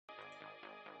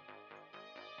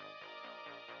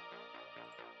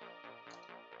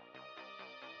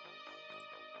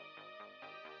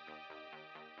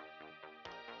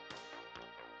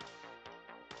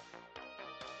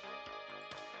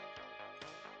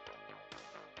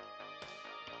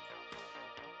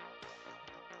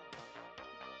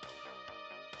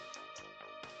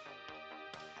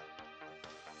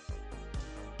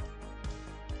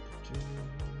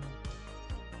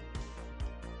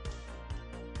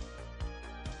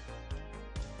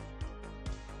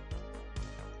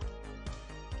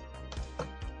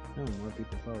Oh, more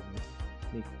people follow me.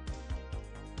 Neat.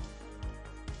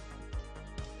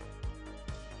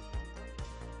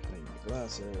 Getting my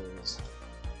glasses.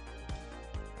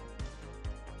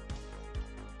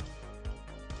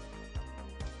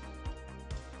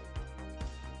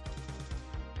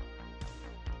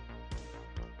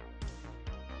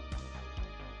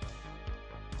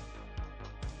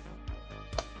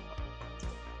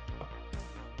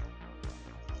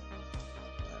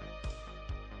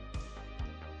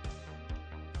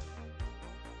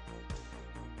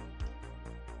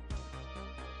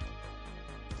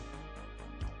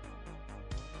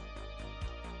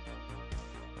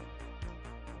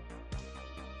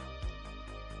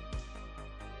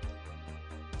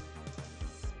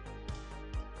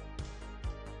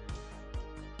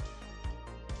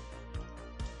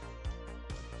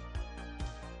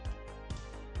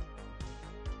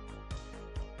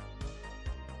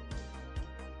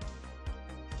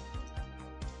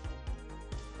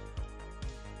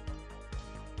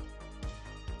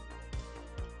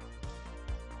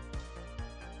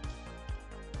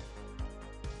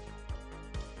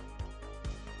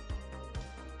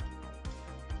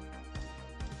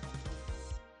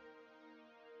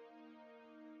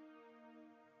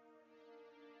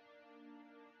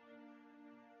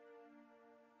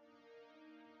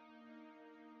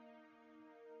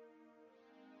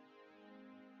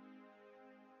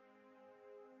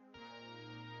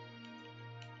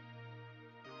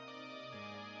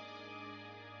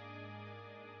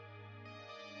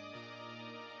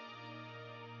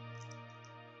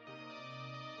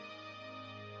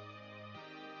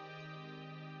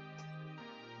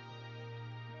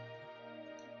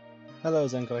 Hello,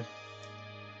 Zenkoi.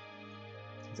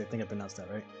 I think I pronounced that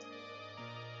right.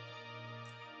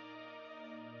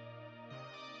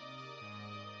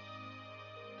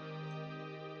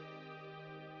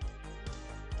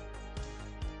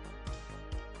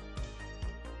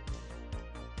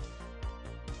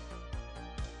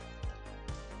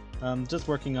 Just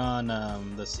working on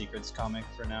the Secrets comic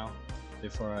for now,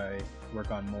 before I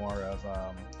work on more of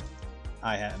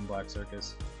Ihhat and Black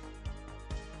Circus.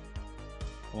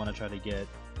 I want to try to get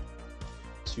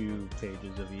 2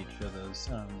 pages of each of those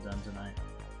done tonight,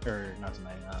 or not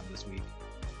tonight, this week,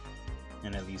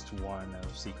 and at least 1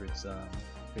 of Secrets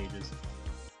pages.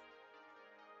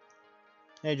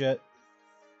 Hey, Jet.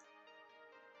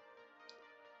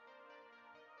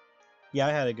 Yeah,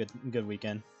 I had a good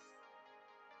weekend.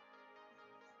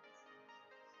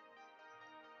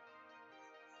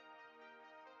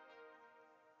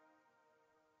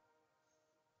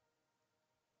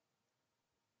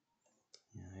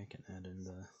 Yeah, I can add in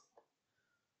the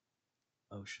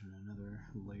ocean another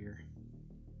layer.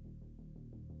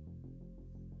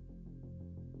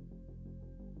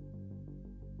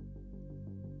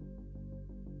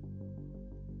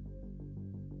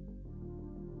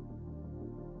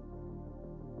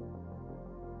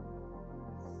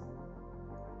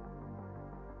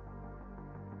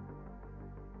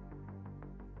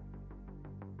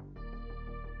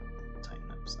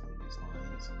 Tighten up some of these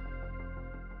lines.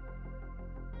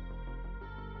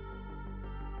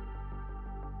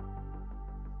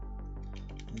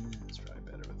 It's probably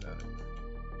better without it.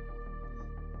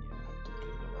 Yeah, just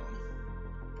leave it alone.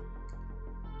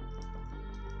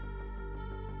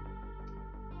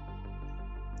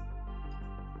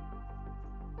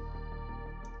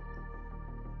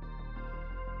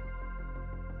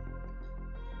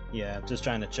 Yeah, just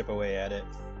trying to chip away at it.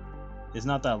 It's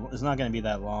not going to be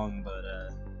that long, but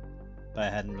I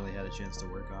hadn't really had a chance to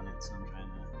work on it, so I'm trying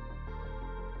to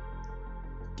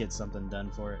get something done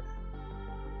for it.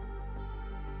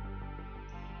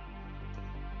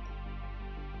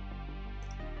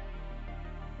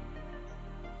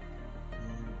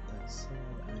 And that said,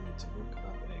 I need to look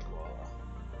up Egwala.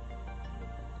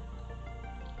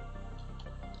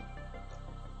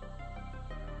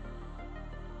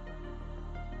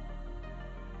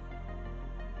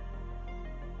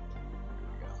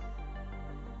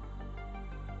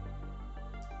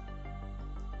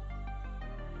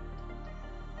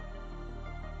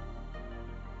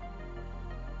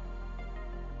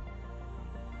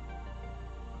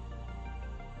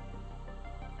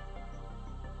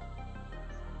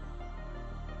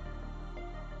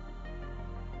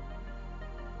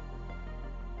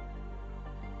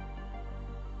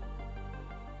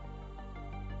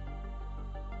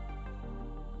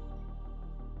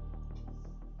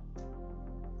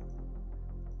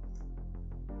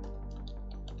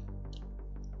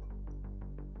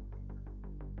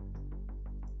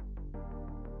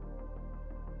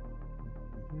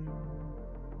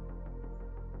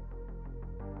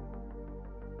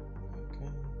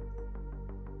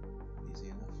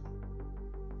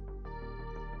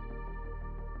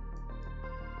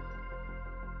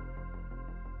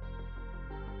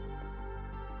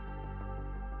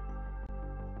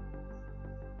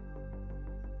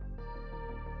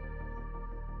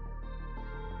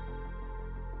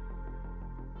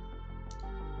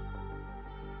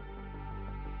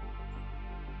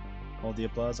 Hold the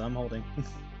applause. I'm holding.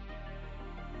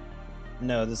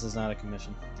 No, this is not a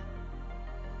commission.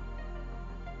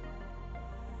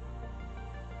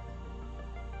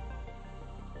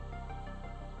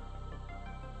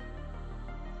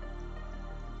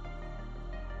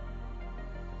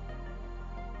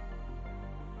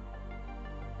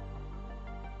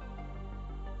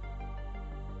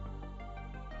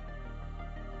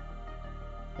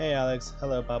 Hey Alex,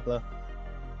 hello Pablo.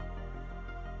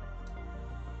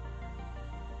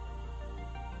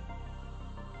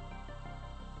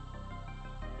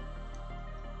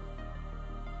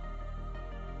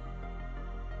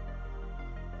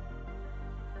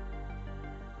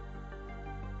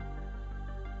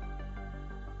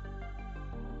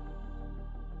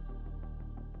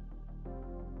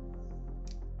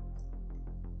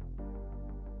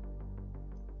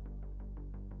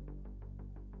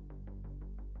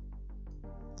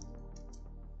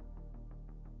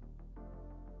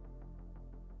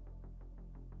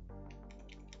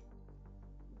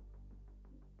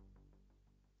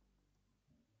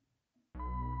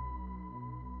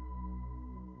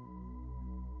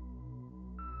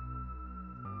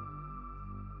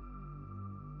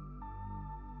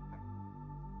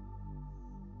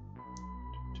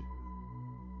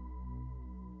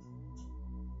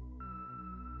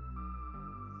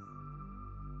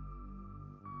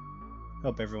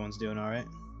 Hope everyone's doing alright.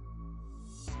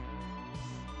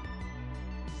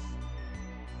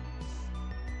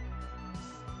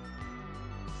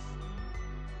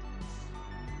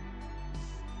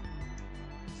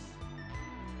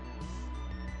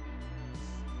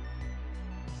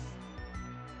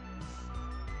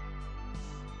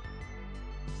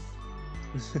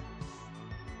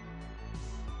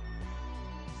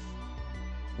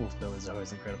 Wolf Bill is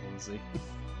always incredible to see.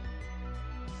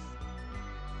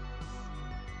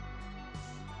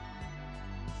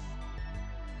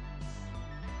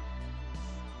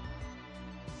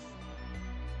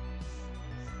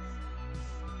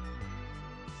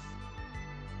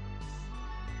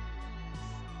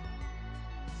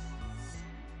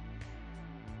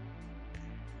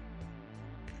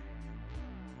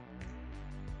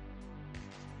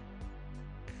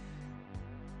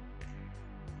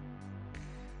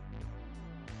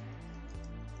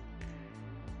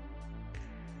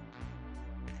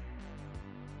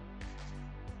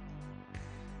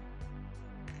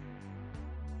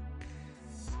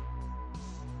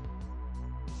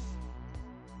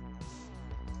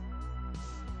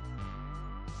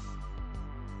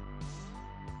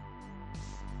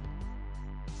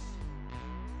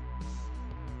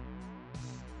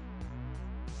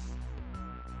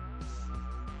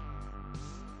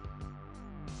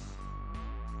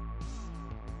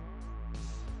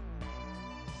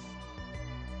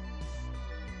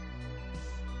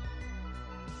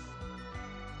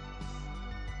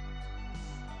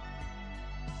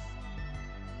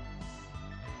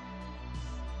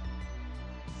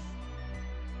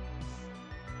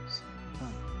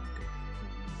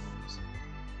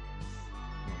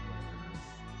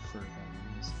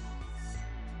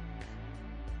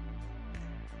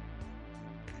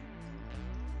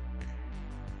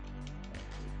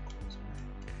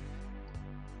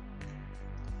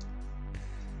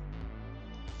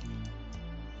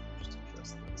 Just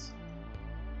adjust this.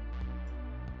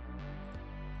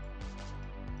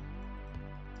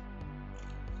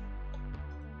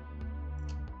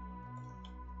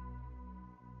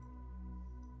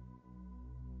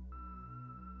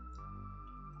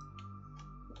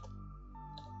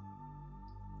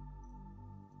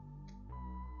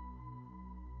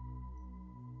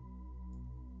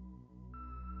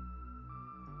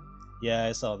 Yeah,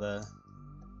 I saw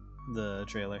the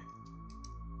trailer.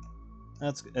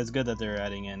 It's good that they're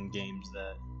adding in games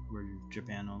that were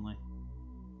Japan only.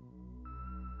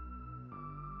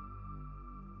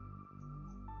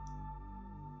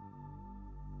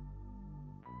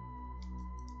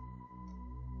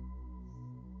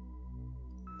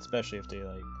 Especially if they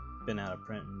like been out of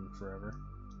print in forever.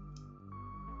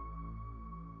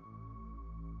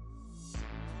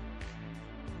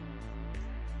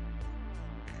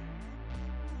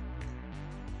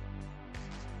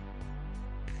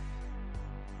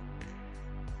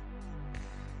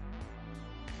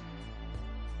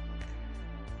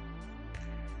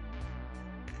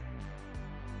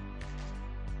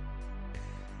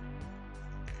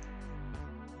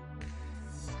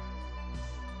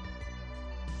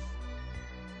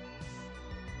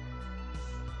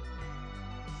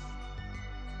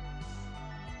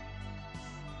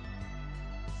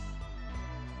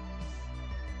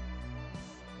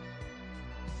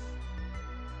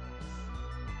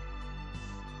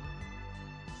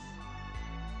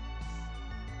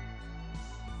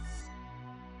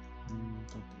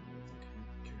 Something I think I need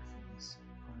to be careful with this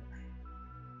part.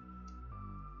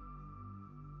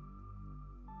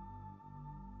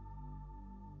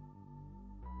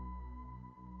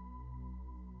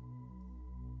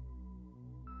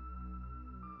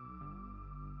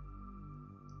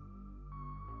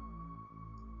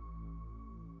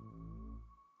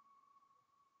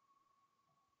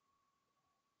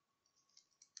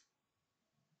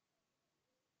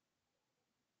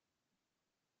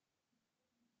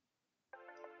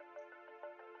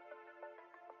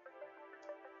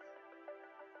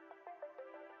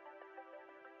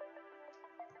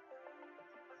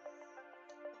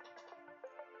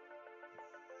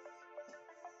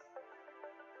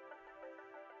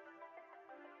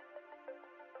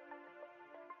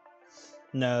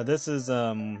 No, this is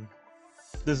a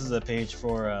page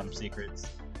for secrets.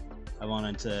 I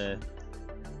wanted to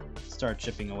start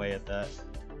chipping away at that.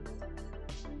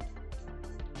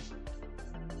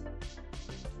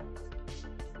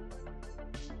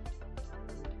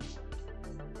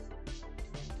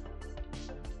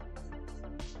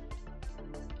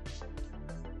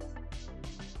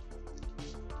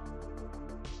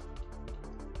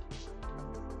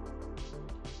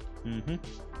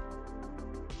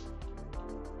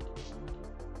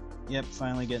 Yep,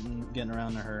 finally getting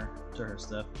around to her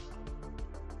stuff.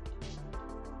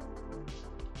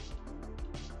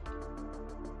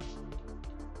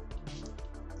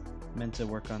 Meant to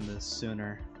work on this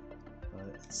sooner,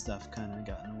 but stuff kind of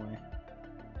got in the way.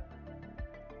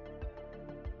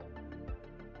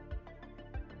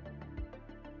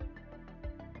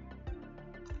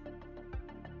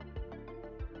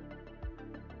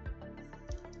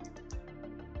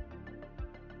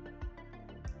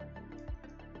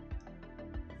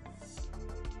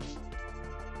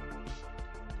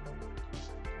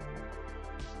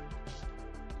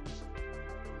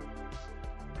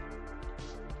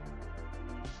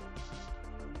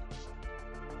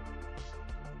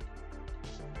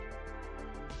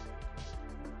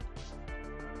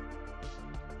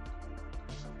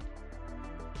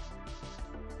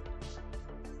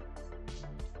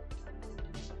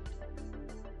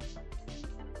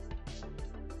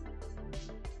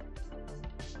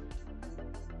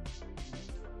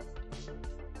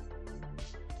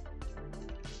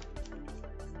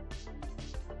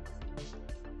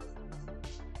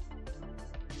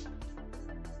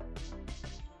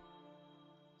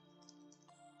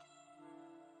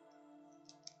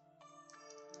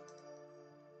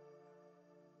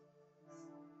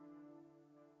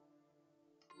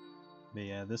 But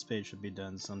yeah, this page should be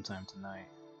done sometime tonight.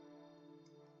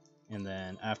 And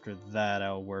then after that,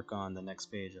 I'll work on the next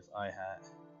page of Ihhat.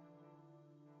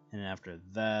 And after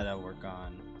that, I'll work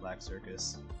on Black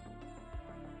Circus.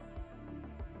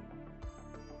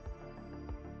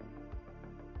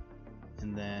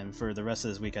 And then for the rest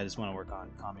of this week, I just want to work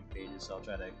on comic pages, so I'll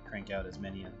try to crank out as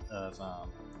many of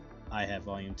Ihhat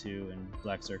Volume 2 and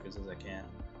Black Circus as I can.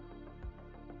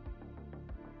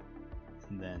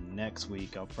 And then next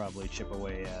week, I'll probably chip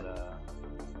away at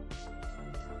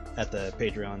the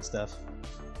Patreon stuff.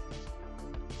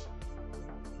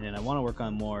 And I want to work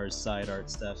on more side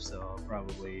art stuff, so I'll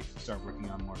probably start working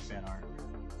on more fan art.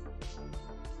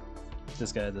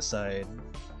 Just gotta decide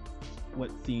what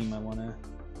theme I want to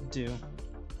do.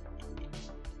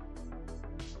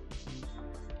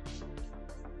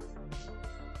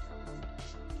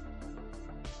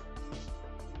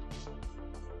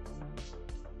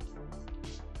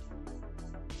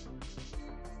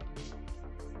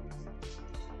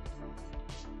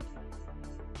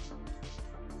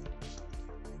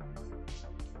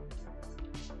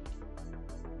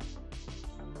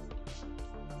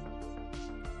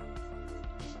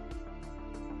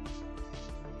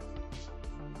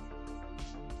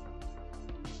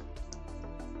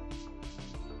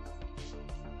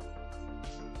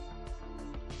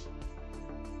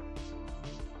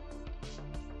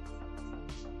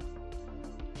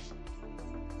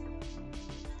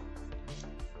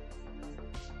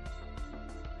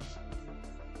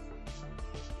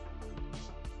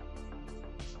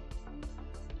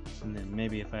 And then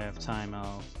maybe if I have time,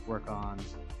 I'll work on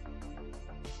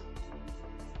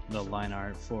the line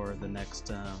art for the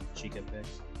next Chica pick.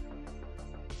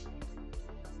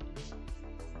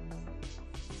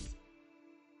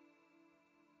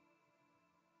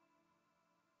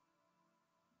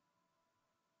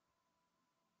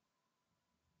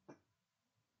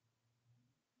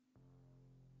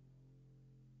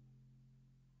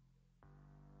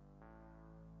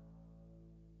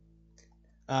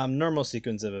 Normal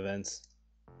sequence of events.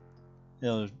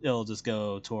 It'll just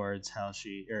go towards how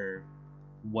she, or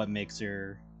what makes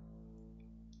her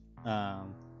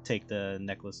take the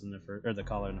necklace in the first, or the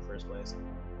collar in the first place.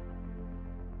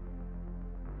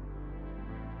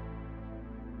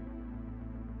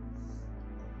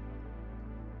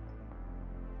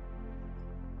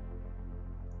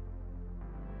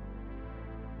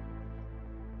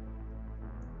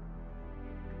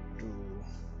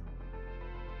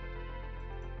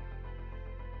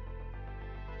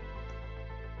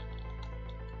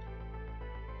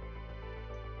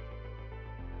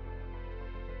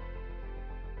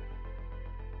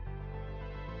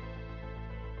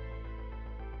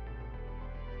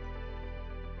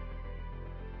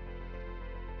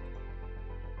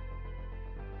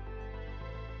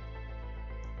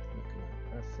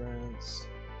 Reference.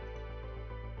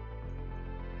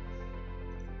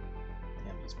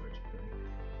 Damn, these birds are pretty.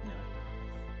 Anyway.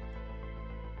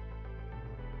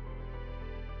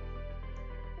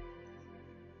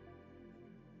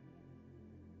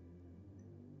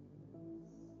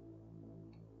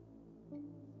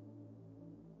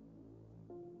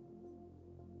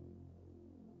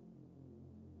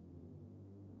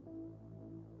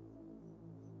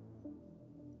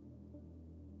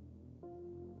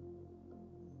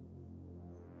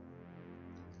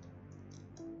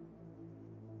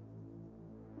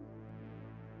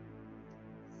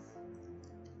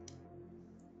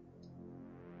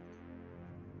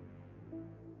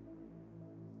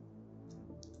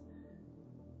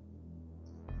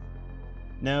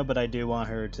 No, but I do want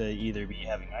her to either be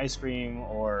having ice cream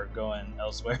or going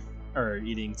elsewhere, or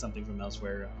eating something from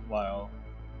elsewhere while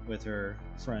with her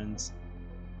friends.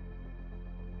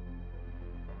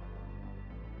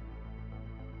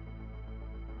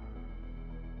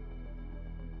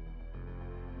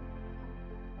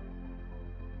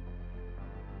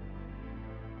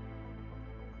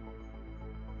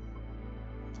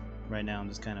 Right now I'm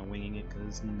just kind of winging it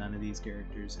because none of these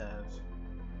characters have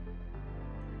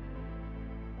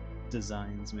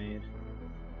designs made.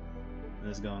 I'm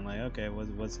just going like, okay,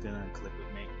 what's gonna click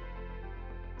with me?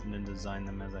 And then design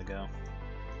them as I go.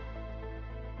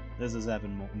 This has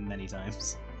happened many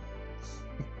times.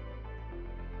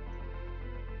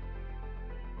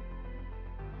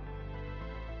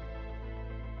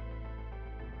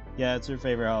 Yeah, it's her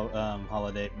favorite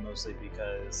holiday, mostly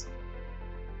because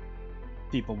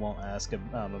people won't ask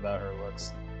about her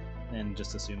looks and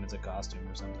just assume it's a costume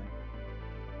or something.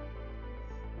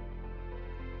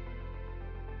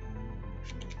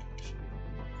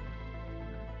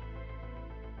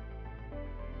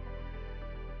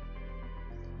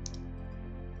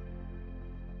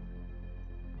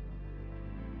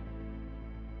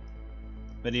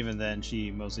 But even then, she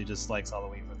mostly just likes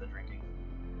Halloween for the drinking.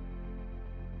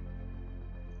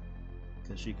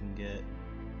 Because she can get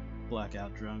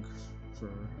blackout drunk for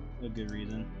a good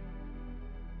reason.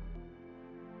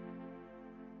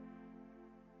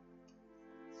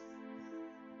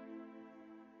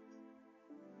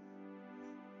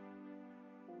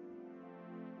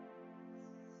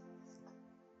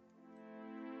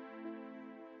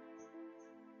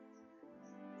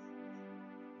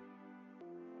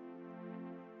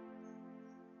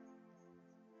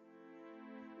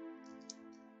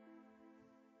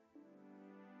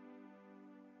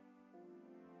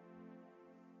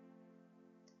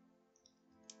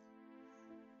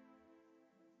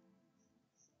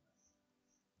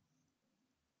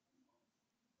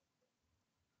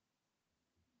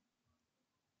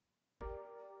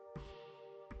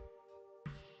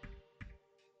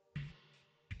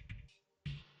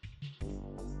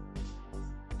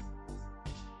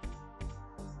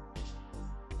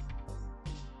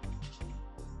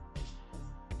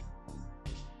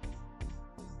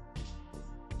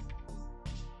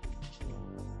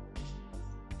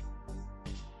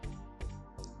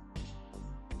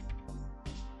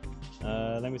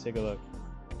 Let me take a look.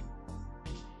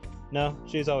 No,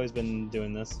 she's always been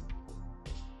doing this.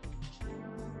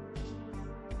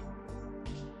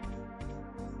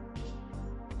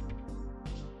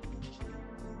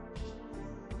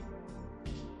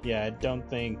 Yeah, I don't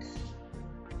think...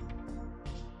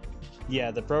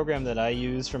 Yeah, the program that I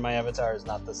use for my avatar is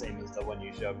not the same as the one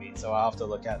you showed me, so I'll have to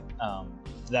look at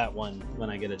that one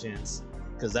when I get a chance,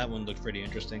 because that one looked pretty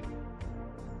interesting.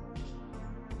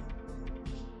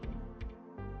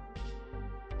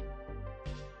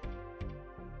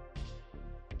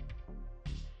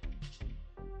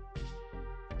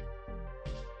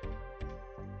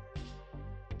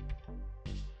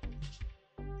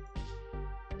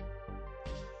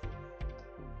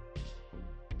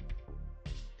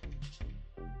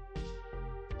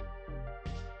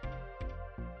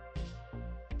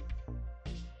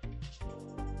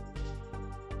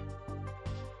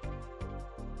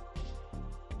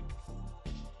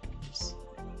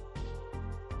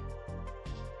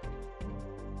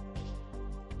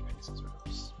 remixes are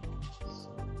really small, so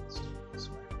let's do it this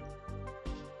way.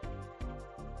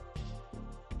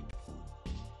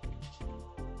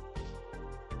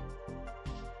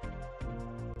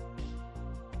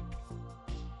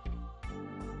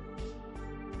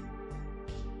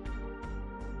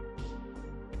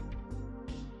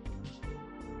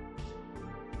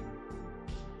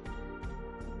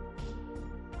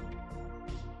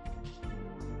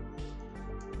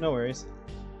 No worries.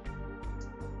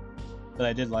 But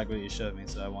I did like what you showed me,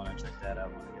 so I want to check that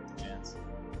out when I get the chance.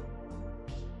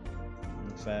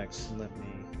 In fact, let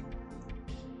me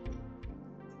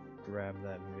grab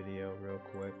that video real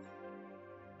quick.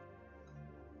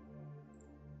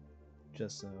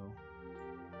 Just so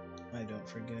I don't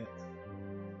forget.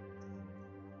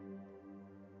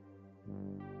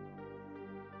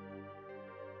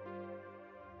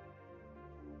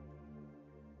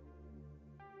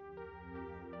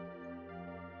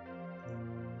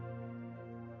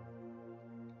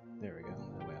 There we go.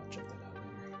 That way I'll check that out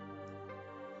later.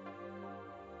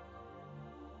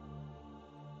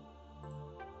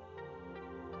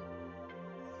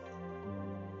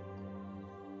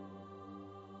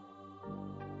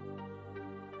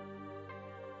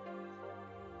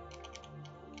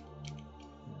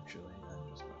 Actually, I'm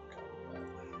just going to copy that.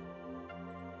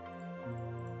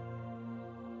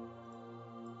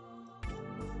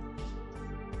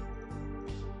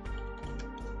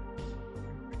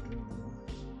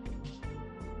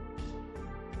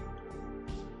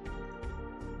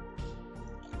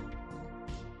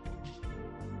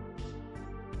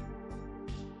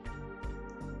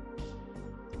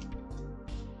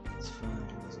 It's fine.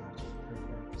 It's not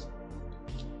perfect.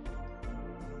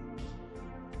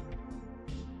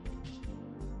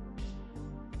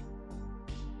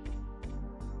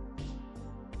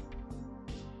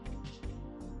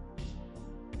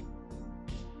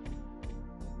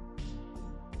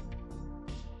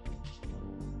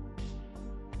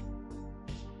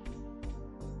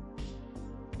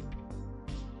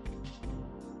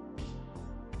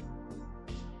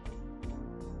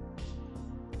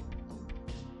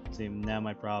 See, now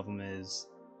my problem is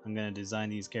I'm going to design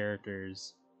these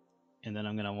characters and then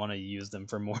I'm going to want to use them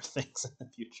for more things in the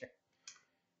future.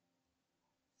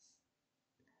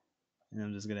 And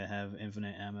I'm just going to have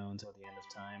infinite ammo until the end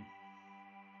of time.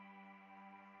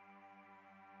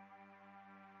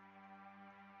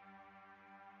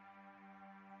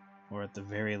 Or at the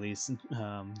very least,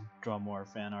 draw more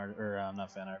fan art, or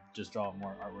not fan art, just draw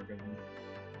more artwork of them.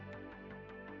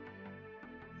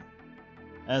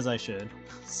 As I should,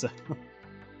 so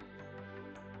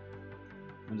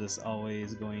I'm just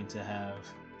always going to have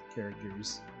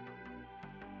characters.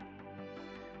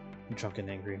 Drunk and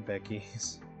Angry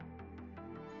Becky's.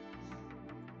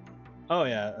 Oh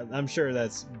yeah, I'm sure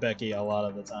that's Becky a lot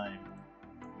of the time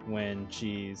when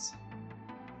she's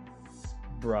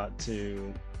brought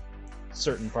to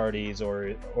certain parties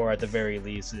or at the very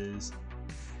least is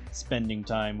spending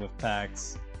time with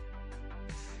Pax.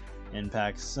 And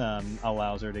Pax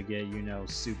allows her to get, you know,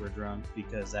 super drunk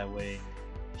because that way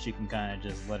she can kind of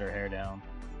just let her hair down.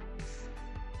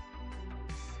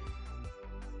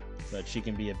 But she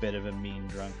can be a bit of a mean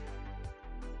drunk.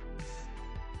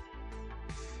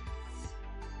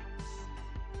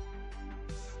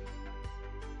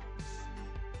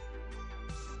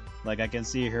 Like, I can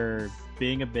see her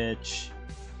being a bitch,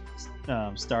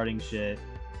 starting shit,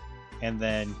 and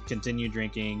then continue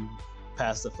drinking,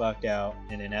 pass the fuck out,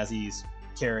 and then as he's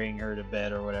carrying her to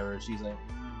bed or whatever, she's like,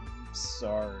 "I'm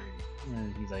sorry."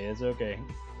 And he's like, "It's okay.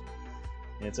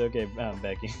 It's okay,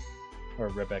 Becky." Or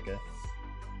Rebecca.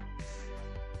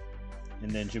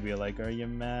 And then she'll be like, "Are you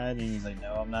mad?" And he's like,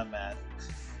 "No, I'm not mad."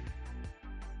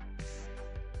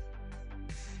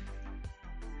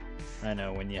 I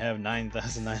know, when you have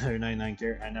 9,999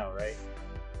 characters, I know, right?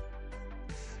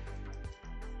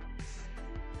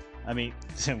 I mean,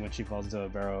 when she falls into a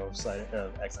barrel of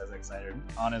XXX cider,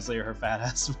 honestly, her fat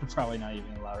ass would probably not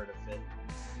even allow her to fit.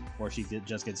 Or she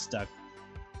just get stuck.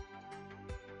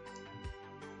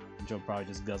 And she'll probably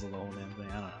just guzzle the whole damn thing,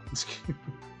 I don't know.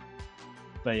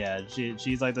 But yeah,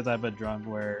 she's like the type of drunk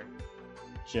where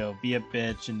she'll be a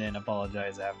bitch and then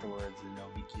apologize afterwards and it'll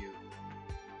be cute.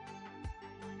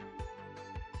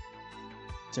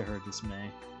 To her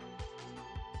dismay.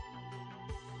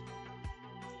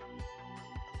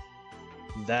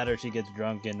 That or she gets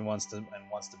drunk and wants to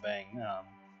bang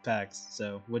Pax.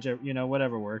 So whichever, you know,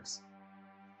 whatever works.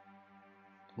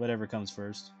 Whatever comes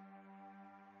first.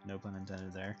 No pun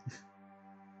intended there.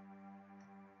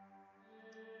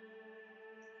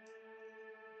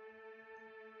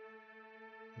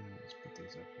 Let's put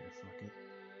these up here, fuck it.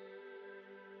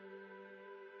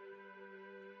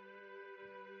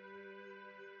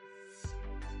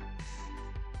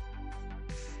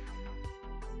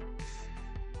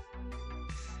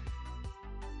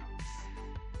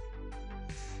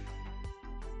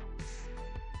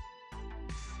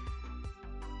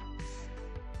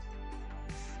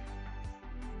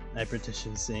 I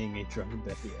petition saying a drunk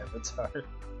Becky avatar.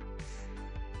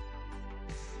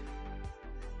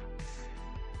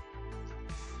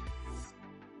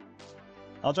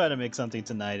 I'll try to make something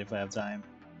tonight if I have time.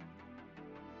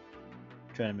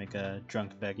 Try to make a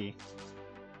drunk Becky.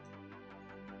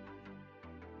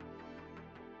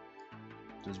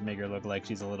 Just make her look like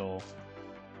she's a little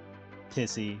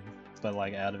pissy, but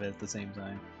like out of it at the same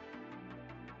time.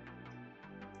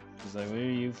 She's like, what are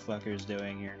you fuckers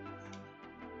doing here?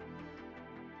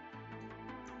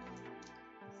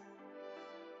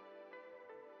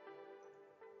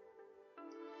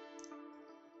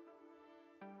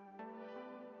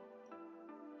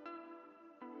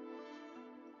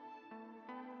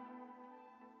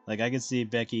 Like, I could see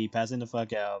Becky passing the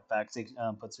fuck out, Pax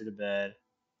puts her to bed,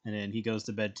 and then he goes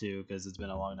to bed too, because it's been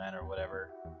a long night or whatever.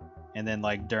 And then,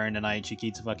 like, during the night, she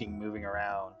keeps fucking moving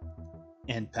around,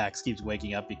 and Pax keeps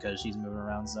waking up because she's moving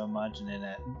around so much, and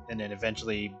then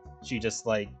eventually she just,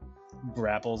 like,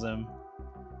 grapples him,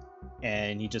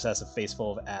 and he just has a face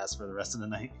full of ass for the rest of the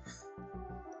night.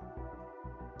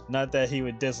 Not that he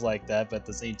would dislike that, but at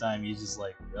the same time, he's just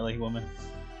like, really, woman?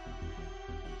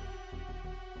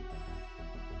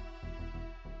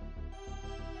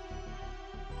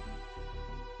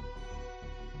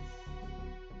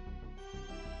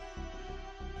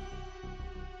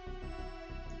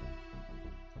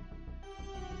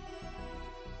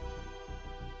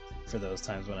 For those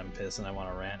times when I'm pissed and I want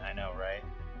to rant, I know, right?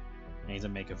 I need to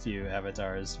make a few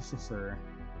avatars for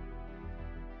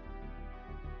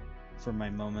my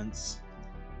moments.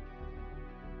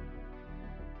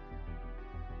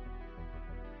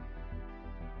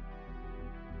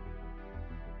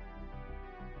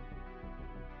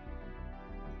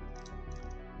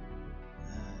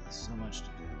 So much to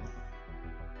do.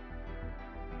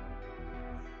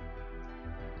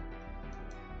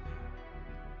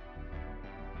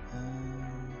 No, I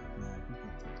can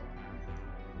put that down.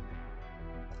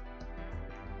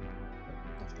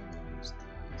 Definitely not use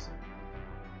these.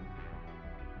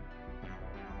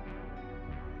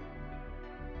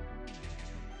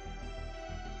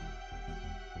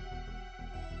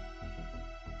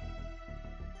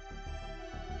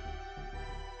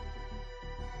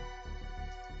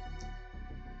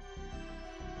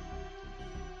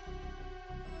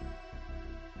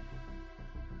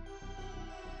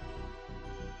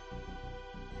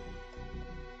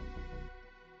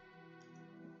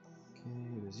 Okay,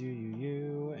 it was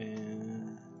you,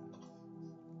 and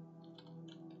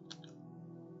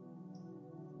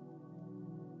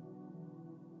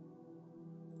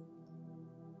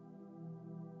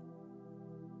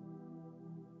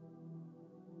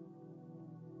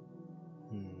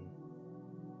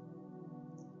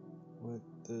would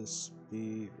this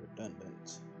be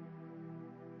redundant?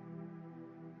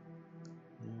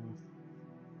 No.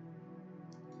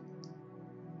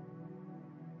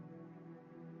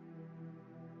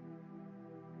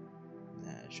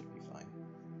 Nah, it should be fine.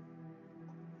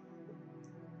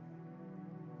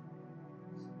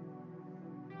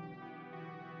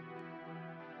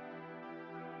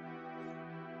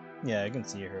 Yeah, I can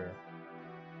see her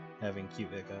having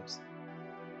cute hiccups.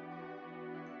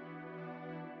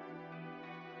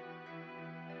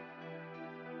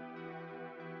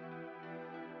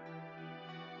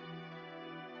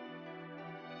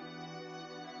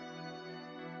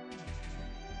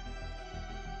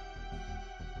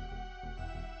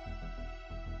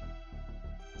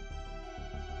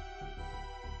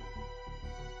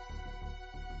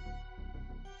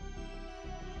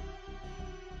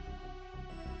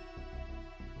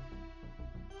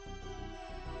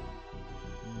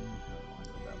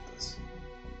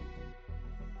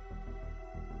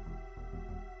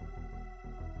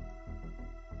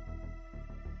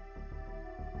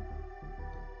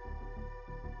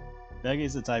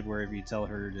 Becky's the type where if you tell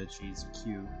her that she's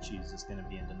cute, she's just gonna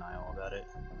be in denial about it.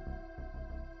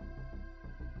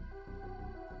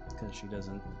 Because she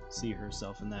doesn't see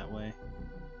herself in that way.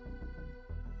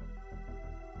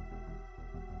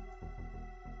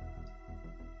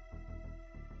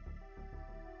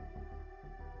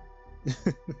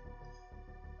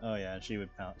 Oh yeah, she would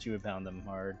pound them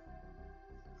hard.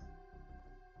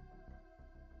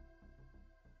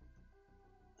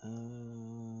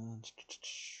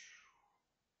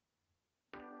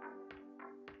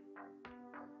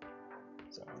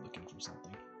 Sorry, I'm looking for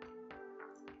something.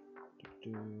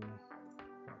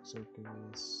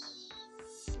 Circus.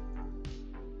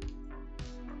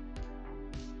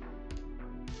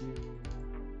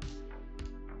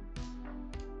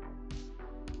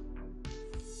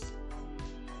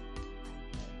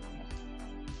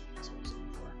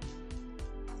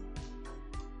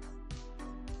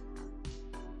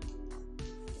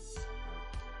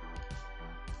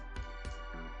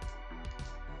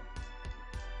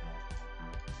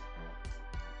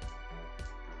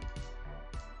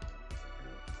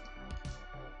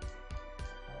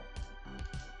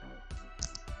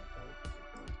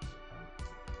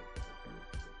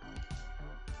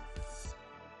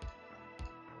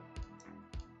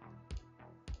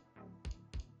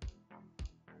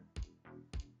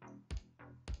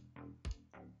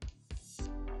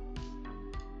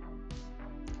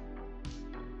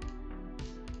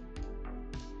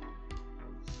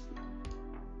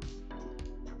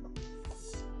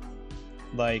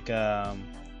 Like,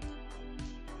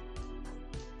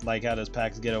 like how does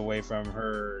Pax get away from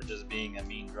her just being a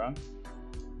mean drunk?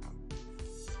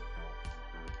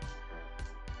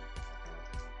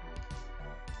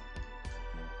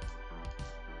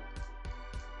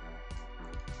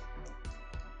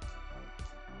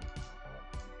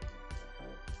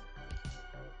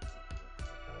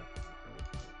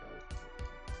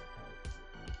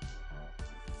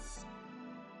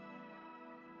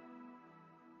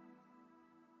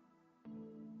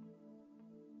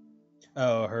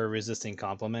 Oh, her resisting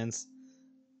compliments.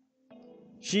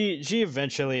 She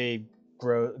eventually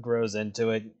grows into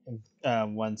it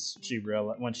once she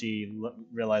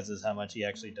realizes how much he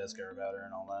actually does care about her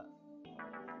and all that.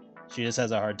 She just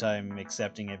has a hard time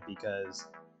accepting it because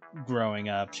growing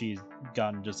up she's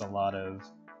gotten just a lot of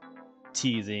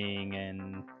teasing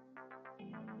and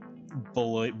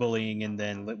bullying, and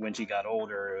then when she got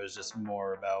older it was just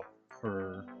more about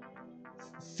her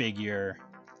figure,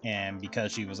 and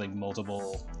because she was like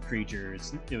multiple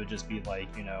creatures it would just be like,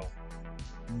 you know,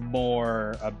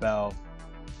 more about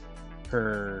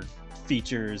her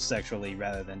features sexually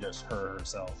rather than just her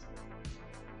herself.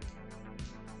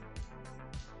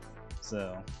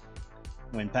 So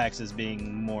when Pax is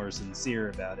being more sincere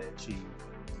about it, she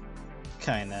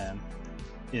kind of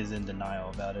is in denial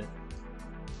about it,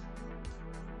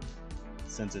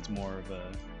 since it's more of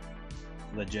a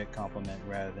legit compliment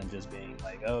rather than just being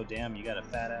like, oh damn, you got a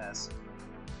fat ass.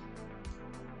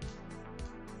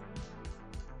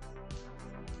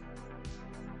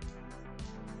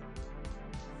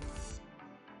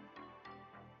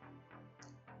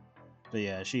 But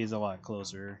yeah, she's a lot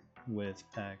closer with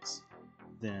Pax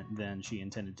than she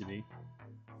intended to be.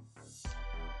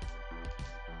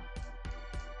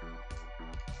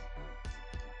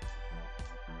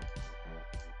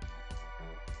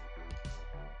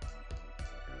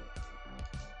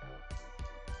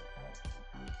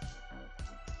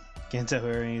 Can't tell who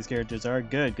any of these characters are.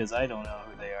 Good, because I don't know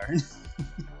who they are.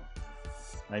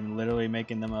 I'm literally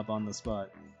making them up on the spot.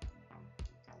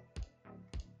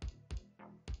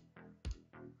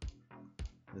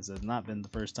 This has not been the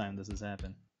first time this has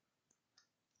happened.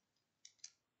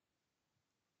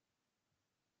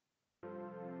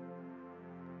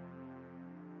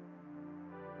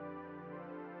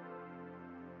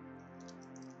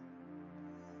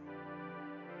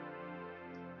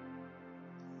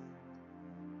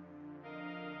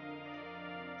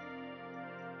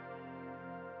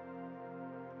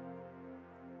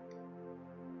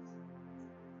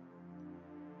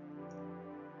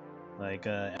 Like,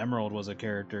 Emerald was a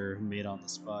character made on the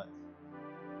spot,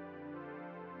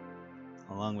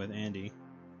 along with Andy.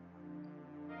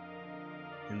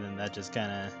 And then that just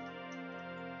kind of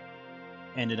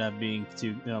ended up being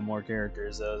two more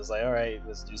characters. So it was like, alright,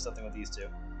 let's do something with these two.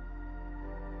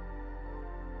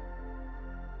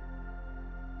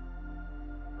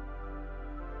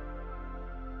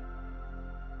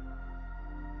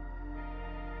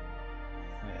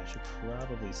 Oh, yeah, I should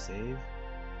probably save,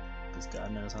 because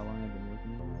God knows how long I've been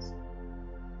working on this.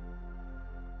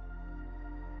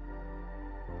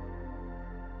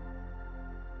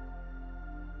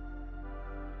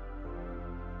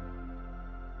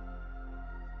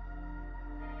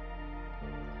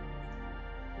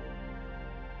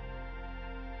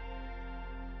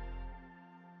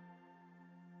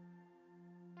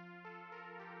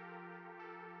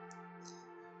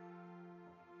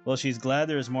 Well, she's glad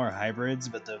there's more hybrids,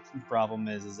 but the problem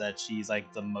is that she's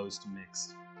like the most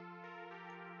mixed.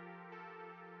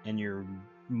 And you're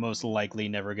most likely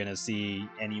never gonna see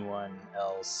anyone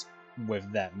else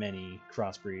with that many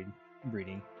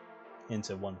breeding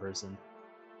into one person.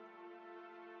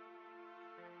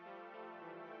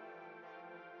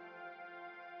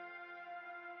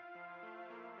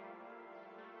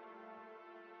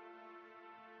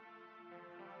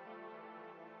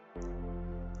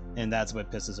 And that's what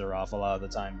pisses her off a lot of the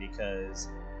time, because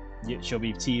she'll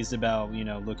be teased about, you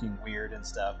know, looking weird and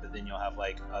stuff, but then you'll have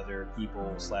like other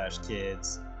people /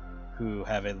 kids who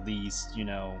have at least, you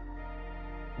know,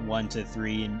 1 to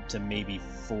 3 to maybe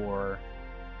 4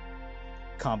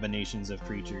 combinations of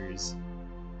creatures,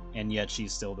 and yet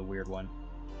she's still the weird one.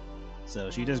 So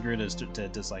she just grew to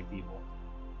dislike people,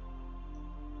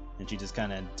 and she just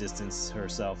kind of distances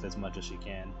herself as much as she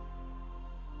can.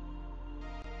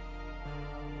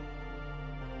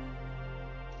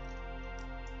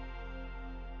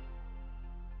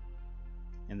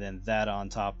 And then that on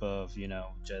top of, you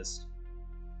know, just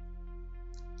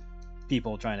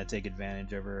people trying to take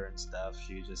advantage of her and stuff,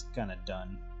 she's just kind of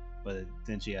done. But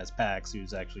then she has Pax,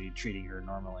 who's actually treating her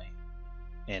normally,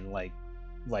 and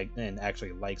and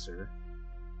actually likes her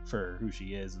for who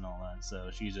she is and all that. So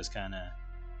she's just kind of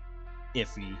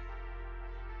iffy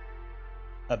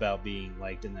about being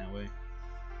liked in that way.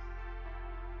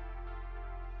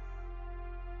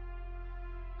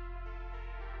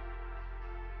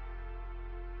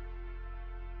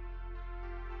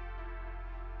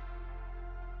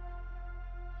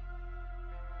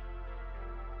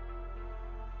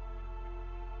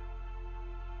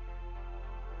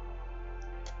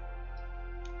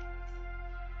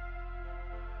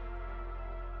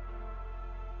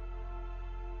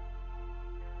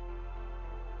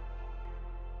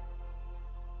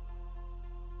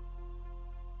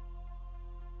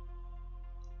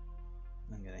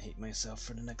 I'm gonna hate myself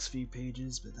for the next few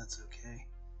pages, but that's okay.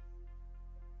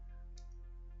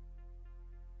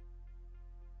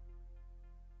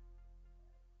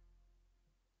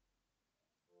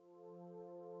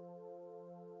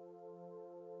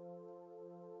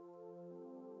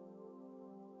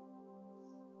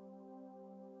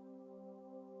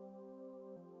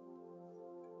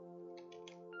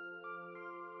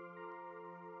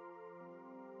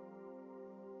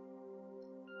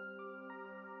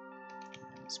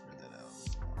 Spread that out a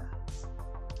little more.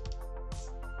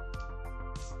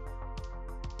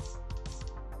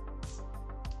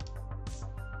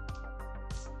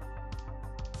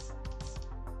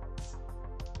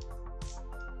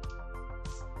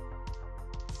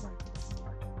 Might be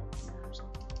marking up here or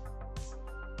something.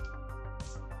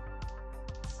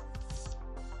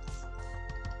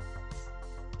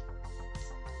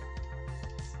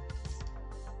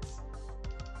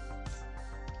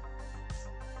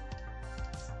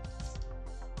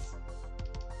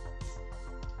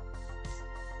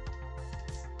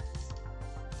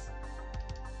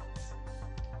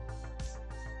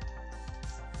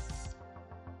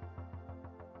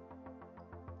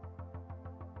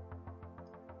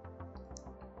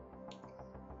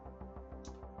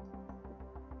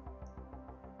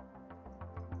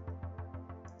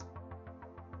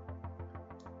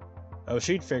 Oh,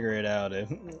 she'd figure it out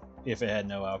if it had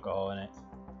no alcohol in it.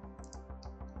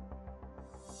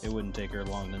 It wouldn't take her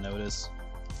long to notice.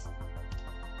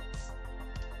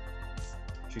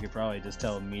 She could probably just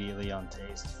tell immediately on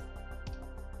taste.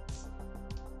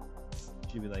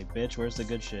 She'd be like, bitch, where's the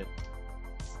good shit?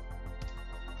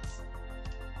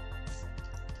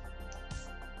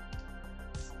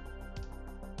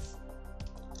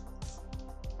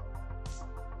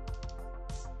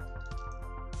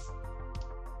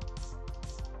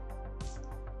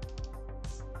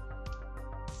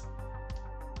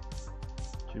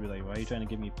 She'd be like, why are you trying to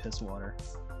give me piss water?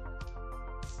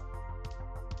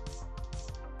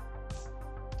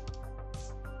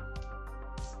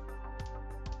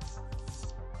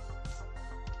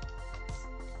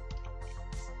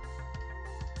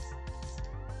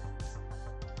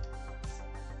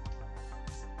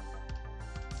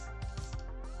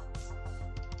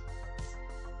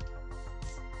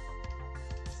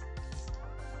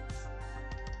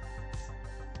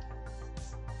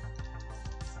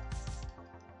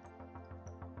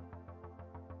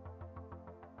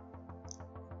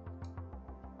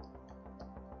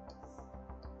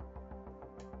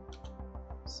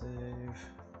 Save,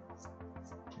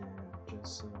 and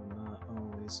just so I'm not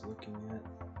always looking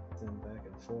at them back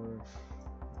and forth,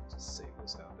 just save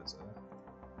this out as a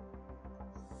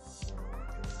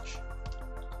page.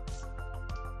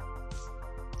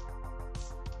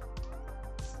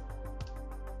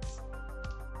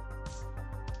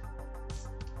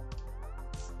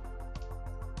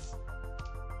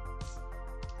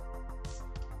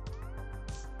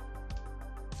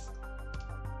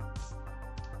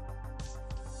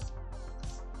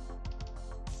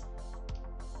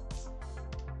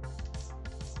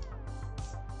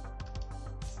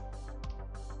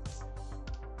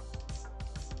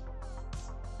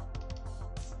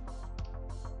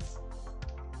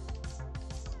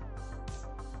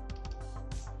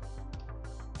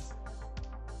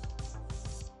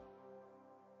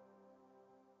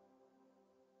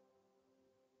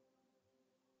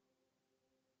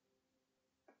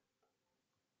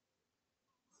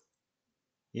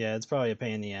 Yeah, it's probably a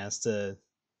pain in the ass to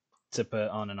put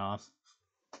on and off.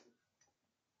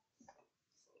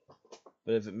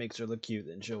 But if it makes her look cute,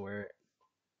 then she'll wear it.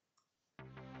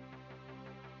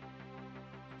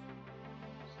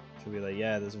 She'll be like,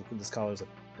 yeah, this collar is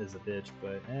a bitch,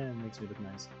 but it makes me look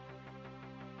nice.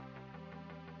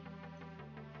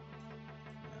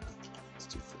 No, it's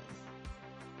too thin.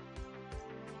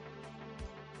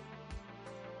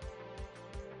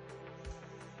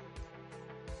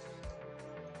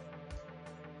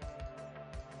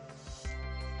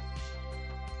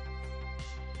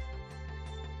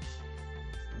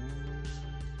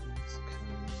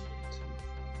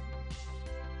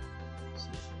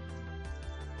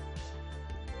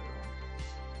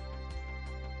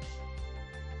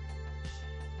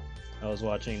 I was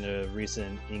watching the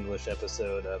recent English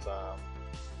episode of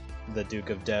the Duke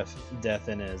of Death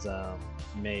and his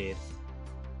maid,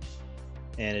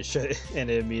 and and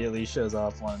it immediately shows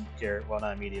off one character. Well,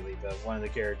 not immediately, but one of the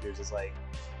characters is like,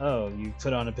 "Oh, you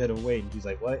put on a bit of weight," and she's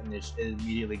like, "What?" And it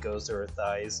immediately goes to her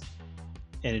thighs,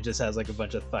 and it just has like a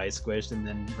bunch of thighs squished, and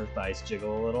then her thighs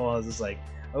jiggle a little. I was just like,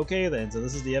 "Okay, then. So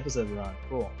this is the episode we're on.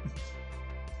 Cool."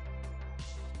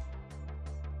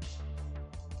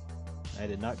 I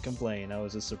did not complain. I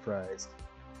was just surprised.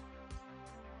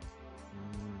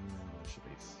 That should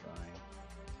be fine.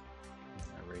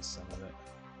 I'm gonna erase some of it.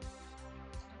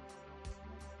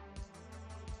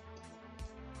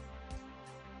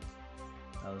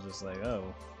 I was just like,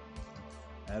 oh,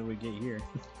 how did we get here?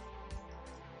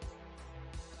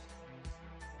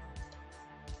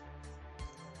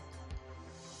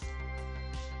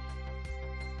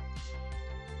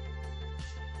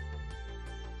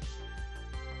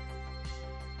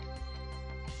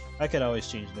 I could always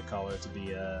change the collar to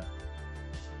be a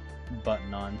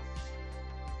button on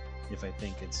if I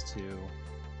think it's too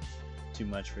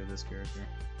much for this character.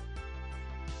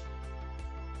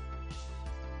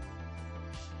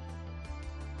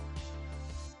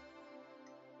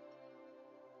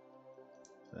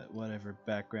 But whatever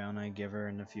background I give her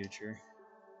in the future,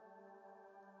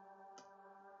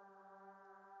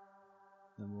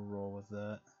 then we'll roll with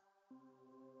that.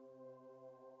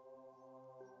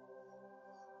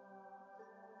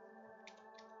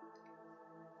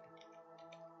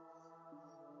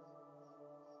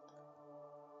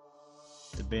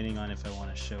 Debating on if I want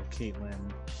to show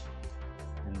Caitlyn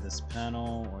in this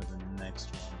panel or the next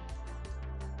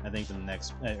one. I think the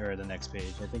next page. I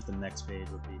think the next page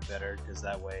would be better because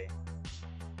that way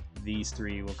these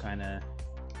three will kind of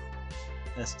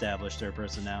establish their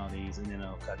personalities, and then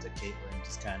it'll cut to Caitlyn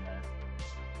just kind of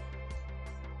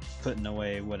putting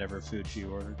away whatever food she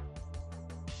ordered.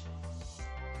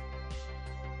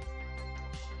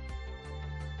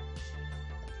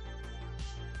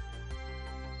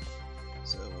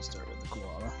 So we'll start with the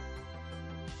koala.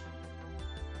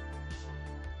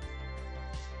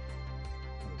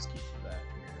 Let's keep that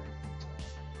here until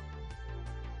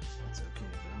it's okay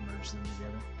to merge them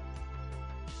together.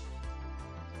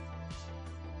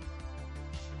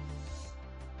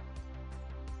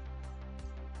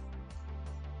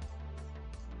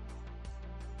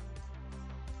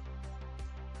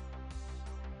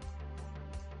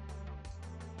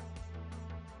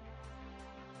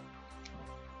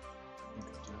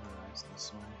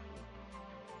 This way.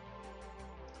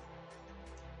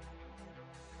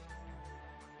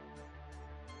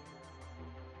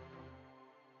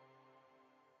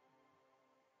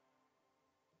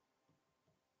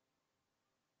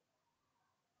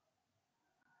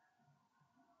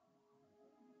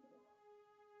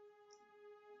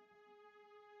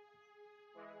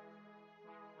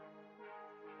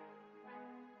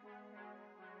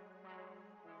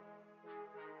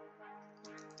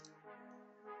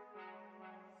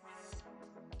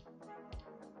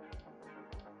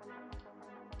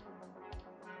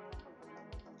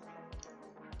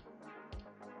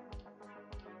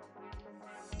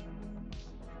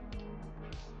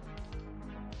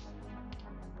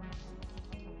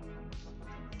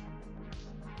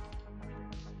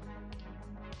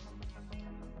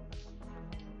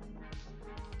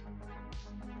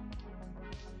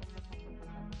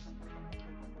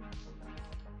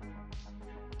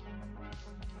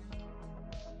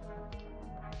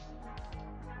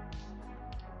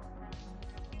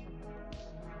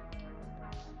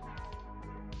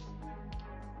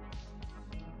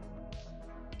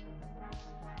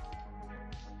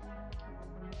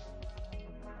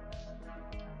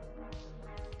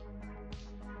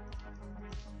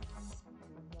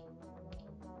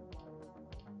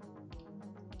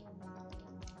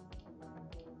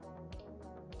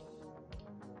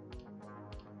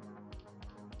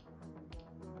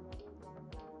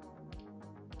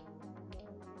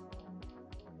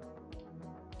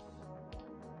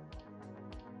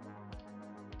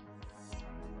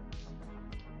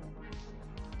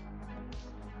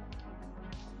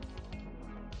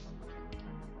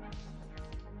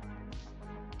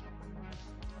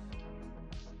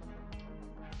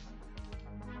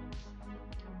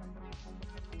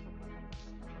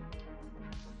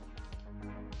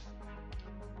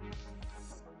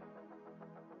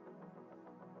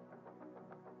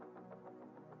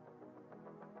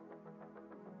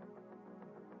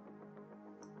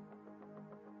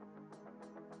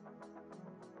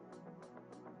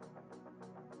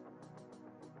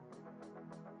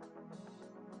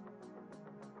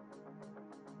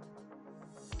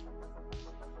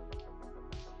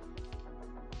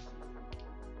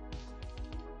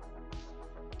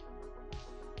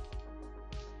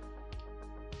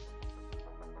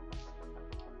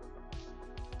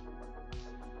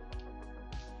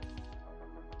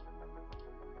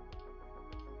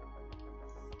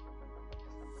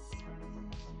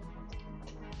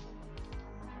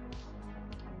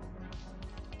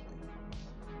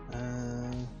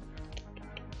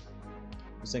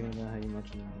 was thinking about how you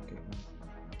mentioned it. Okay.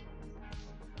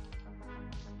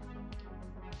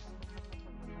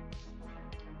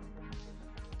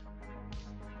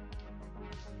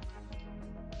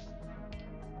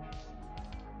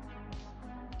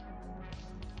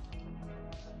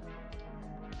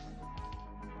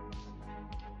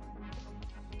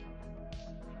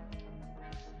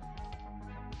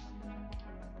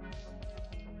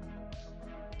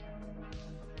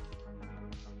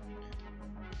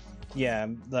 Yeah,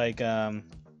 like at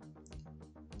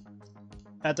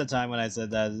the time when I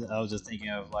said that, I was just thinking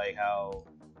of like how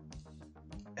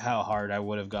hard I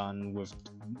would have gone with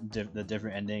the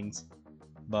different endings,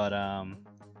 but I'm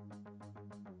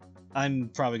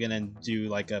probably gonna do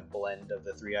like a blend of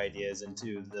the three ideas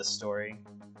into this story,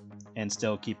 and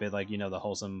still keep it like, you know, the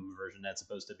wholesome version that's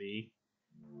supposed to be,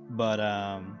 but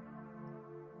I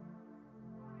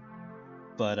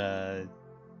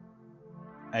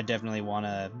definitely want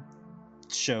to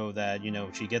show that, you know,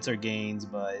 she gets her gains,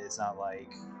 but it's not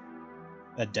like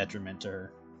a detriment to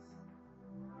her.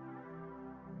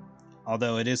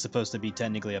 Although it is supposed to be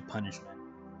technically a punishment,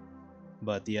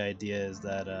 but the idea is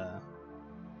that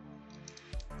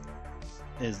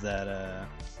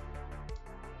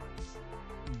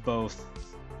both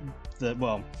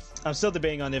I'm still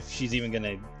debating on if she's even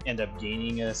gonna end up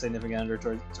gaining a significant other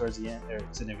towards the end, or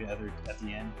significant other at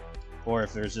the end, or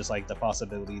if there's just like the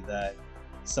possibility that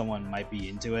someone might be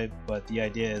into it. But the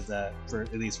idea is that, for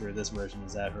at least for this version,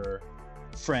 is that her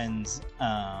friends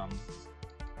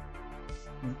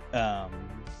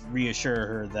reassure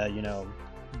her that, you know,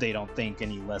 they don't think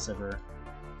any less of her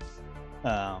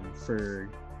for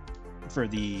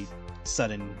the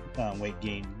sudden weight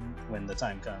gain when the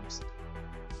time comes,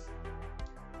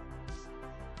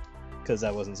 because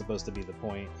that wasn't supposed to be the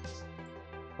point,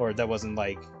 or that wasn't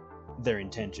like their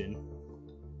intention.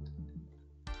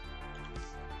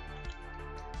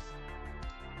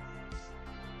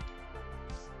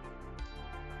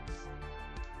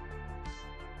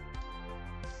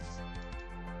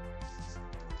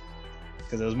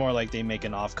 Because it was more like they make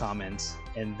an off comment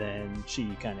and then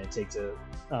she kind of takes it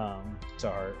to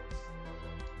heart.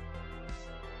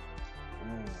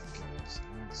 Okay, so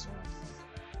that's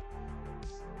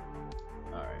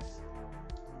alright.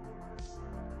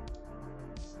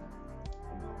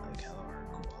 I don't like how our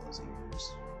koala's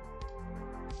ears.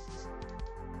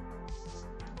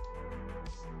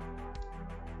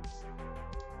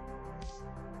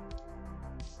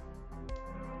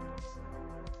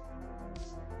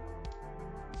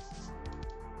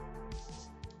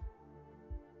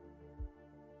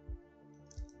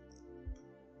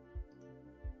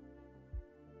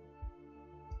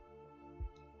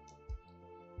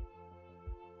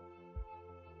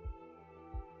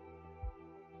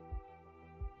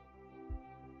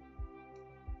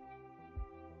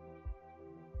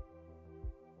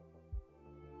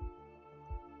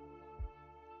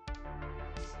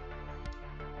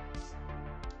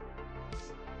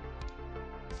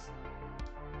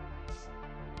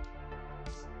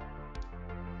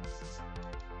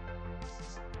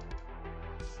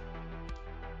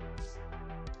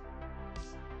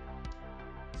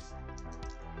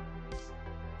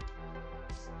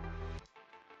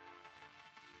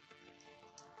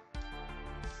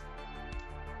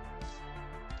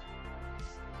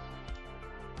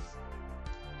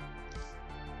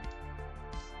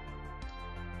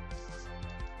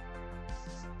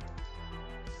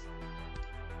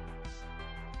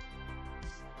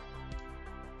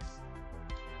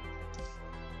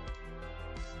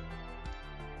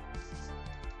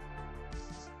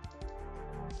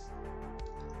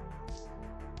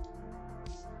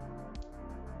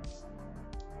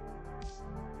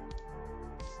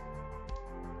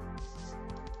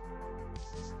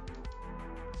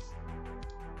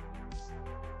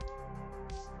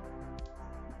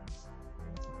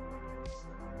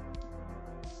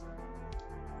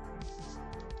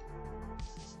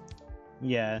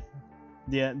 Yeah,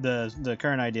 the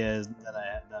current idea is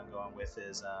that I'm going with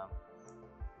is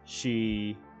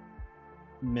she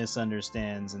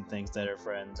misunderstands and thinks that her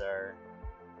friends are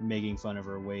making fun of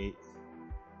her weight,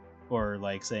 or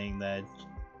like saying that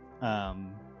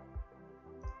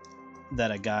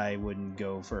that a guy wouldn't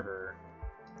go for her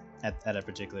at a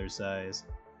particular size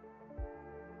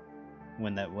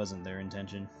when that wasn't their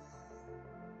intention.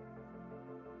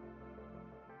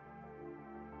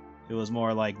 It was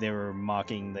more like they were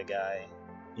mocking the guy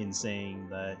in saying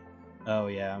that, oh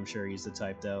yeah, I'm sure he's the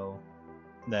type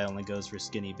that only goes for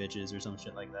skinny bitches or some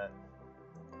shit like that.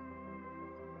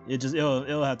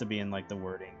 It'll have to be in like the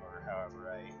wording or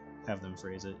however I have them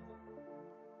phrase it.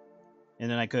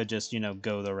 And then I could just, you know,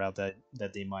 go the route that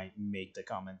they might make the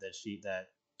comment that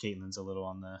Caitlin's a little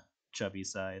on the chubby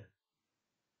side.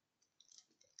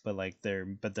 But like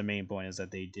the main point is that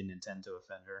they didn't intend to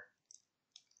offend her.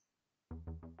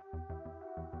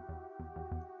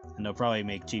 And they'll probably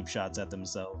make cheap shots at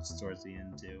themselves towards the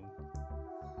end too.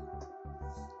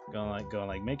 Going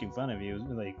like making fun of you.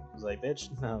 Like bitch,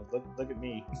 no, look at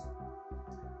me.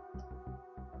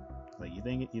 Like you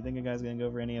think a guy's gonna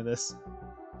go for any of this?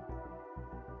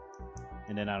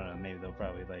 And then I don't know, maybe they'll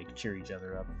probably like cheer each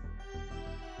other up.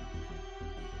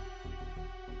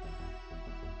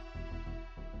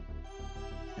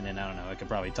 And then I don't know, I could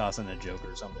probably toss in a joke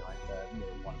or something like that. Where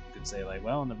one of them could say like,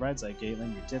 "Well, on the bright side,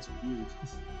 Caitlin, your tits are huge,"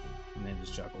 and then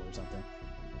just chuckle or something.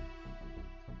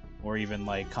 Or even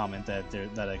like comment that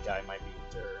a guy might be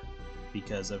into her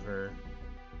because of her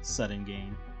sudden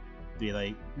gain. Be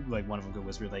like one of them could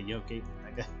whisper like, "Yo,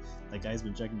 Caitlin, that guy's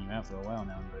been checking you out for a while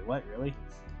now." And be like, "What, really?"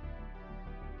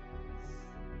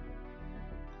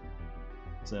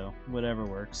 So whatever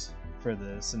works for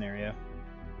the scenario.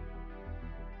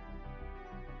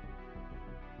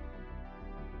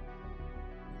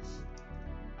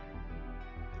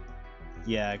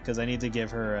 Yeah, because I need to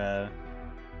give her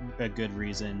a good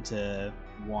reason to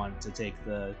want to take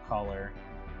the collar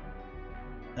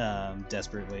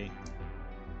desperately.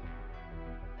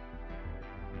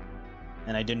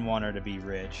 And I didn't want her to be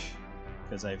rich,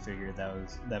 because I figured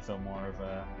that felt more of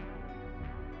a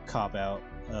cop out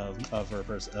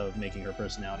of making her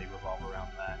personality revolve around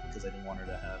that, because I didn't want her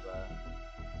to have a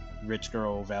rich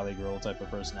girl, valley girl type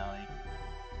of personality.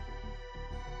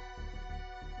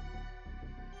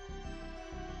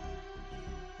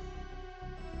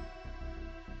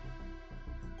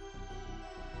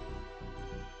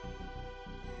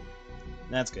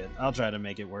 That's good. I'll try to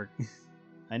make it work.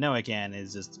 I know I can.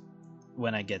 It's just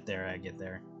when I get there,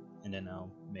 and then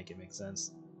I'll make it make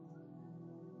sense.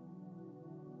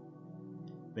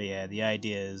 But yeah, the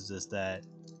idea is just that,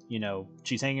 you know,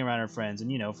 she's hanging around her friends,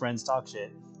 and you know, friends talk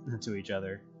shit to each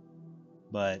other.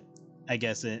 But I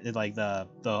guess it like the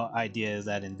idea is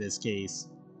that in this case,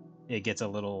 it gets a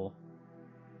little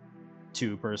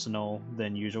too personal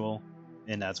than usual,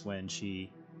 and that's when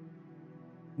she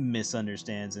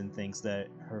misunderstands and thinks that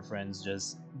her friends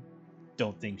just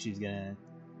don't think she's gonna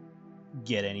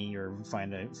get any or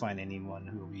find anyone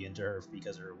who will be into her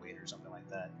because of her weight or something like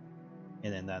that.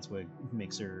 And then that's what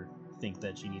makes her think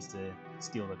that she needs to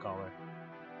steal the collar.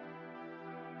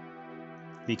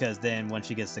 Because then when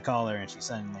she gets the collar and she's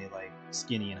suddenly like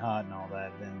skinny and hot and all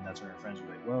that, then that's when her friends are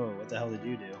like, "Whoa, what the hell did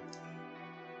you do?"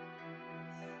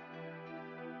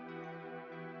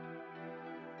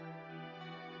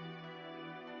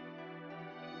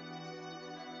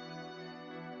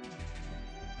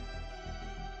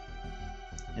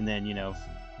 And then, you know,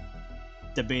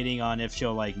 debating on if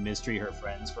she'll like mistreat her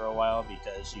friends for a while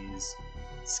because she's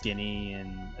skinny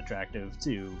and attractive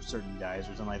to certain guys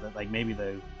or something like that. Like maybe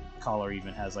the collar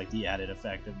even has like the added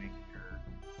effect of making her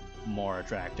more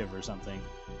attractive or something.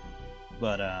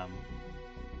 But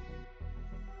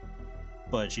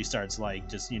she starts like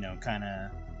just, you know, kind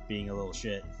of being a little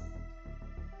shit.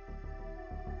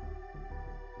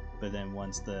 But then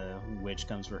once the witch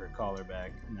comes for her collar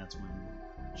back, that's when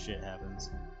shit happens.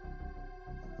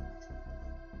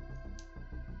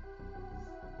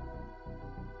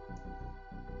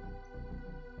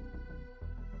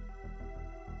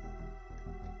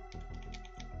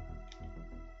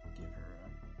 Give her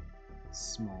a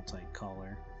small tight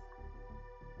collar.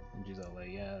 And she's all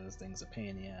like, "Yeah, this thing's a pain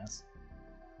in the ass."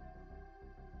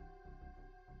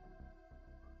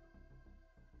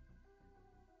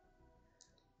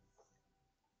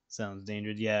 Sounds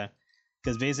dangerous, yeah.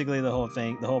 Because basically the whole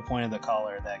point of the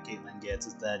collar that Caitlin gets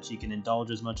is that she can indulge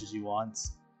as much as she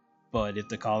wants, but if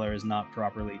the collar is not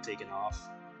properly taken off,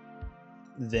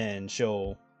 then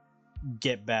she'll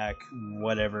get back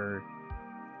whatever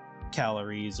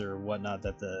calories or whatnot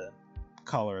that the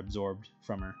collar absorbed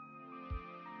from her.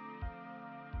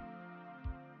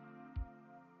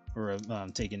 Or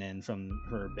taken in from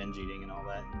her binge eating and all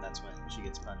that, and that's when she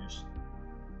gets punished.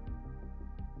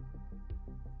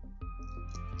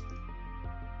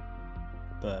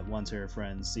 But once her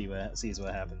friends sees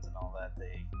what happens and all that,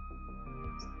 they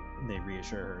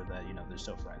reassure her that, you know, they're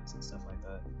still friends and stuff like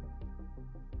that,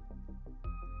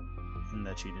 and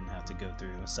that she didn't have to go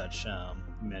through such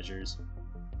measures.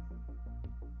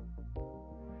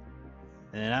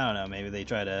 And then, I don't know, maybe they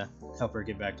try to help her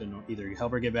get back to either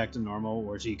help her get back to normal,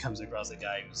 or she comes across a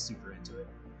guy who's super into it.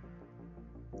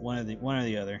 One or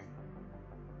the other.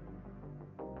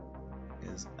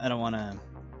 Because I don't want to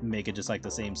make it just like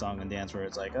the same song and dance where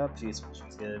it's like, oh, she's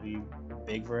gonna be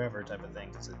big forever type of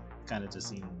thing. Because it kind of just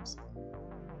seems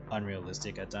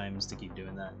unrealistic at times to keep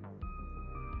doing that.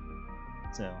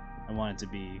 So I want it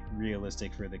to be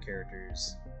realistic for the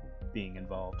characters being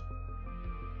involved.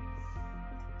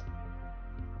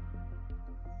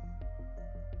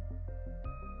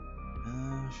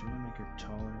 Should we make her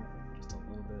taller just a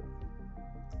little bit?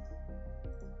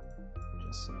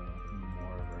 Just so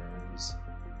more of her is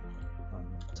on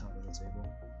the top of the table.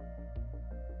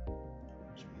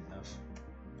 That should be enough.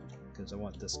 Because I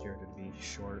want this character to be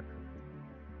short.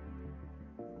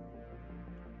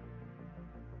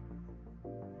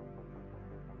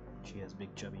 She has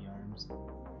big chubby arms.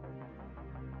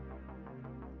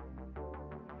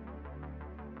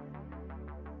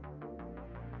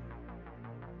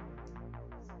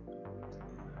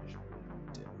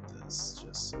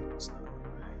 Just so it's not right.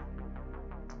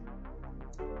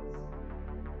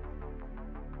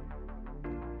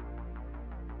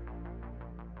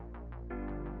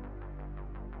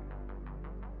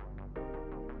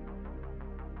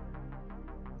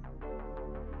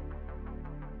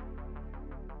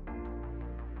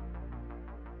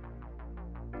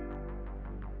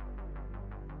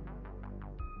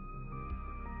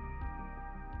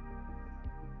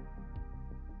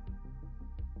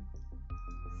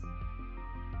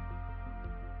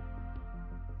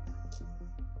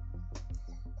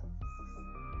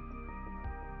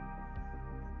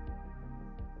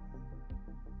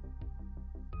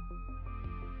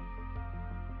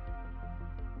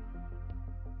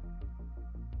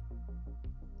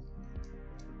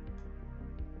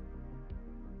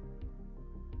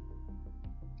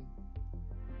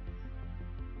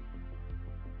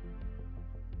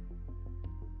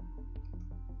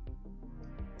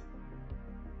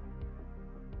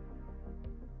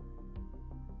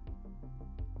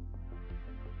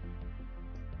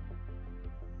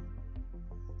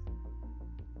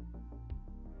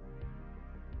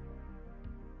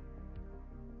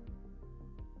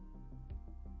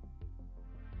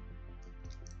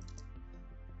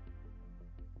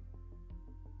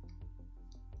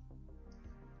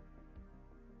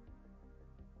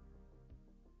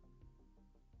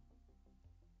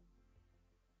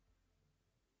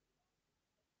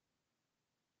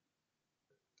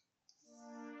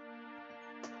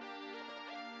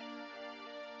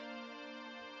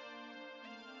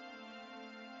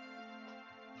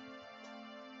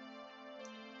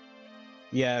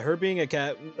 Yeah, her being a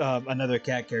cat, another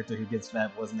cat character who gets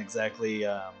fat wasn't exactly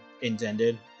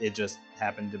intended. It just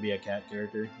happened to be a cat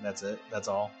character. That's it. That's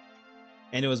all.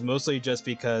 And it was mostly just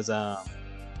because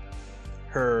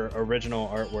her original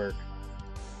artwork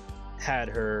had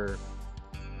her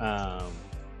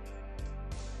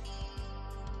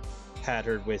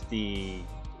with the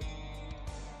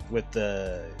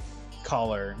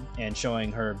collar and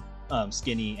showing her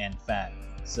skinny and fat.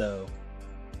 So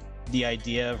the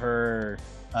idea of her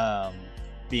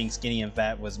being skinny and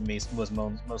fat was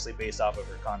mostly based off of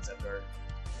her concept art,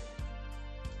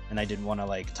 and I didn't want to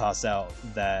like toss out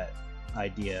that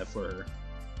idea for her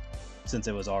since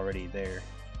it was already there.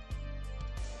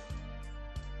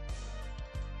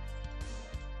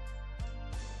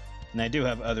 And I do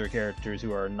have other characters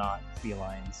who are not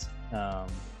felines,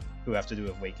 who have to do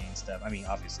with weight gain stuff. I mean,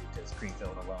 obviously, because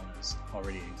Creamfield alone is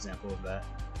already an example of that.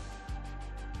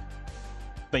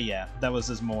 But yeah, that was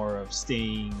just more of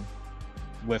staying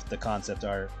with the concept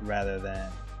art rather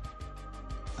than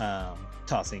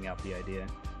tossing out the idea.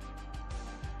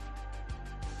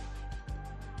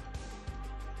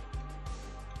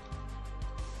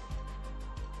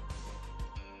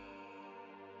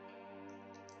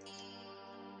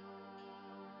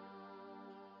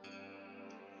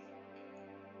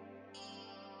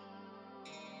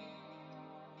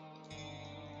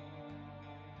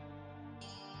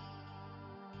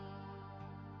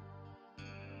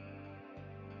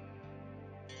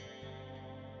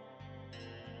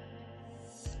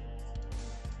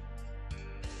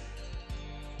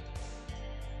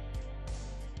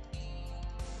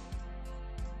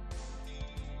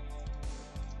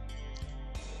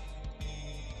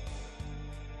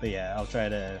 But yeah, I'll try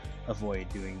to avoid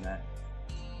doing that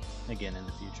again in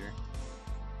the future.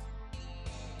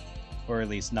 Or at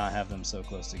least not have them so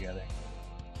close together.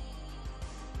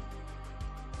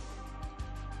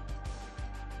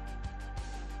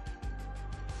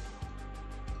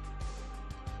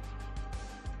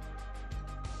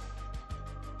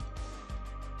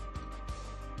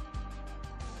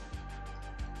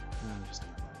 I'm just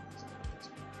gonna let these out this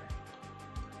way.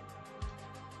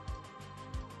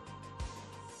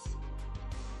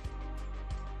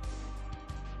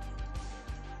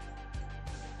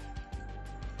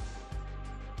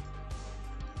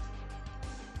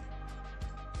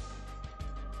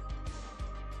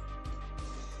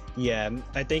 Yeah,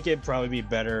 I think it'd probably be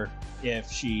better if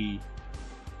she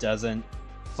doesn't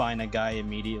find a guy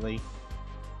immediately,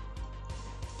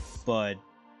 but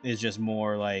is just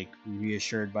more like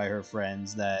reassured by her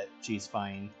friends that she's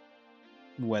fine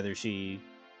whether she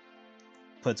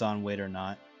puts on weight or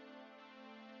not.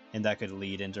 And that could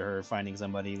lead into her finding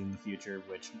somebody in the future,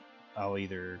 which I'll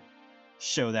either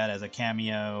show that as a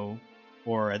cameo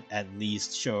or at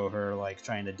least show her like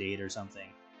trying to date or something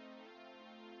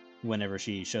whenever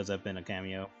she shows up in a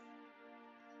cameo.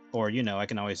 Or, you know, I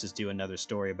can always just do another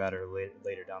story about her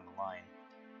later down the line.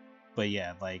 But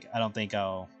yeah, like, I don't think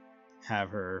I'll have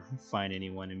her find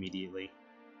anyone immediately.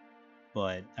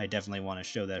 But I definitely want to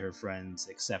show that her friends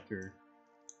accept her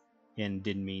and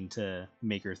didn't mean to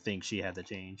make her think she had to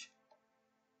change.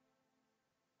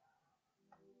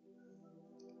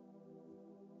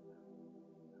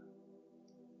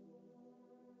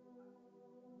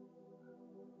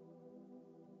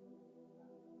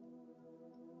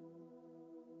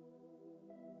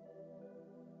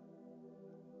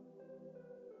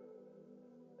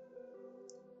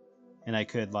 And I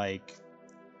could, like,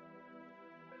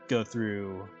 go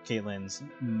through Caitlin's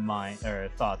mind or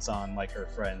thoughts on like her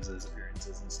friends'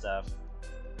 appearances and stuff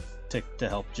to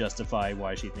help justify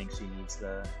why she thinks she needs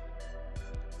the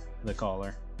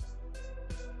collar.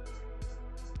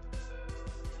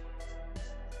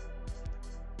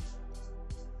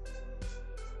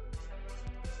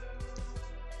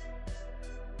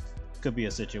 Could be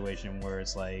a situation where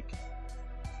it's like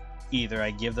either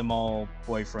I give them all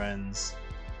boyfriends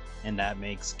and that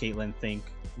makes Caitlin think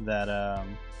that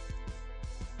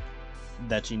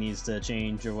that she needs to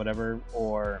change or whatever,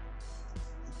 or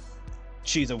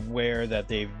she's aware that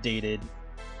they've dated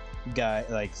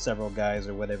several guys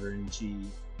or whatever, and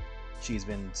she's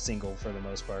been single for the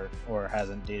most part or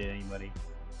hasn't dated anybody.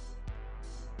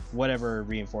 Whatever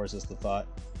reinforces the thought.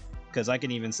 Because I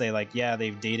can even say like, yeah,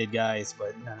 they've dated guys,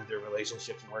 but none of their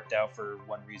relationships worked out for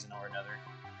one reason or another.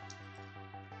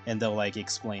 And they'll like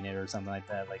explain it or something like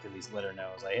that, like at least let her know.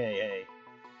 It's like, hey,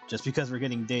 just because we're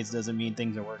getting dates doesn't mean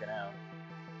things are working out.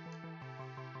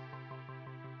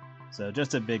 So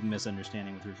just a big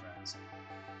misunderstanding with her friends.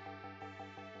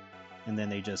 And then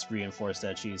they just reinforce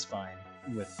that she's fine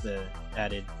with the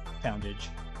added poundage.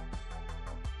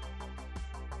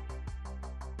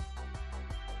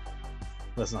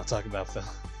 Let's not talk about Philip.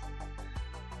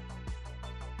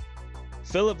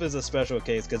 Philip is a special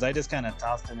case because I just kind of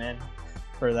tossed him in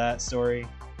for that story,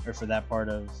 or for that part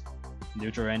of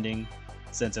Neutral Ending,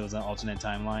 since it was an alternate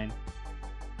timeline.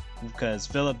 Because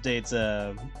Philip dates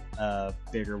a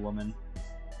bigger woman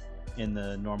in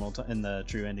the in the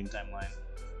True Ending timeline,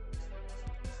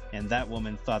 and that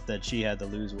woman thought that she had to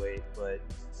lose weight, but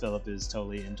Philip is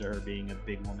totally into her being a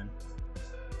big woman.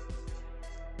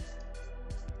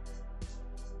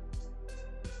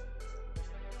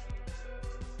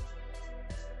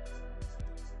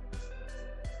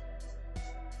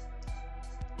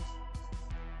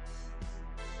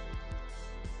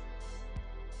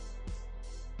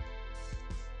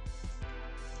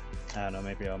 I don't know,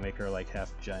 maybe I'll make her like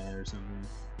half giant or something.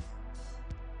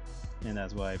 And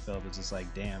that's why Philip is just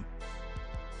like, damn.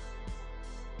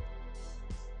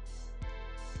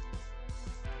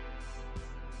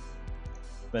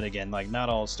 But again, like, not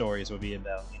all stories would be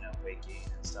about, you know, weight gain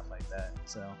and stuff like that.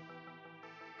 So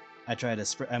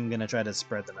I'm gonna try to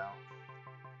spread them out.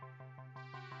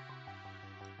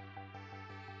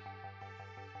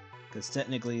 Because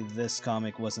technically this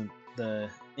comic wasn't the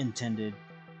intended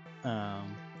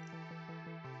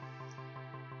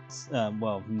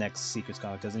well, next Secrets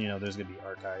comic, because, you know, there's gonna be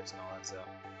archives and all that stuff.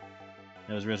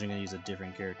 I was originally gonna use a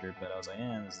different character, but I was like,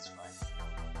 this is fine.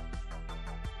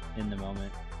 In the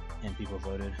moment, and people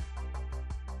voted.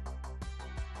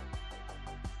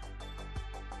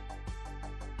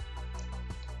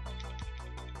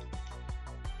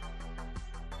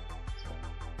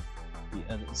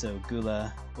 So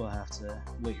Gula will have to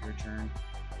wait her turn.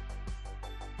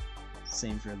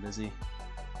 Same for Lizzie.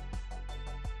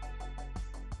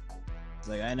 It's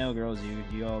like, I know, girls,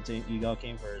 you all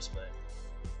came first, but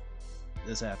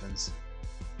this happens.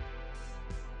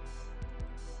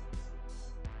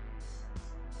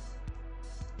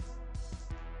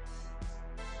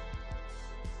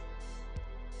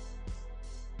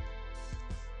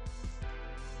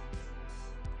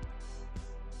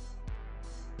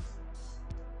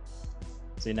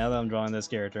 See, now that I'm drawing this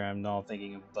character, I'm now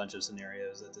thinking of a bunch of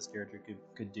scenarios that this character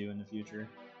could do in the future.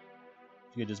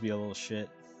 She could just be a little shit,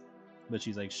 but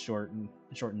she's like short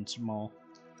and small.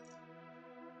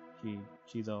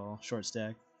 She's all short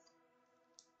stack.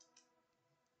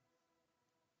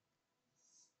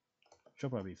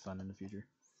 She'll probably be fun in the future.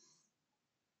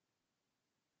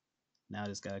 Now I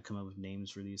just gotta come up with names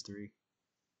for these three.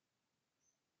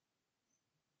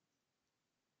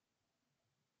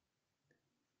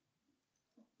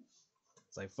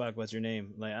 It's like, fuck, what's your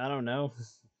name? Like, I don't know.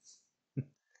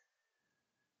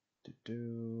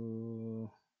 You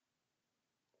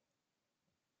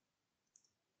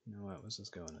know what? Let's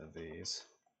just go into these.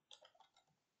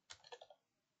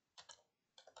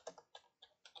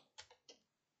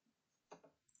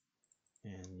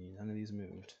 And none of these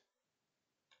moved.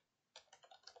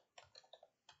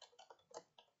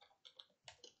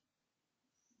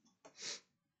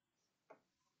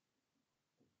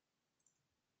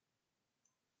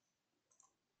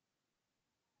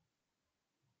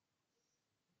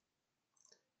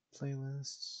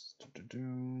 Playlists.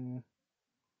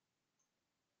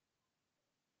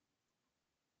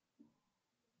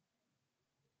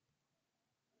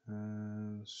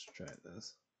 Let's try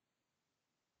this.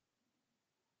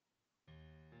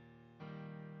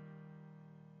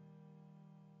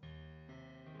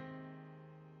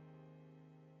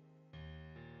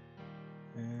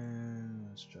 And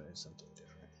let's try something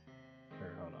different.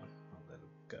 Or hold on, I'll let it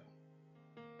go.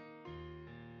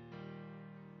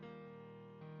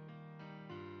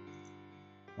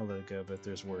 I'll let it go, but if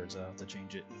there's words, I'll have to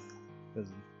change it.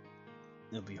 Because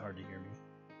it'll be hard to hear me.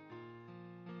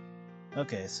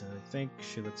 Okay, so I think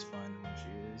she looks fine the way she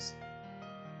is.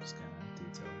 Just kind of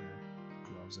detail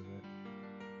her gloves a bit.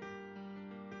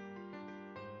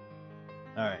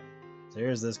 Alright, so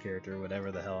here's this character,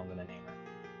 whatever the hell I'm gonna name her.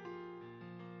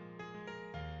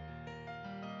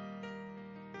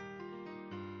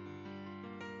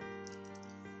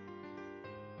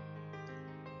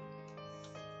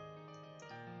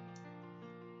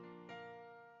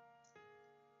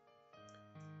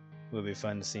 It would be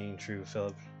fun seeing True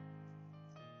Philip.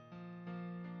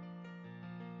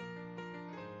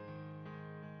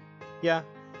 Yeah.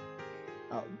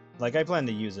 Like, I plan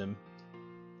to use him.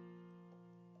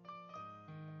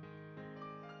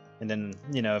 And then,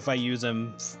 you know, if I use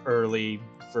him early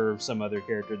for some other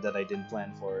character that I didn't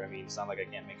plan for, I mean, it's not like I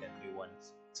can't make a new one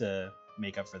to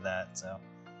make up for that, so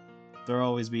there'll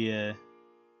always be an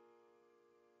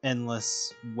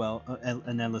endless well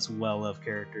of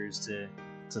characters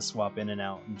to swap in and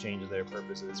out and change their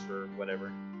purposes for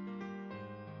whatever.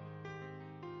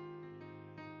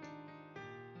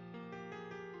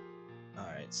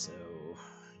 Alright, so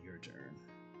your turn.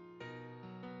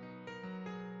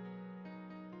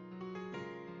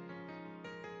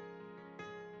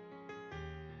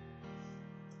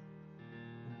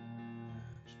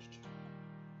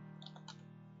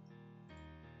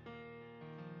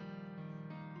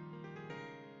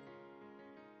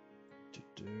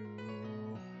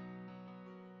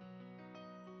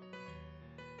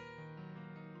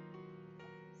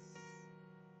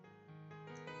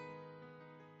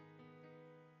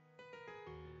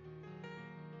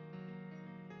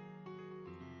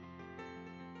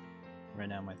 Right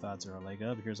now my thoughts are like,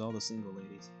 oh, here's all the single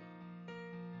ladies.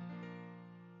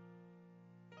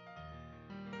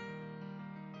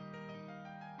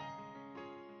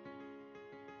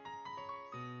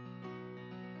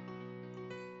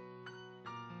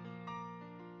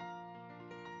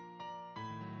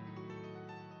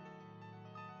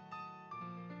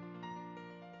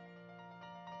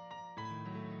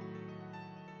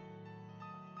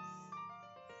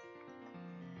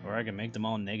 Or I can make them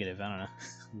all negative, I don't know.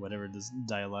 Whatever this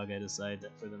dialogue I decide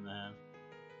for them to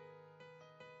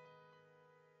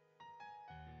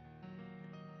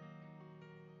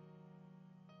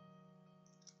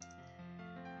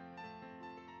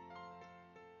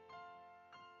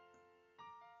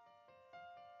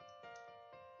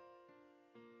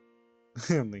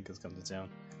have. Link has come to town.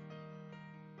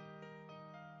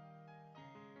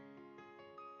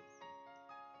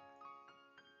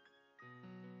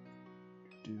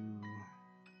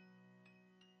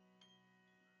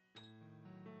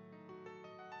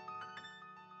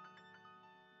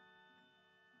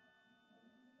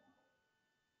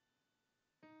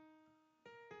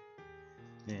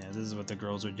 Yeah, this is what the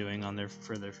girls are doing on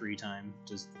for their free time,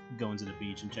 just going to the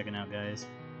beach and checking out guys.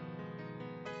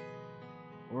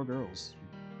 Or girls.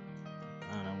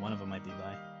 I don't know, one of them might be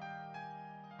bi.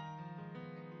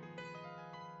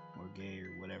 Or gay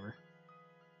or whatever.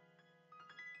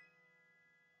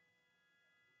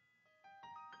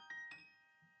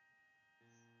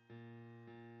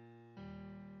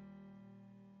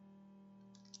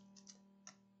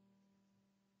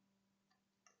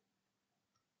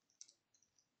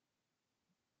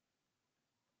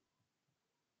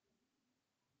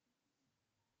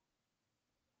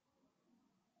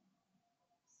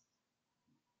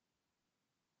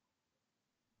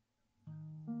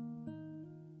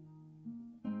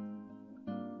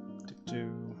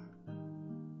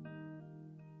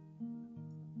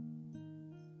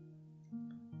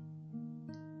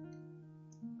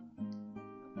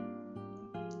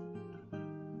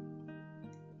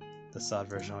 Assad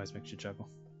version always makes you chuckle.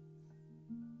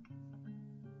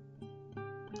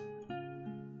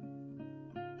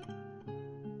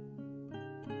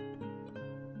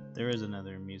 There is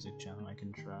another music channel I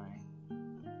can try.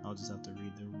 I'll just have to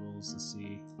read the rules to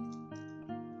see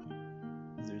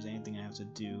if there's anything I have to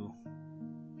do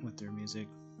with their music.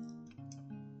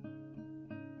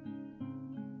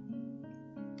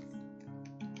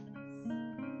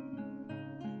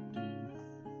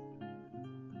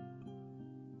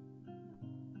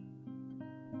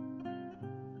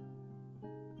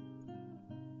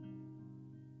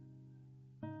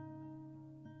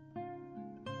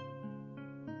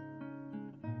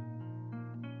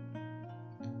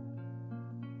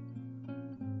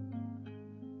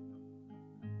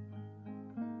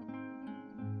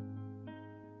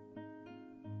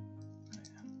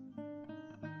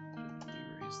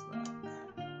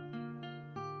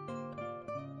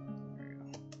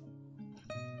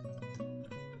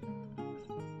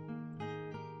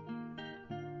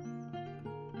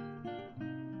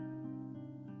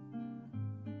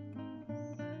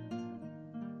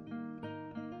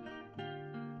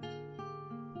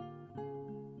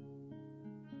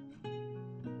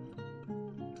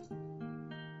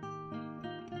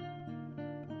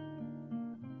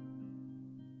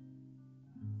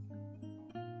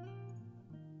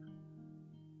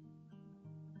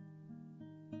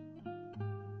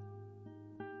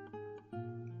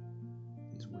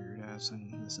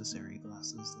 Unnecessary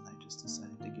glasses that I just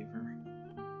decided to give her.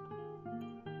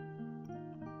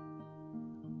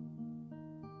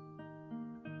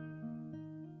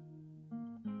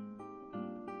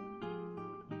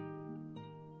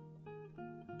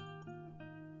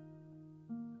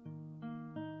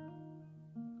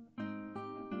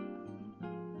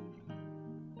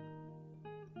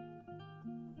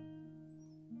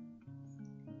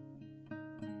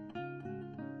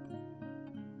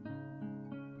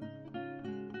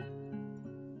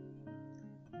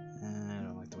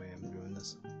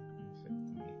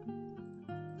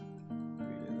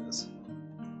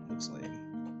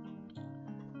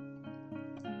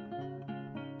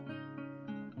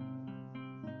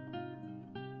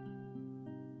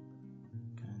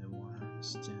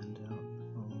 Stand out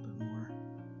a little bit more.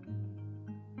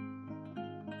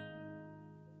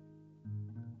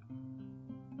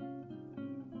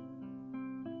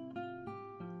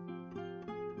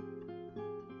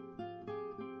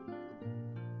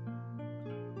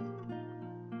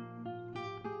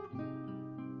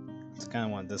 I kind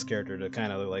of want this character to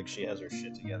kind of look like she has her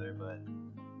shit together, but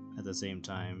at the same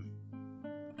time,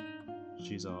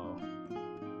 she's all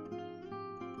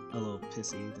a little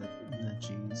pissy that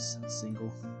she's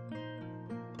single.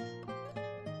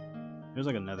 There's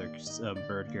like another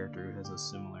bird character who has a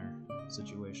similar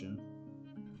situation,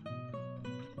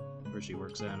 where she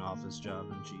works at an office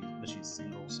job but she's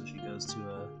single, so she goes to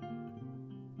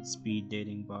a speed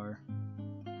dating bar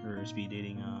or a speed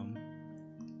dating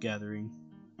gathering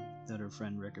that her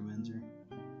friend recommends her.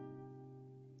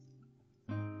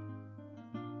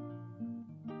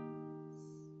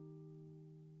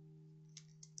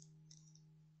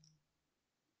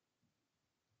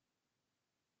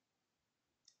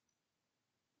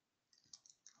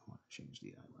 Change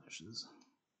the eyelashes.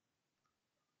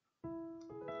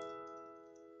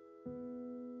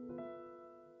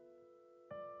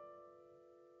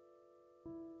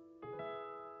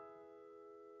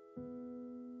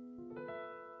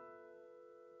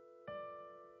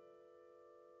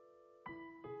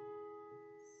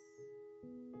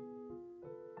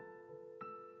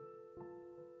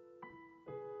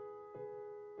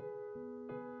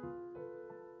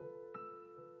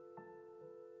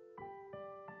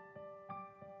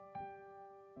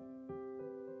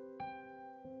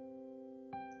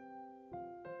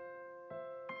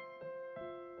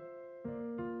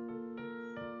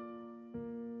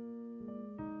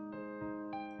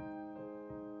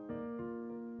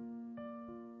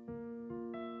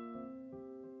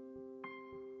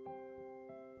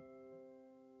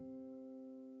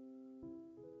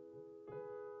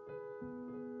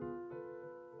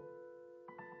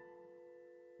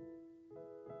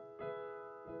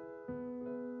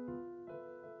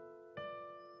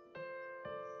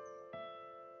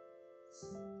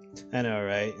 I know,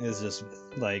 right? It's just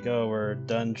like, oh, we're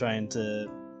done trying to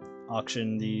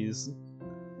auction these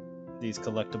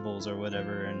collectibles or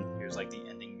whatever, and here's like the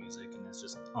ending music, and it's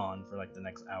just on for like the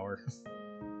next hour.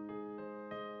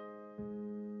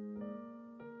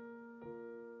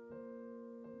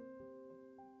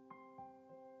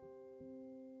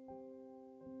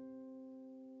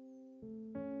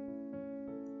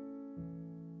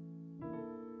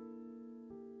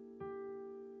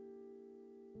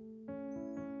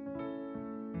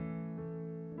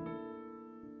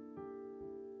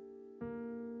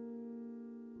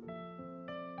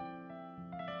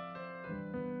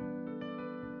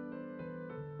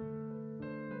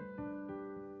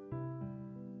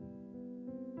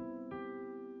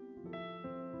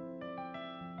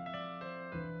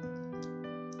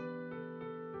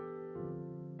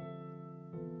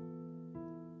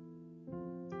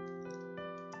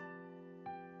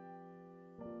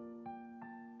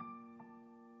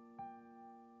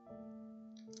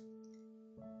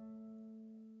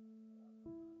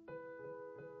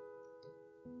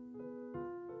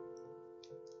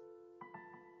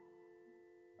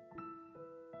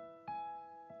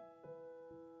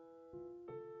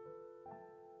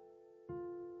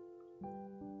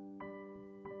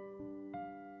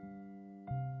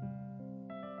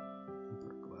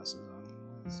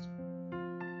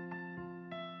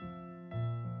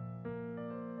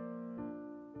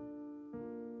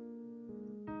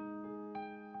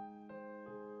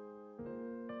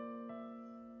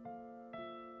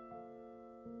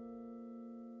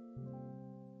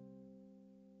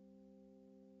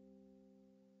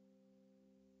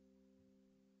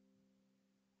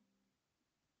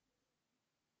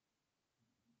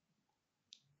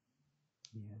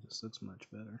 Yeah, it just looks much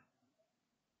better.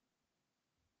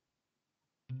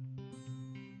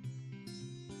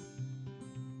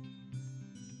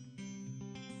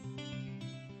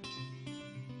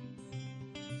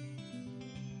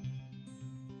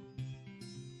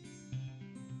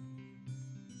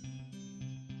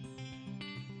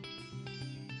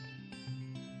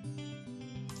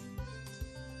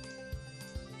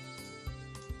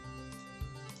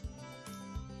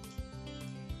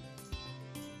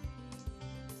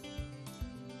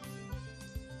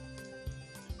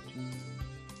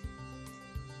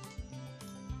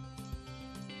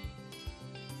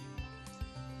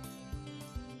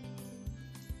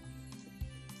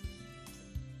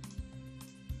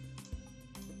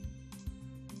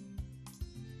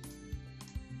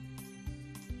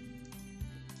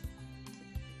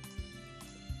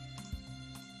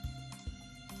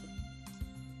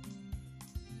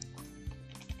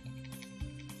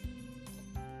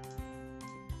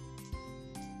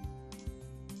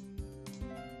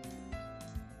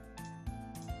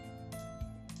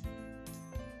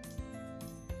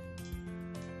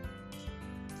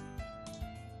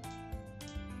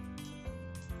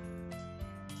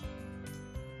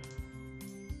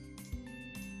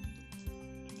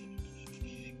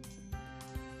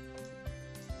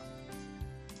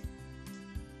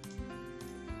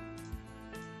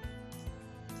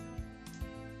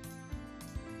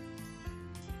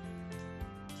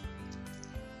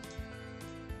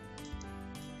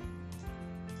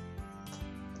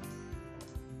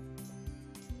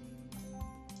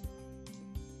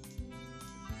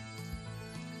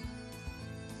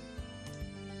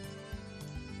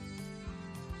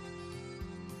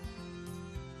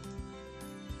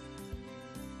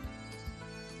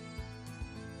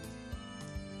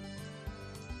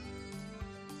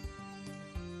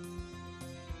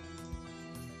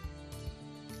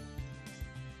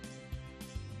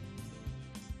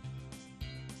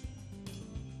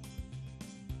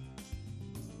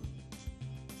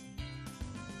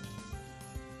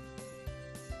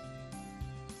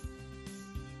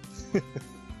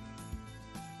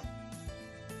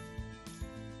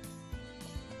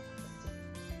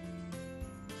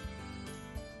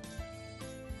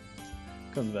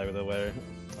 Comes back with the weather.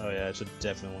 Oh yeah, I should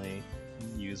definitely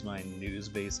use my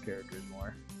news-based characters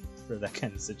more for that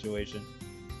kind of situation.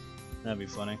 That'd be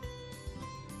funny.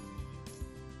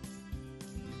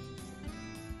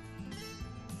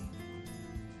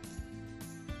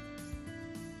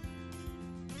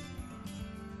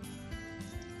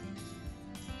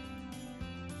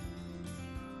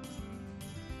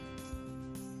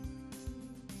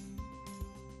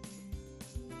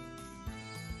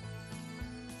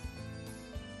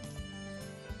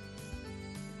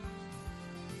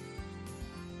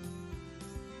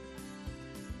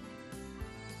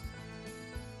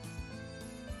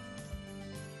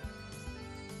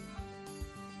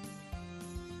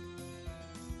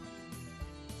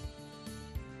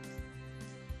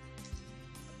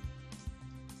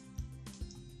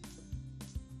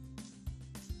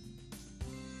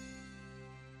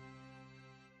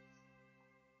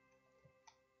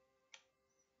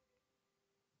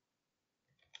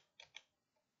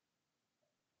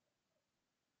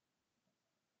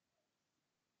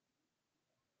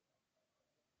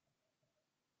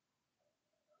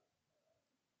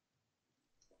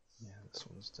 Yeah, this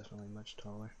one's definitely much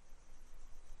taller.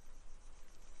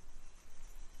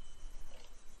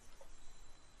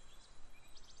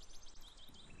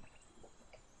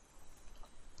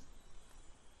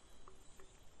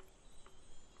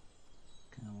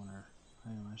 Kind of want our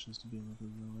eyelashes to be a little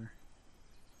lower.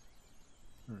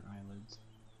 Or eyelids.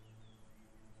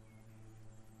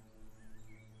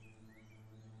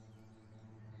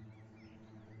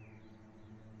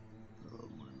 A little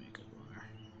more makeup on her.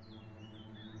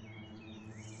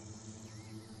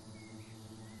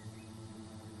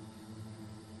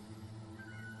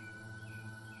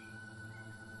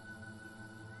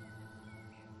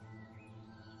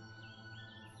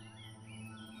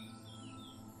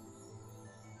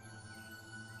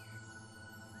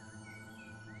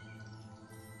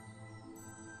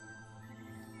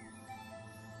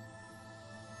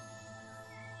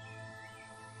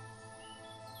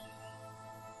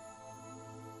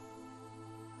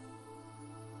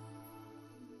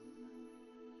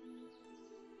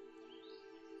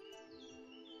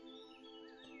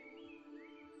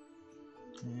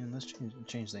 And let's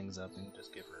change things up and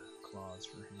just give her claws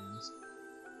for hands.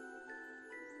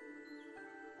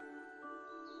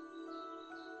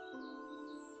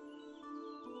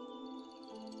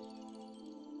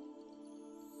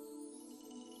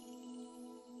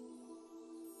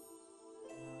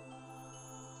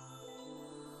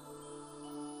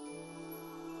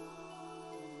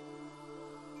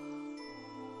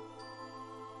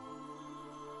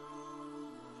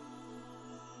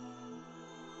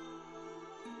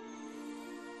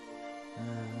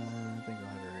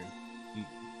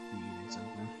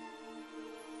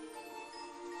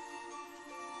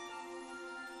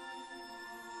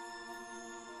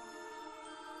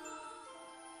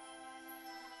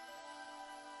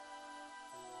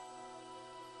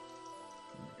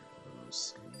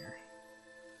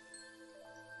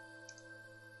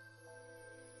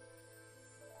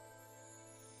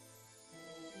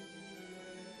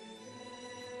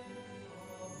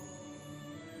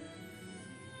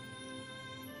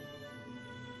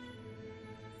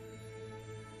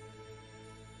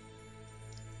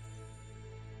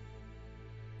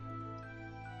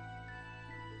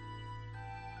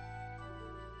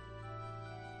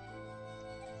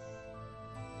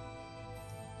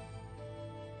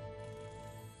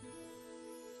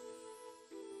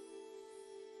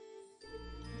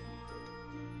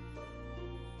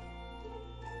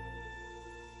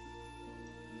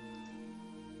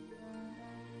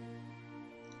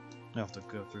 I have to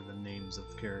go through the names of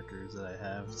characters that I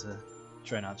have to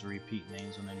try not to repeat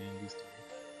names when I name these two.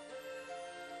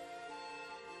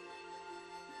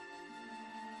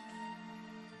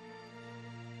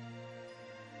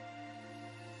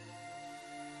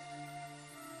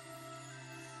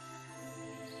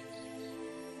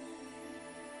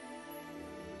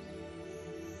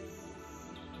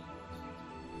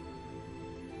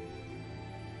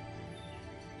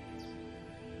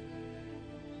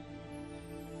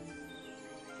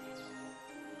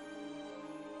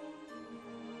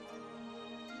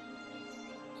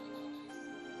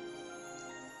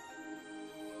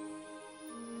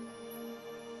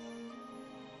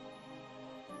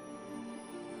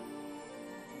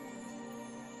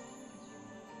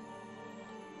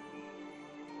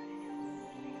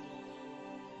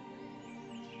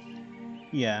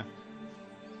 Yeah.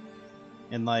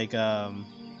 And like,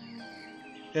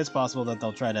 it's possible that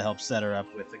they'll try to help set her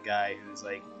up with a guy who's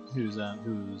like,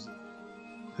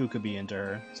 who could be into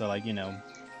her. So like, you know,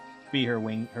 be her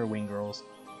wing girls.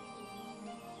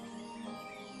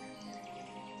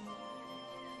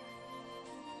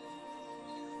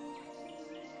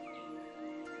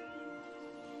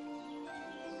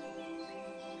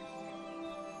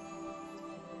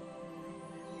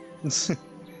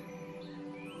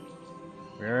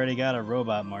 We already got a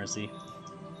robot Marcy.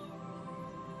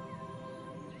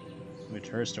 Which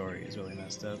her story is really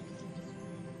messed up.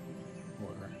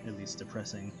 Or at least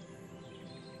depressing.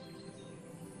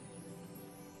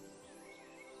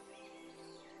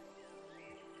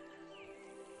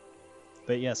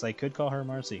 But yes, I could call her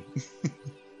Marcy.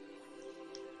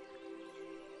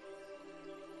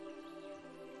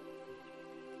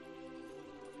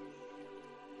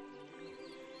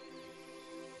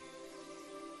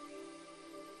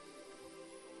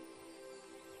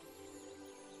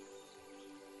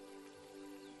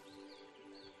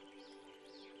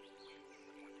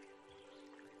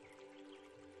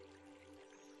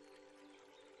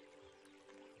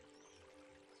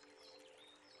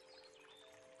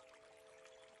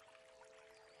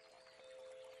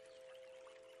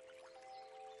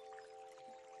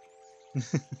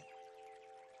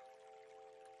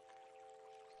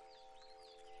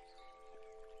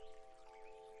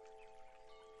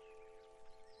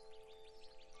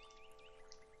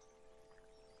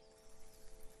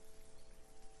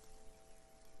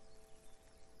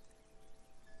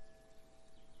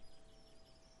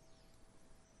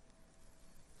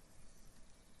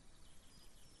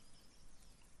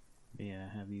 Yeah,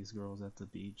 have these girls at the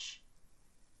beach.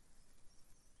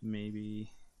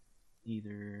 Maybe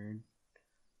either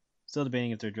still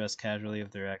debating if they're dressed casually,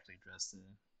 if they're actually dressed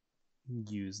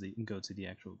to go to the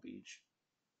actual beach,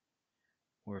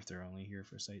 or if they're only here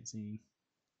for sightseeing,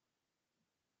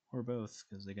 or both,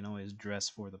 because they can always dress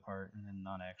for the part and then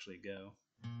not actually go.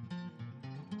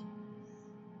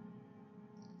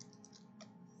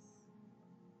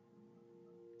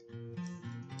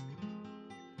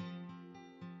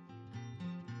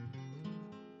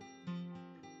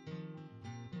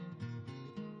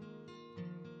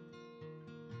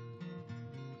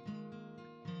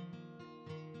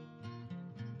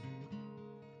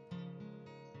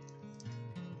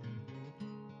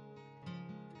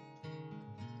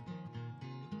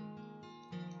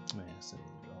 Oh yeah, so we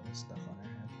draw all this stuff on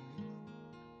her head.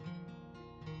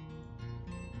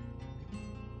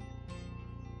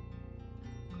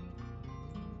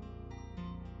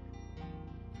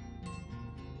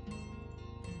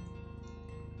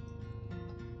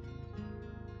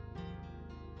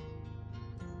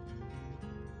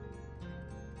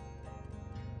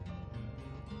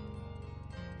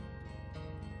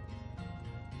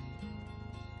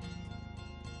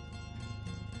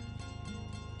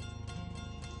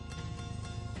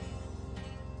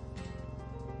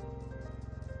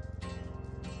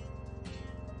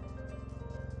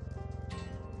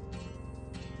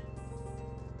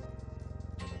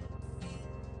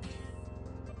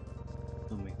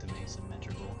 I'll make them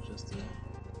asymmetrical just to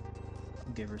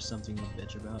give her something to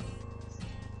bitch about.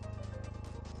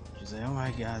 She's like, oh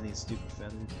my god, these stupid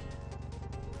feathers.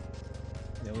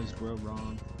 They always grow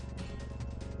wrong.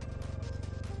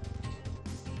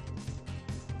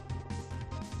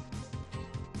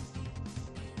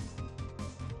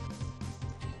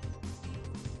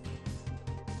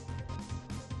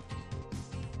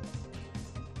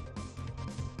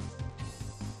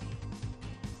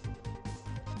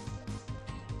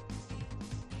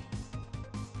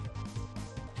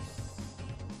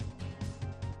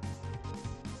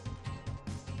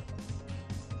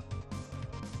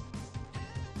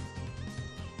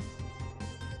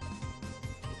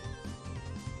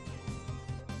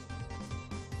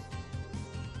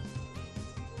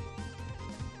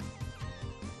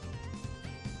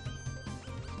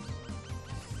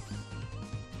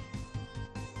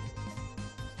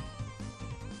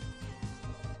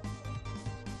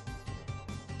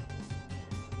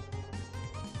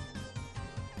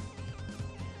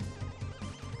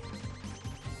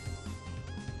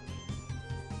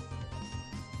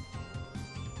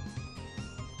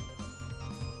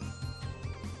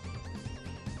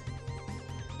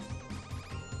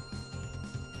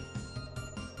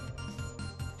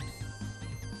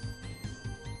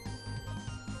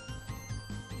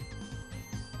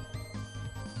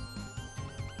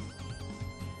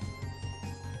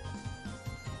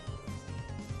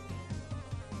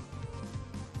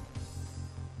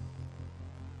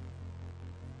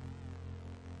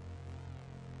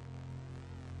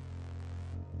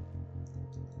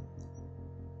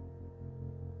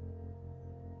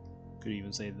 Could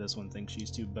even say this one thinks she's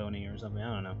too bony or something.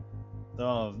 I don't know.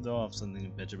 They'll all have something to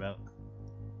bitch about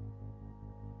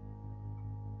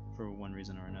for one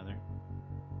reason or another.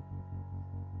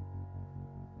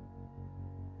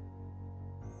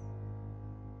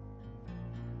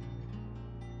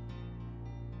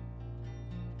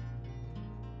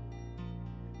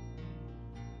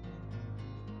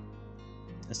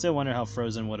 I still wonder how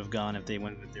Frozen would have gone if they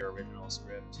went with their original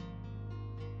script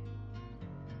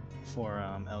for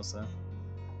Elsa.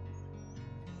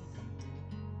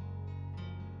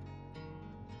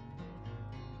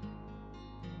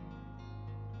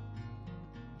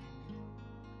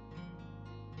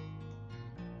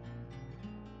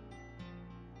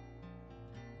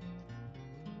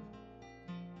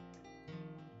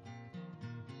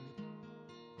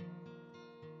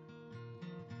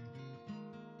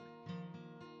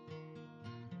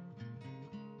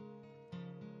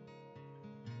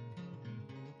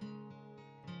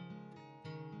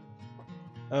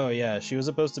 Oh yeah, she was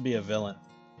supposed to be a villain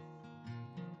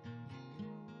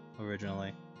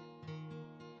originally.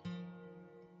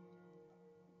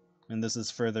 And this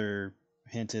is further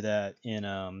hinted at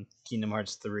in Kingdom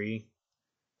Hearts 3,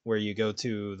 where you go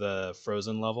to the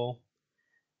Frozen level,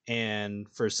 and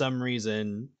for some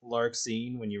reason,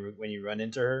 Larxene, when you run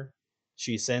into her,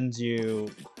 she sends you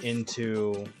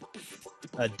into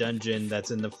a dungeon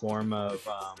that's in the form of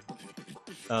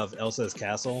Elsa's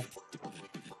castle.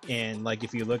 And like,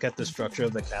 if you look at the structure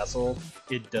of the castle,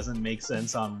 it doesn't make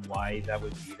sense on why that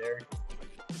would be there,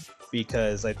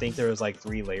 because I think there was like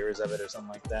 3 layers of it or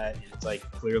something like that. And it's like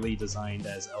clearly designed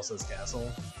as Elsa's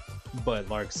castle, but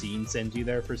Larxene sends you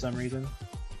there for some reason.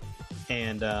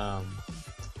 And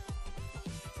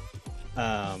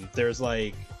there's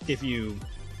like, if you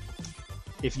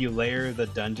layer the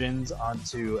dungeons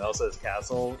onto Elsa's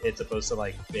castle, it's supposed to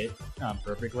like fit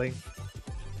perfectly.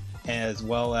 As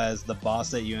well as the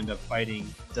boss that you end up fighting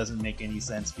doesn't make any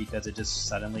sense because it just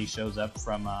suddenly shows up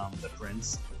from the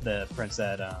prince that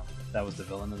that was the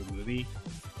villain of the movie,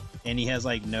 and he has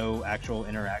like no actual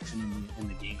interaction in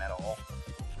the game at all.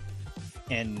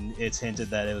 And it's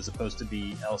hinted that it was supposed to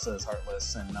be Elsa's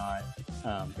Heartless and not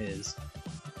his,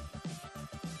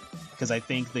 because I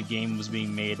think the game was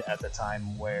being made at the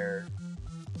time where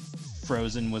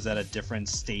Frozen was at a different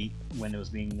state when it was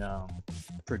being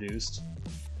produced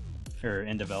or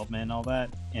in development and all that.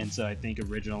 And so I think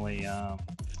originally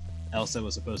Elsa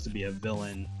was supposed to be a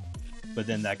villain, but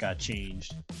then that got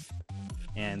changed,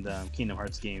 and Kingdom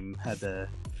Hearts game had to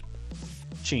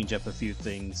change up a few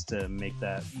things to make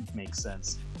that make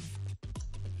sense.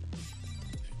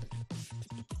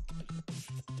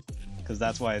 Because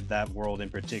that's why that world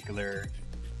in particular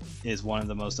is one of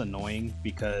the most annoying,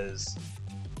 because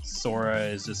Sora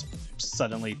is just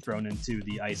suddenly thrown into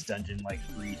the ice dungeon like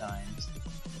 3 times.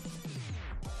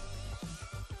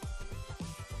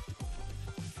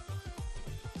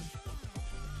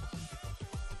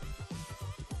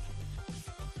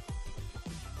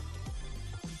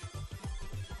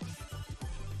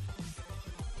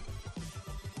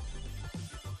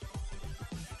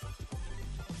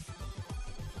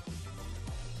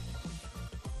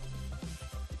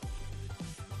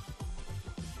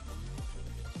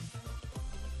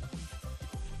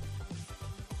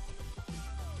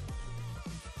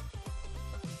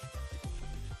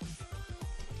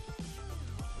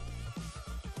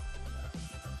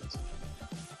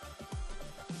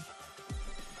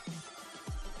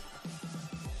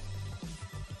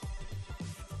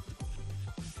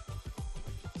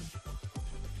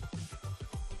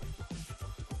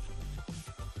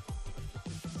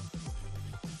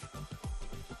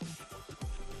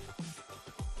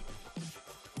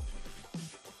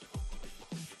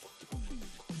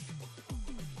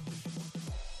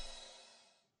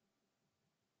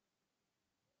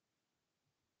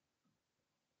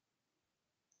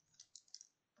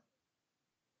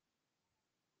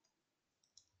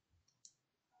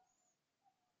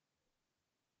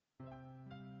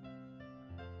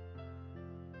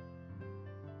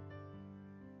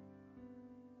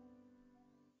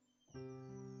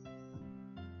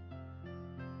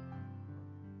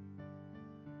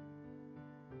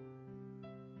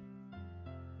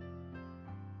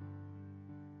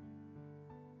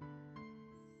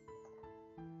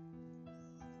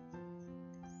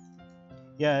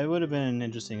 Yeah, it would have been an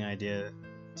interesting idea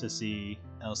to see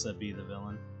Elsa be the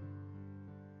villain.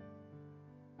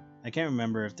 I can't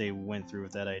remember if they went through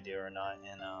with that idea or not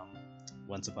in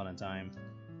Once Upon a Time,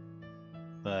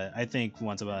 but I think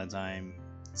Once Upon a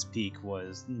Time's peak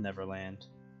was Neverland,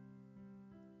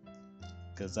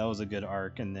 because that was a good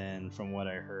arc, and then from what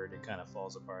I heard, it kind of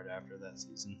falls apart after that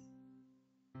season.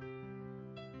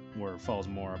 or falls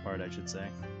more apart, I should say.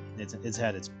 It's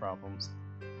had its problems.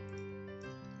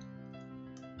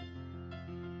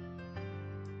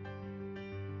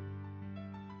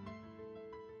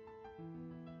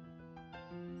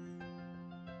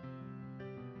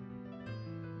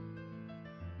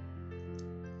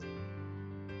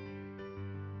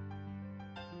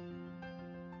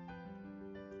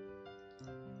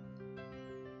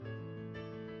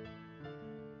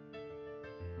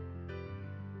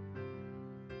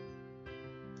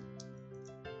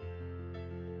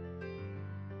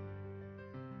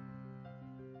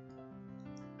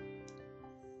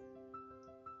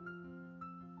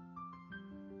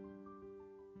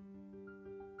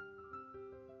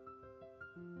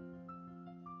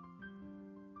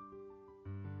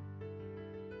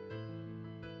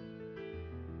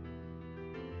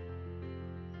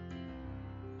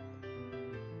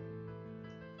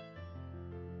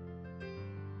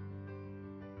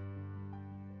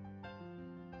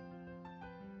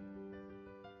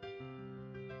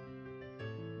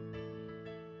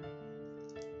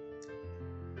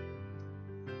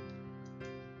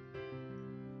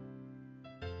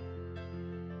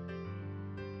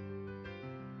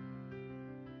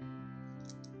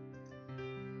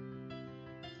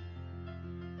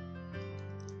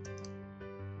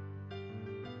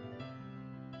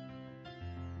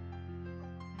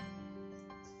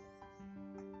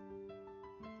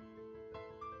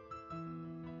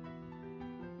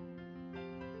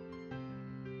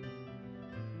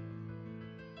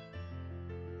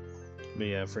 But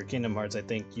yeah, for Kingdom Hearts, I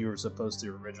think you were supposed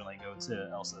to originally go to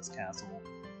Elsa's castle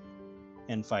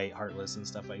and fight Heartless and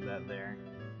stuff like that there.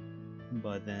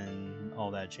 But then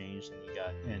all that changed,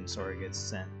 and Sora gets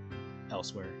sent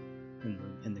elsewhere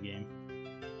in the game.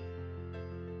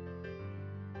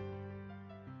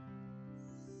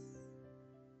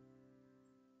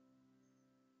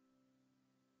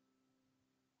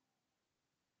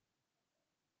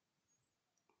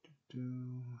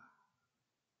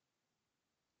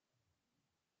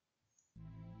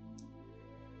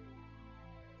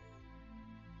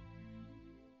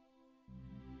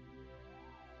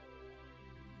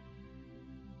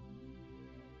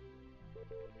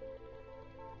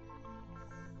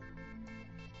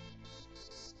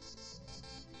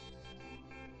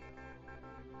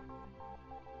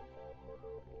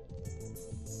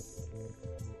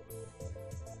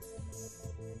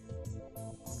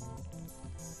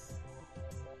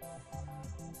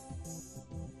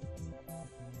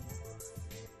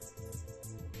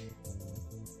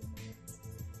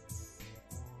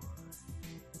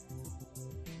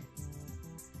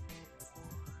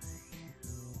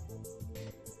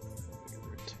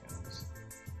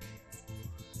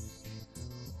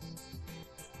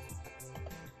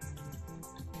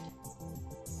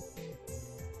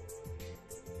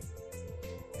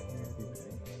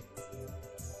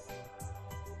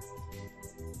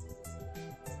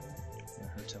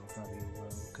 Her tail probably low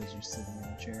because you're sitting in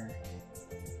a chair,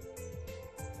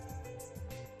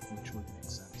 which would make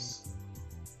sense.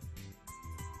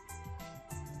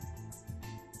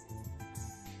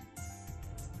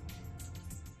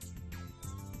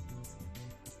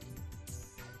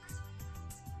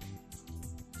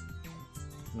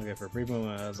 Okay, for a brief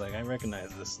moment I was like, I recognize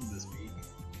this beat.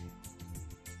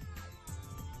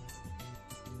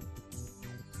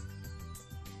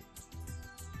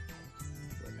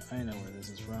 I know where this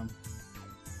is from.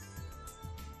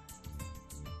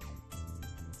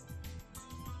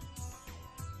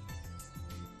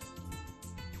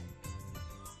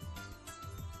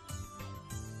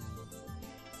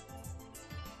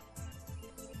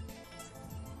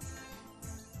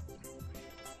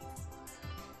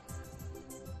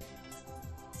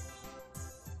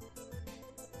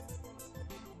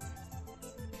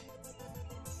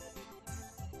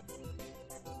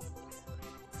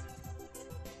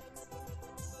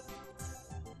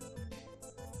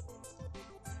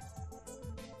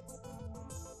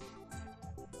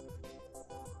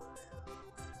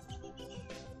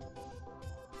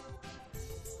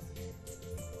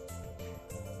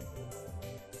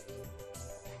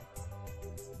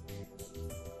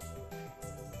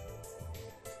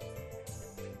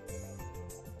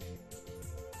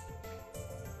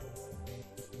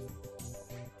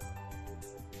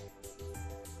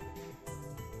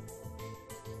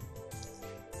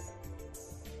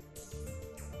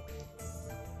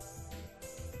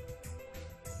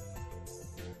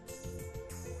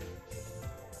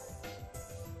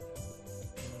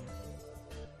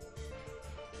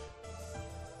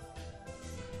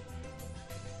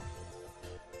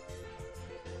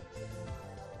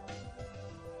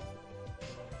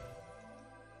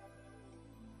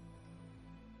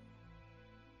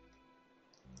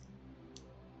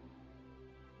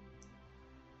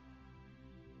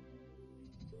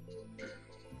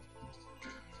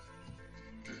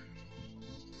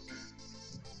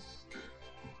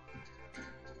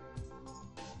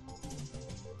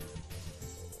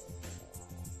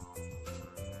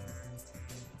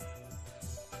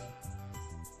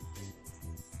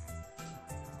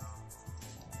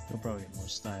 They'll probably get more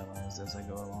stylized as I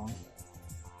go along.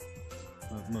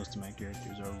 But most of my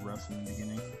characters are rough in the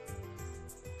beginning.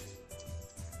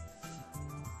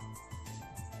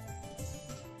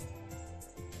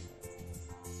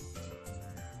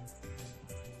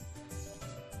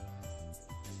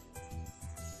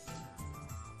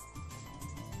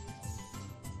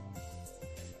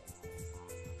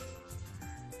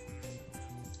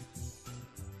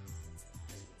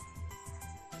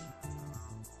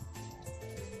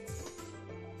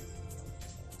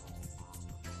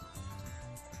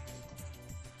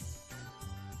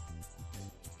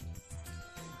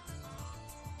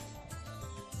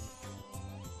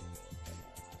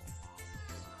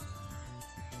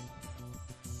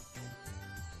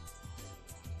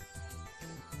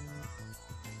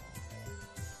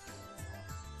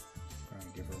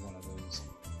 Give her one of those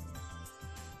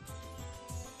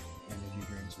energy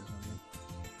drinks or something.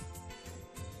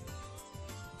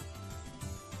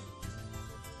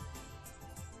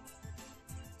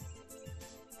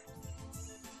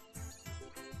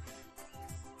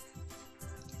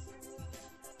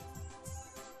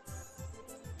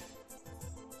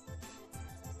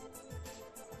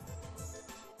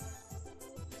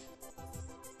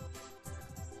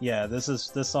 Yeah, this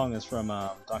song is from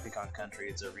Donkey Kong Country.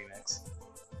 It's a remix.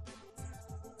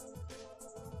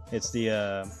 It's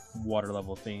the water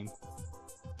level theme.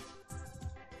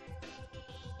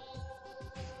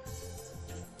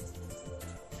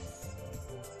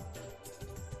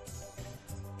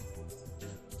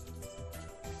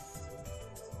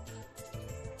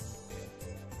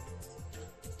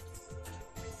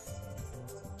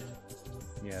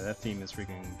 Yeah, that theme is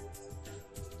freaking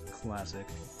classic.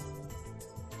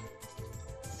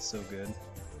 It's so good.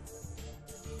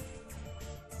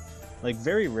 Like,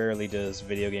 very rarely does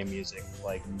video game music,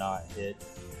 like, not hit.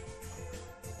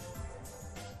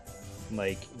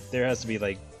 Like, there has to be,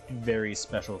 like, very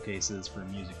special cases for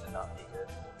music to not be good.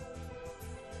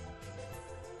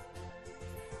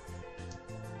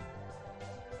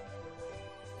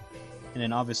 And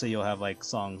then obviously you'll have, like,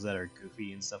 songs that are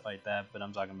goofy and stuff like that, but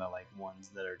I'm talking about, like, ones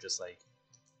that are just, like,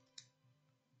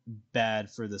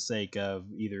 bad for the sake of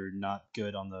either not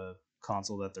good on the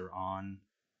console that they're on,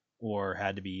 or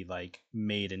had to be like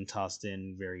made and tossed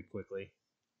in very quickly.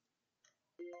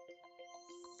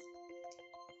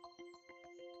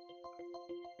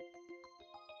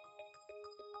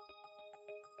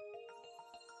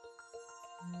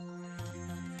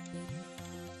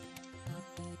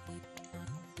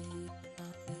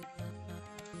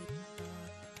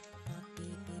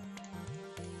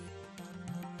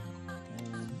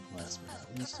 And last but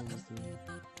not least,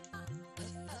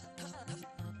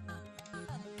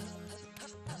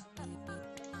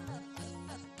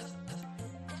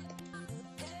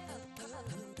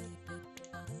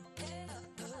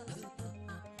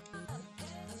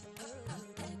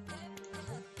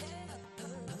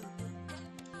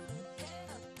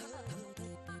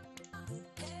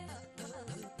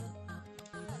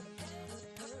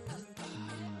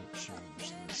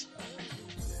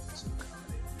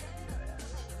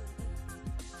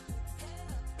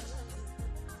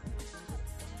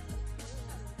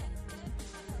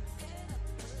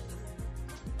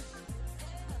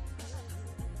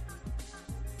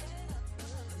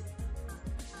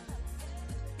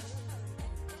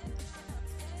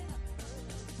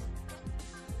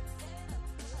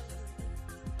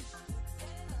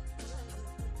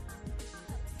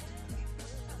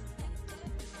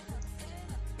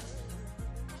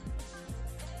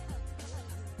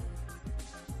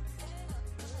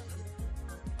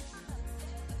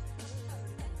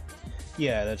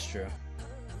 yeah, that's true.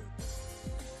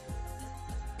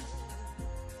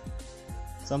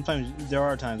 Sometimes there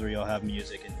are times where you'll have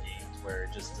music in games where it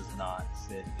just does not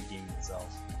fit the game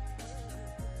itself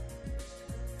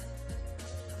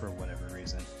for whatever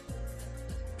reason.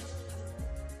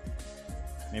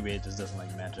 Maybe it just doesn't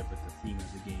like match up with the theme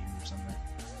of the game or something.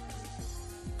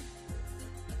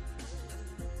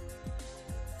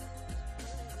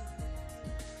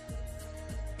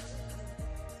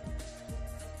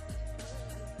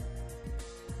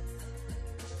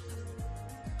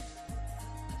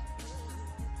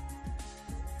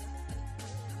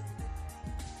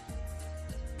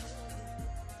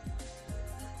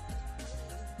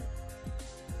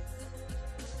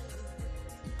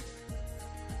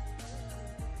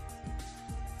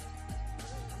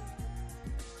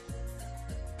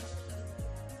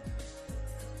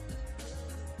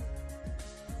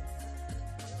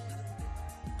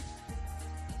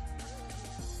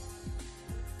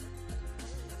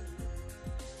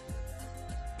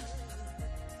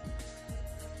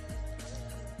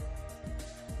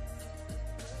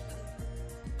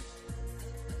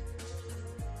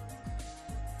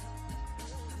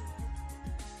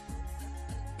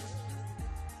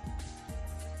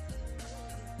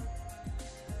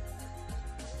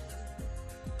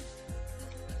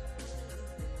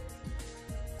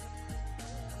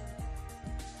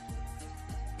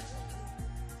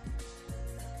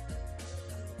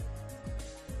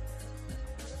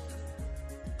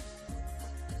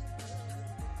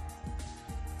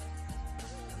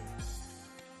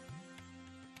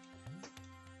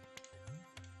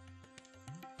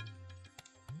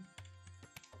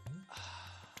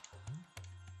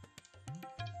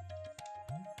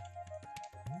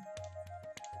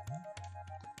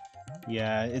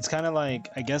 Yeah, it's kind of like,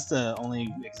 I guess the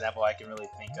only example I can really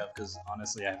think of, because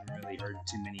honestly I haven't really heard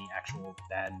too many actual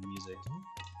bad music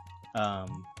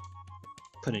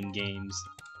put in games.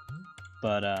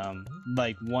 But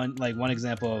like one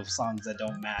example of songs that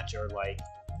don't match are like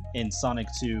in Sonic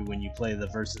 2 when you play the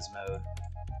versus mode,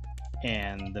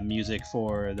 and the music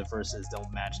for the verses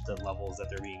don't match the levels that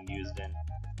they're being used in.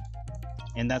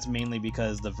 And that's mainly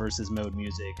because the versus mode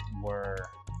music were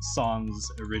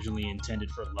songs originally intended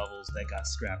for levels that got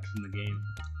scrapped from the game.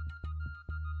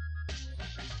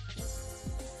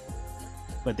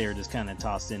 But they were just kind of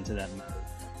tossed into that mode.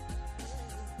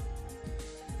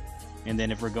 And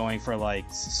then if we're going for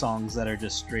like songs that are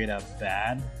just straight up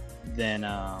bad, then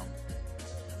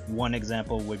one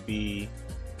example would be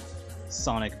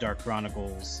Sonic Dark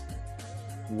Chronicles,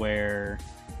 where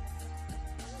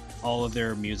all of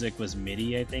their music was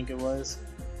MIDI, I think it was.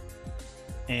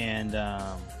 And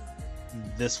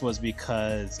this was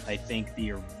because I think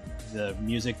the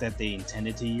music that they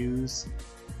intended to use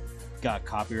got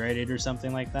copyrighted or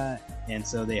something like that, and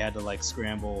so they had to like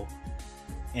scramble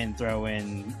and throw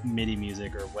in MIDI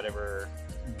music or whatever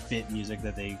bit music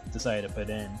that they decided to put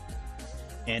in,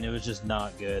 and it was just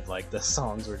not good. Like, the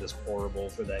songs were just horrible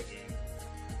for that game.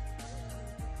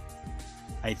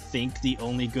 I think the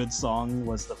only good song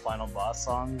was the final boss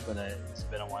song, but it's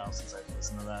been a while since I've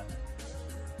listened to that.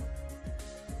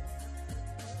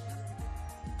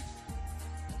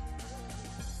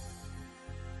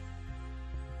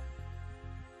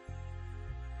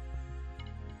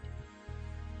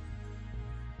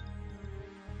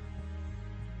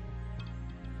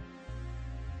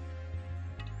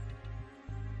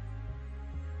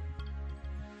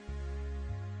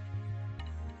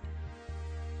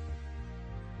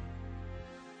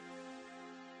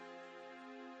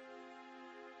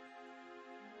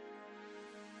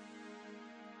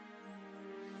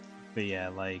 But yeah,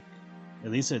 like,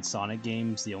 at least at Sonic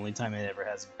games, the only time it ever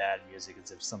has bad music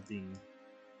is if something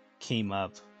came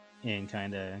up and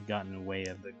kind of got in the way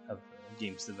of the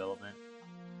game's development.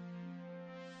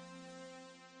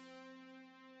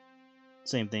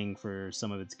 Same thing for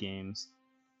some of its games,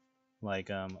 like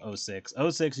 06.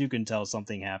 06, you can tell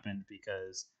something happened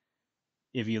because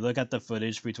if you look at the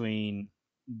footage between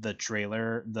the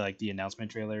trailer, like the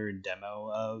announcement trailer and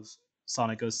demo of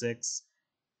Sonic 06,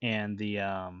 and the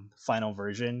final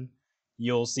version,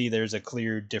 you'll see there's a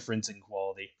clear difference in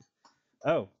quality.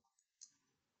 Oh,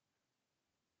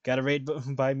 got a raid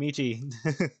by Michi.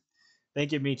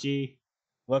 Thank you, Michi.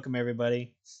 Welcome,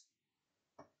 everybody.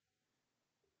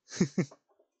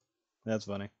 That's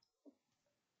funny.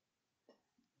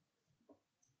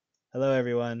 Hello,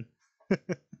 everyone.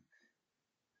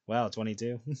 Wow,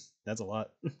 22. That's a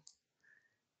lot.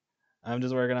 I'm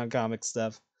just working on comic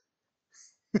stuff.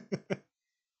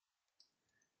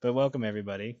 But welcome,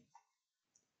 everybody.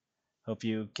 Hope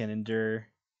you can endure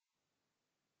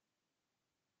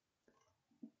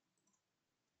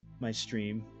my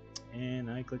stream. And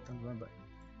I clicked on the wrong button.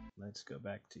 Let's go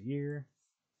back to here.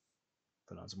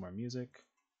 Put on some more music.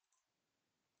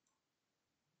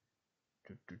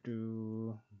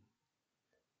 Ooh,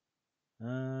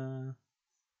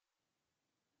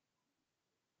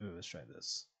 let's try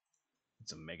this.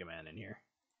 It's a Mega Man in here.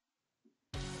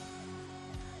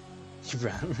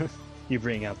 You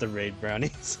bring out the raid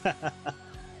brownies.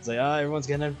 It's like, oh, everyone's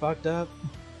getting fucked up.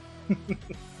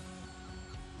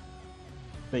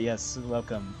 But yes,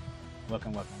 welcome.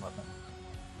 Welcome, welcome, welcome.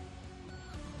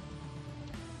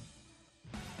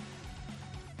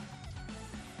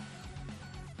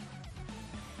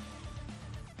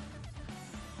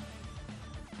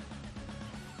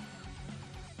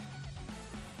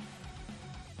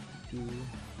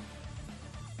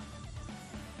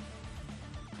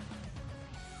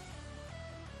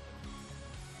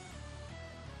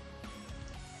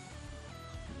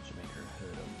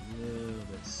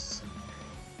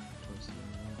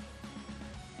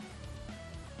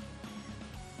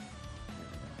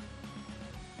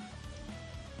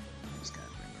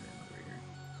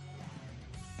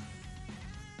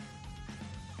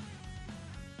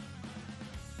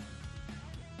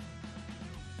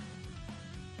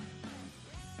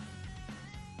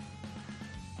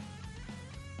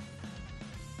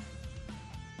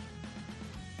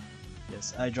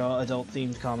 Yes, I draw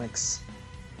adult-themed comics,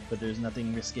 but there's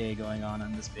nothing risque going on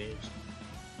this page.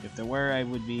 If there were, I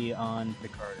would be on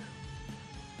Picard.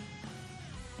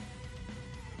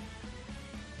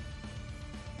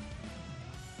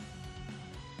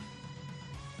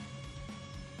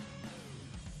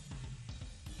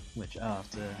 Which I'll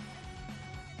have to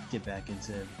get back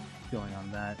into going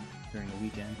on that during the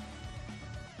weekend.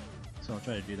 So I'll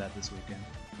try to do that this weekend.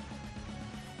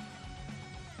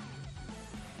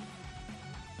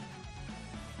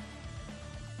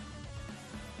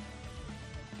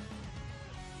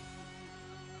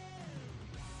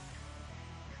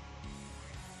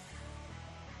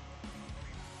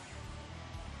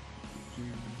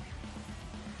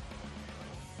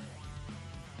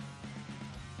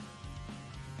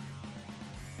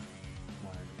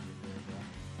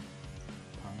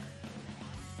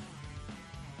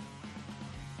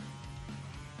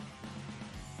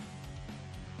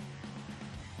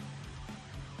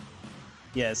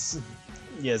 Yes,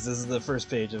 yes, this is the first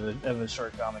page of a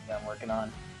short comic that I'm working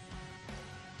on.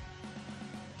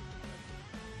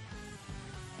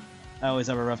 I always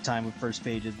have a rough time with first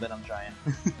pages, but I'm trying.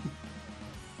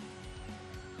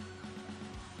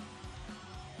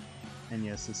 And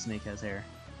yes, the snake has hair.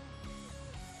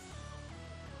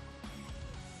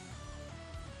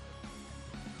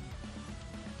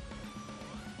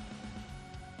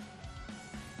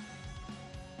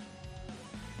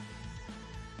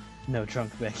 No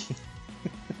Trunk Becky.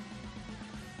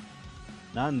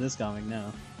 Not in this comic,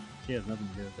 no. She has nothing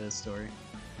to do with this story.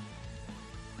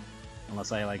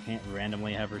 Unless I like can't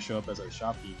randomly have her show up as a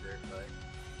shopkeeper, but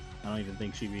I don't even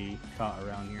think she'd be caught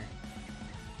around here.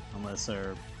 Unless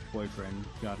her boyfriend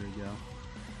got her to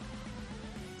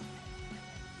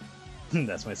go.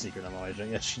 That's my secret, I'm always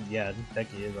drunk. Yeah,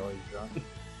 Becky is always drunk.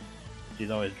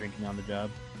 She's always drinking on the job.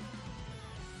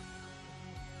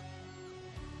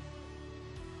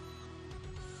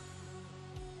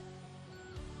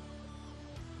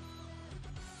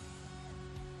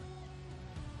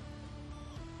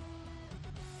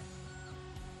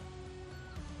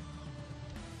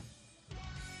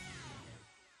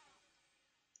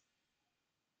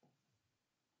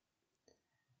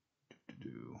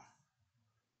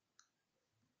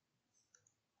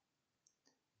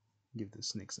 Give the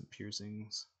snake some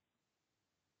piercings.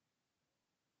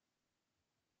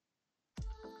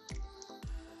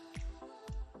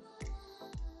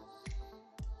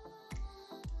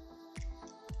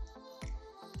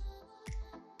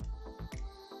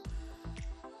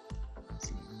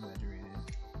 Some exaggerated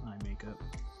eye makeup.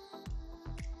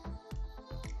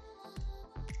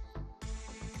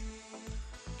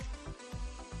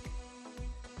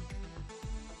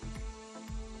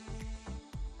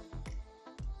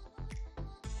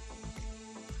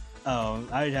 Oh,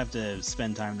 I'd have to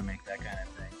spend time to make that kind of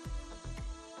thing.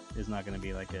 It's not going to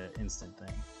be like an instant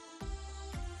thing.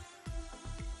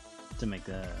 To make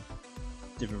a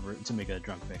different, to make a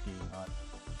drunk Becky odd.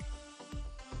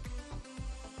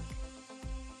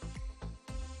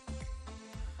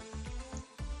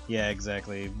 Yeah,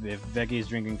 exactly. If Becky's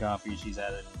drinking coffee, she's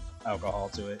added alcohol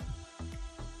to it.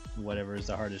 Whatever is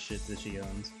the hardest shit that she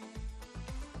owns.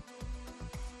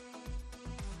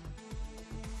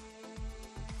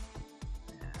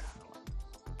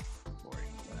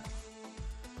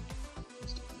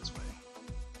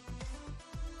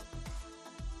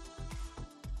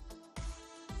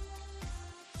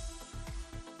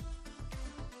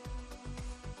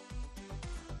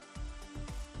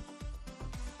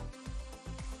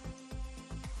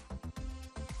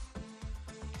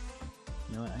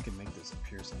 You know what, I could make this a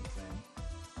piercing thing,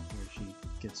 where she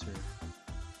gets her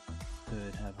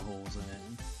hood have holes in it,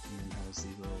 and then has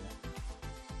these little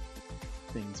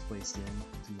things placed in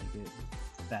to make it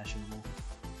fashionable.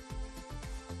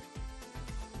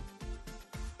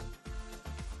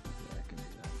 Yeah, I can do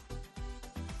that.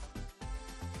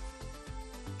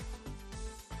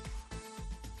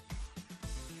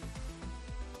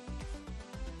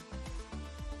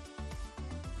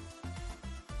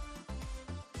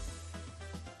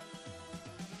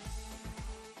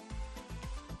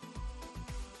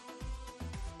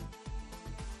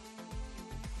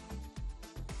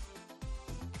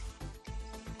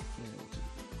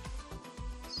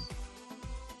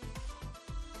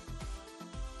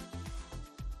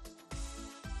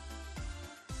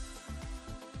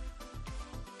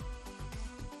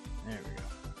 There we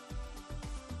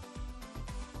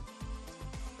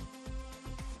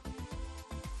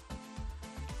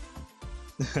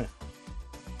go.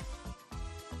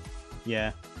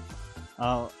 Yeah.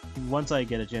 Once I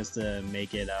get a chance to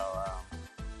make it, I'll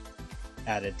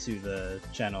add it to the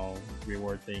channel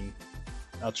reward thing.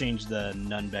 I'll change the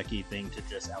Nun Becky thing to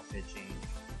just outfit change,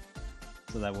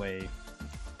 so that way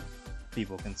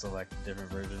people can select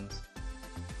different versions.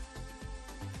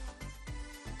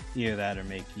 Either that or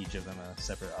make each of them a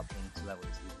separate option, so that way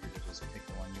it's easier to just pick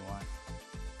the one you want.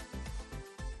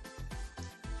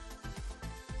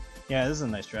 Yeah, this is a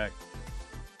nice track.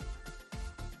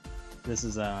 This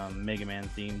is Mega Man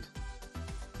themed.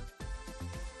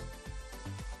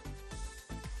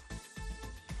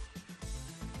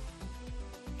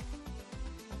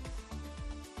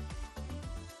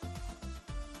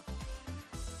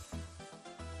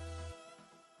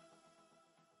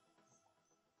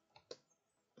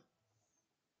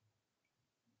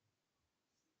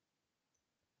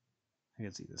 I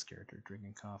can see this character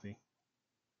drinking coffee.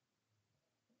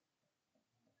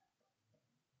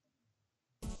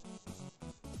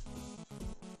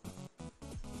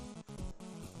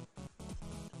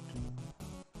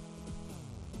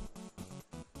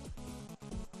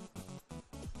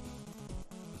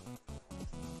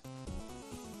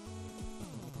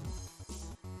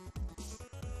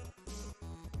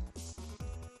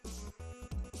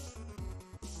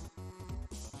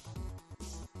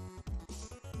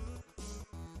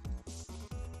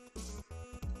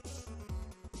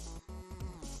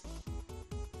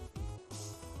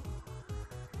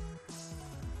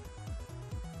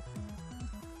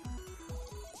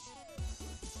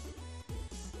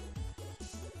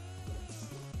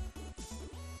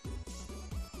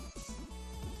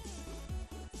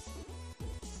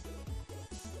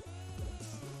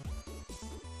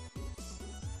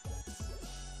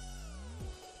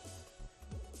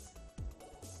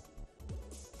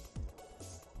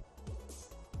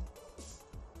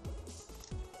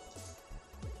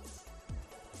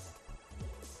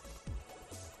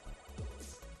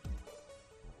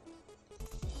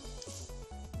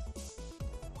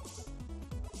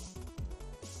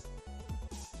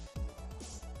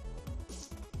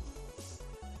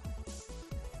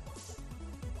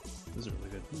 This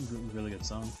is a really good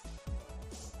song.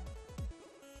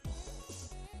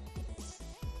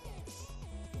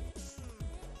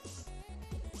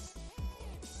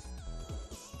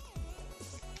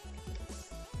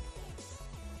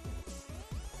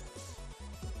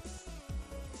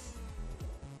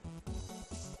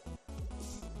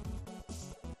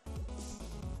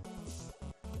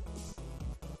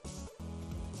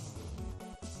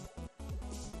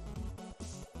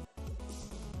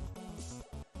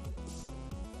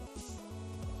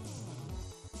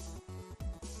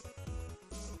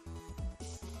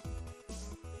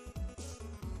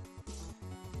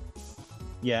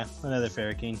 Yeah, another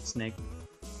Ferricane snake.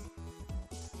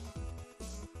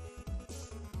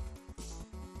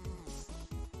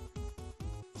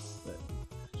 But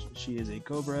she is a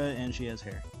cobra and she has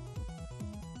hair.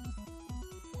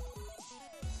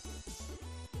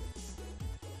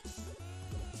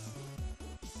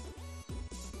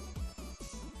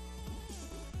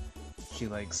 She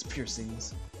likes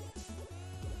piercings.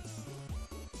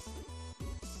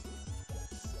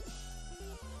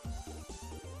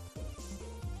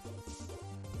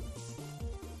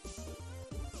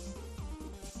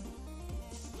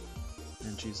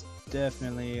 And she's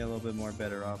definitely a little bit more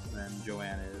better off than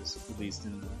Joanna is, at least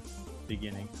in the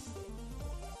beginning.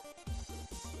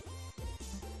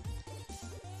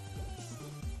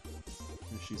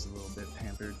 And she's a little bit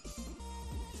pampered.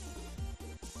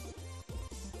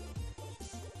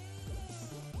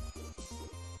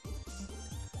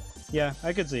 Yeah,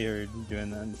 I could see her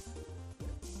doing that.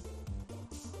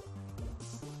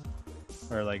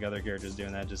 Or like other characters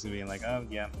doing that, just being like, oh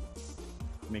yeah,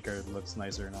 make her looks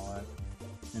nicer and all that.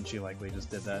 And she likely just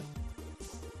did that.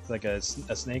 It's like a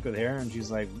snake with hair, and she's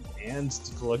like, and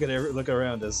look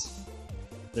around us.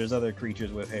 There's other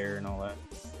creatures with hair and all that.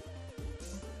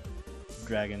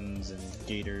 Dragons and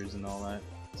gators and all that.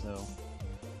 So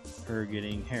her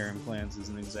getting hair implants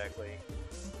isn't exactly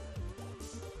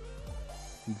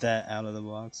that out of the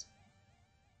box.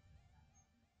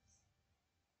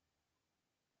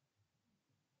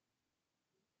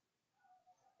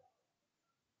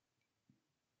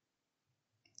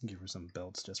 Give her some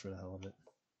belts just for the hell of it.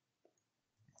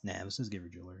 Nah, let's just give her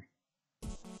jewelry.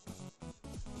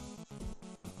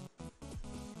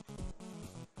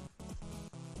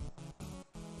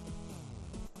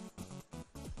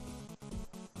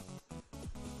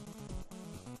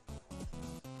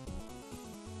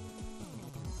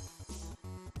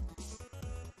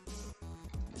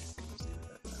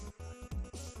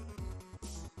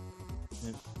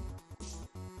 Yep.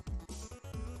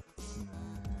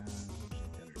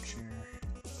 Got her chair.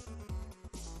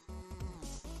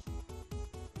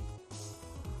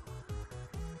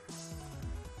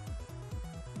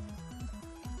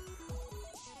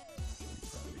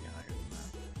 Probably be higher than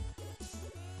that.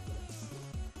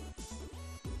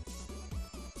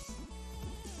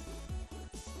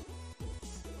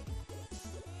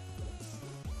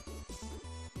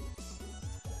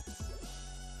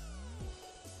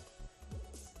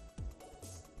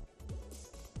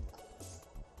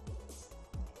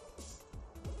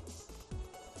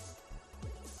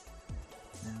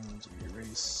 Now let's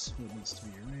erase what needs to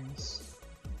be erased.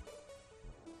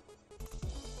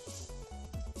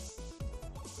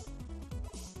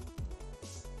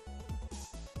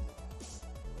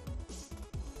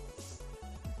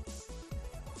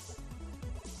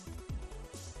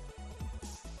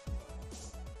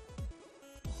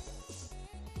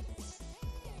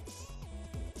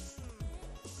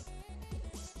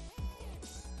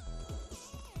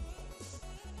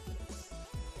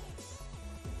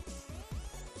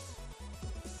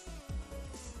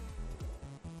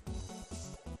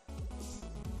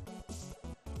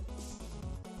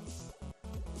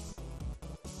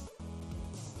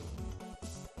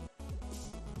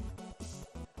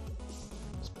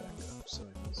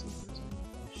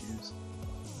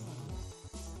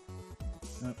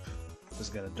 Nope.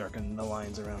 Just gotta darken the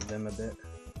lines around them a bit.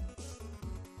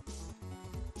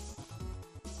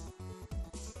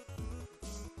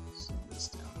 Slow this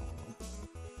down a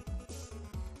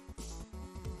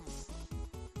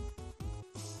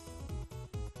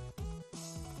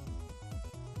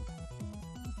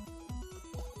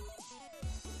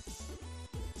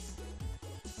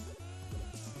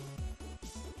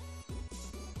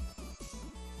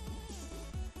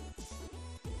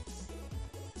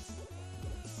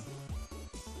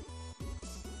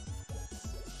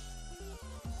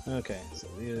little. Okay, so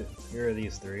here are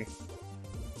these three.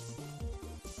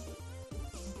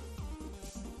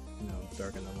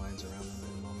 Darken the lines around them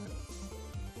in a moment.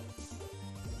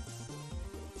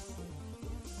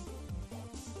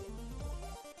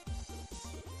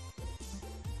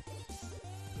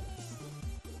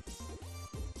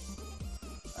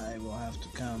 I will have to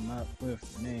come up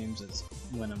with names as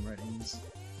when I'm writing this.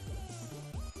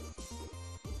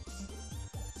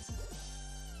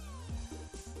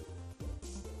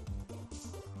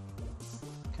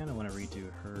 I kind of want to redo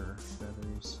her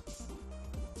feathers.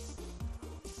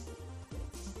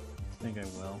 I think I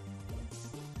will.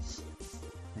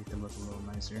 Make them look a little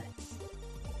nicer.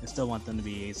 I still want them to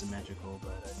be asymmetrical,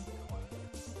 but I think I want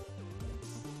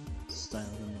to style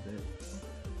them a bit.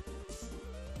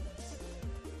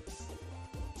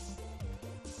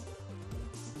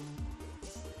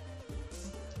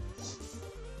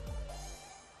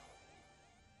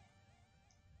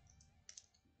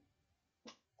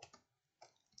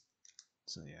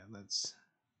 So yeah, let's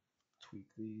tweak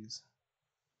these.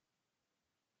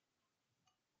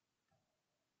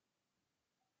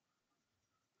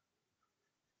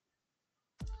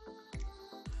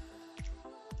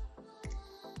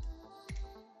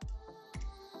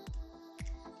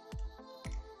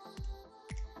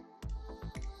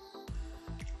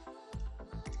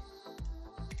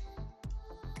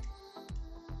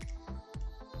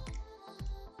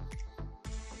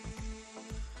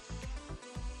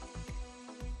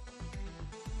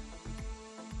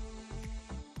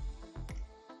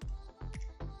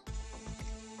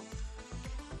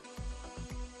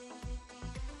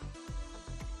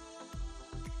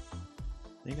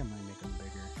 I think I might make them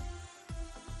bigger.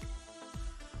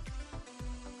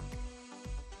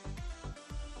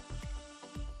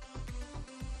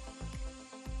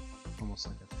 Almost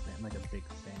like a fan, like a big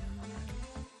fan on her head.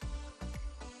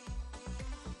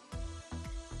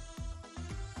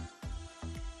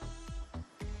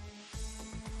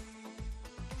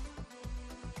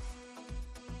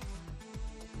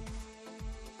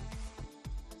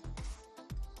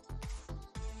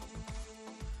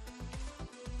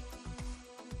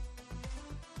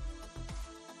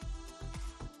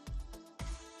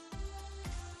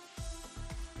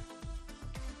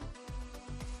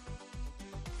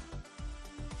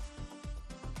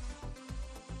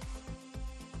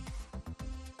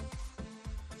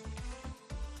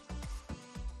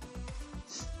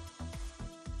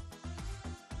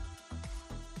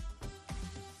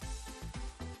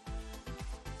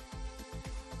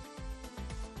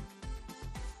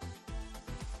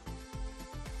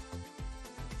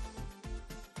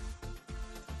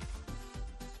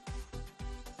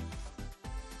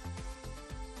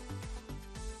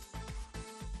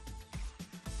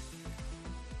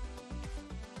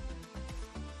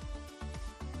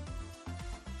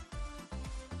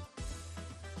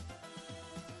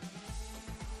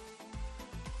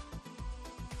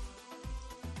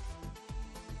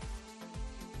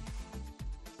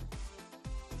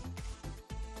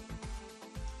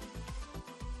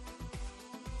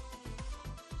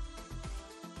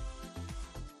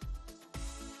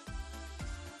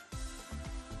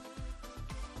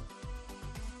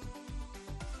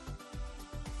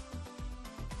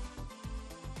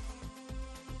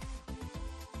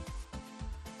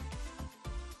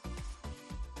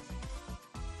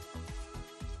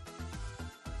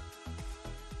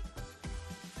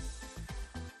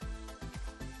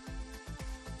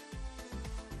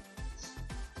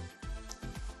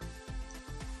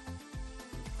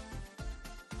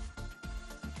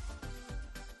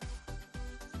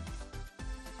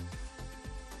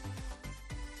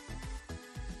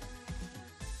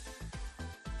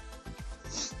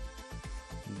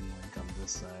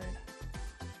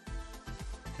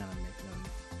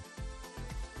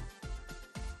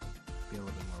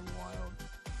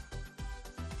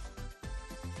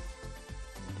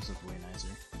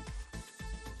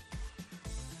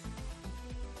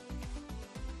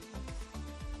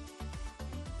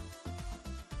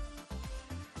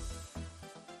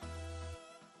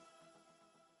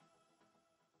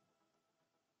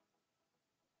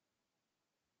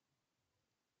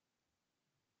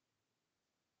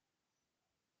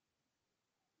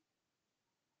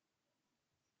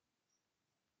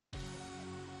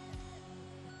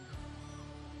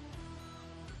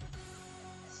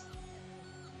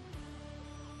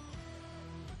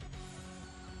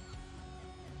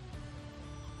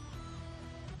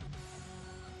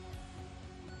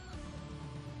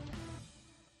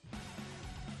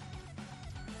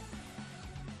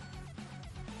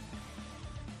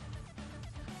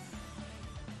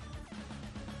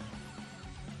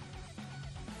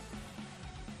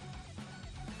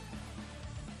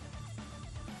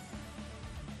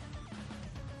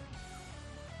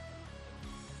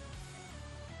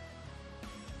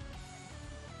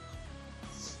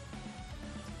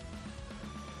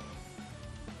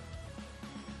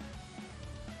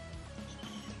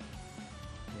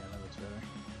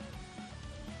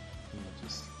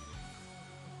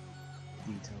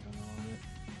 detailed in all of it.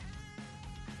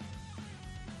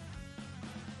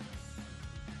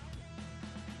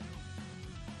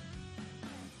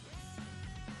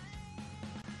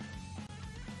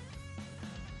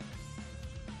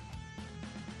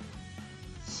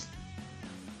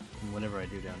 And whatever I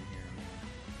do down here, I'm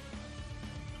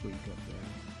gonna tweak up there.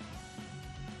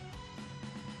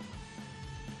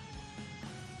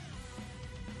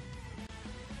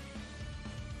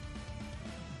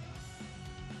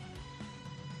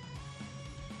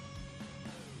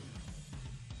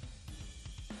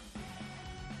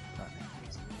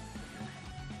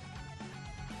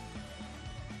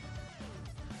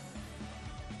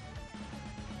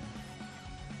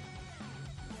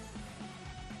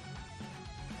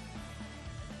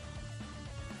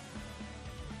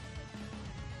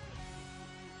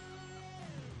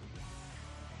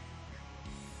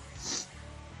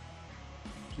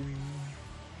 There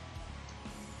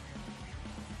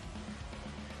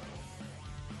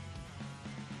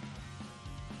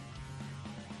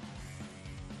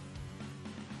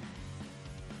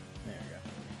we go.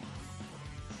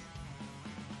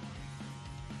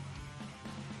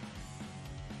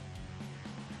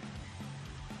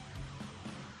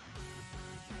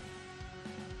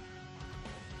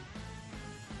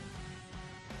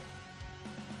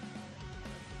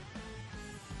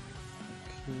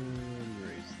 Could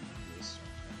erase this.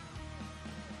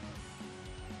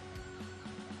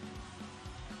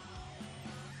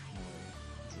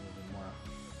 It's a little bit more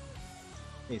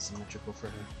asymmetrical for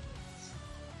her.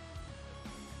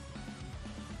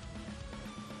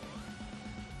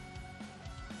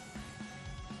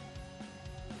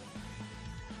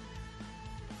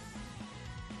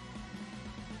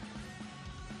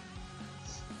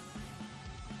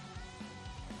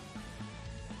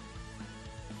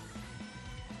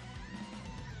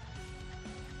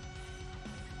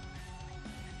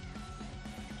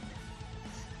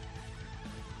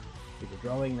 If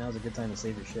you're drawing, now's a good time to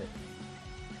save your shit.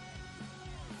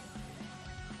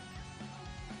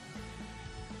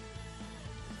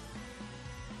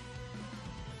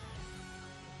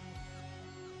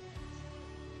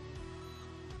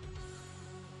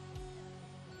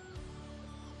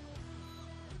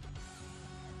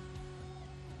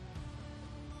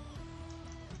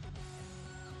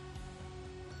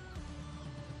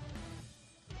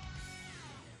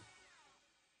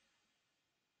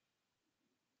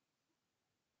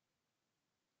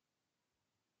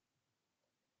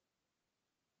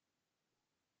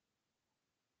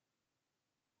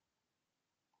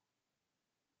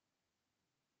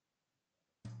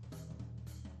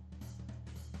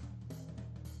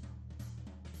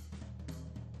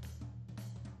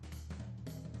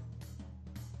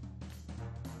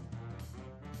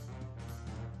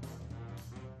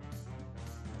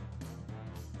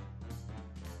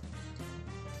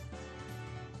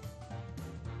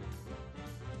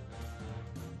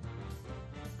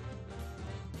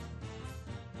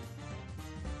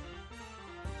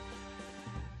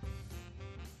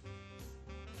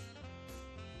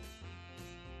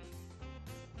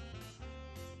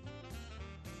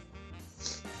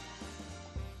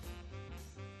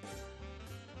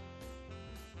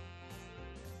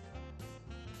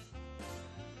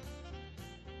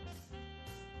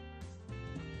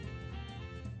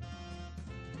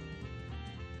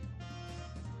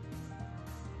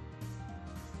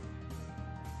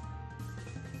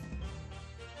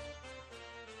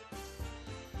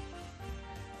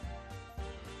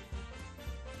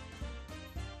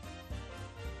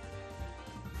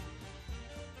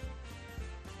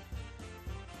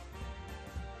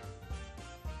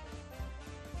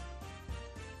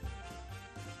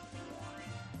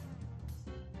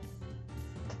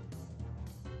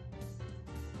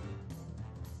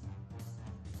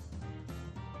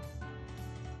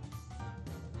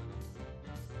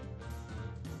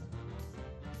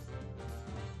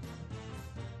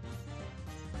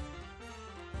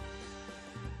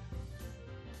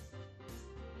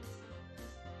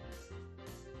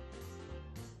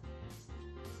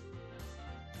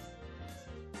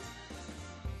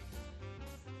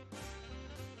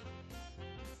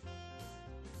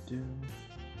 Do.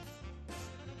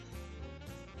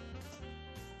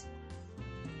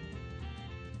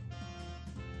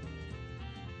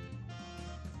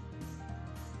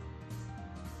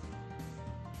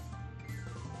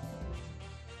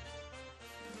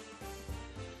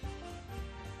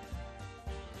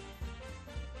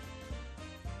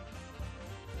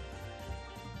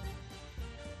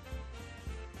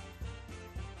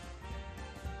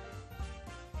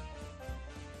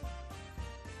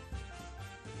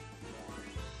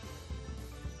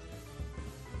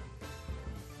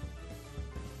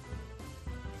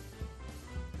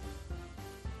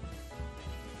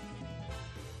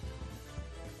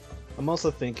 I'm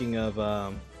also thinking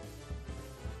of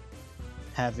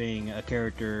having a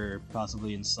character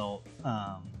possibly insult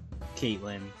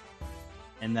Caitlyn,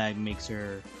 and that makes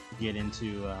her get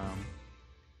into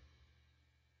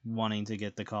wanting to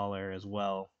get the collar as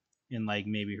well, and like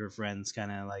maybe her friends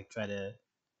kind of like try to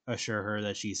assure her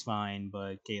that she's fine,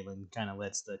 but Caitlyn kind of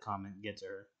lets the comment get to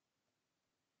her.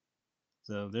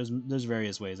 So there's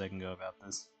various ways I can go about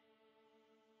this.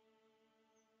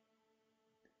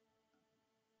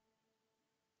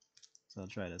 So I'll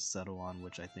try to settle on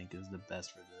which I think is the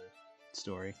best for the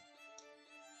story.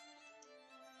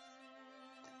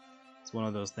 It's one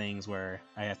of those things where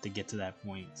I have to get to that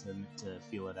point to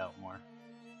feel it out more.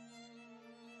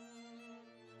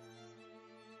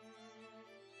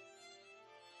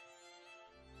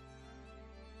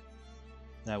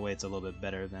 That way it's a little bit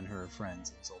better than her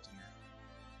friends insulting her.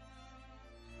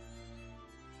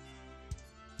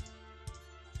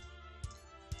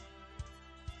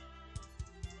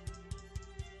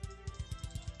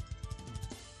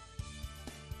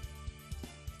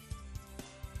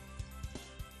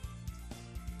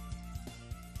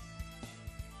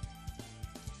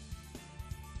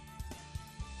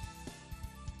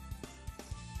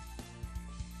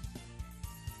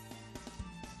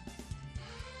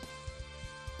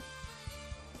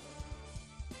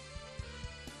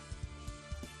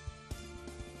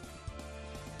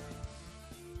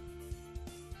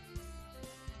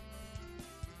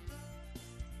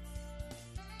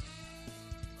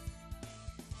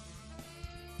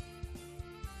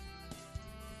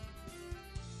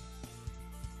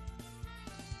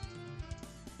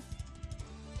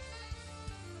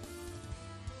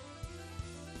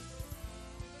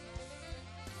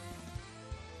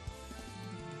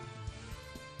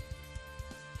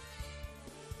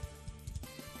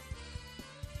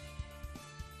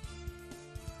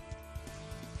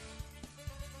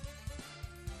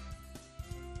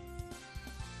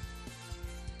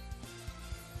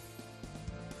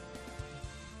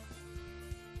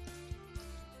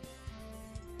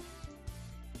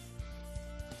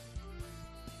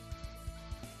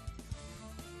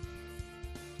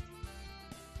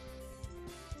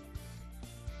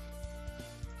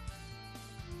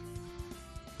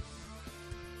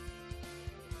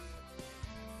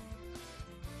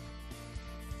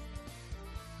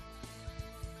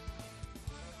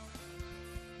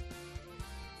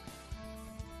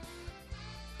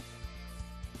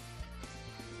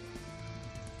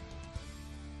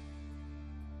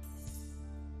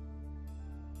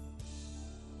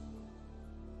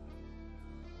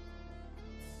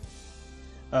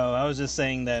 Oh, I was just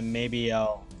saying that maybe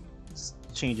I'll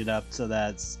change it up so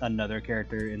that another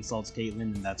character insults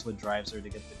Caitlyn and that's what drives her to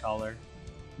get the collar,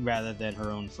 rather than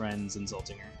her own friends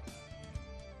insulting her.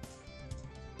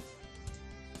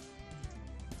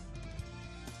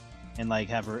 And like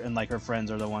have her and like her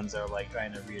friends are the ones that are like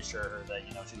trying to reassure her that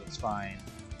she looks fine,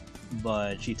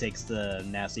 but she takes the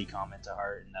nasty comment to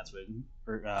heart, and that's what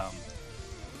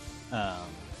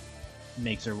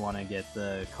makes her want to get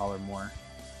the collar more.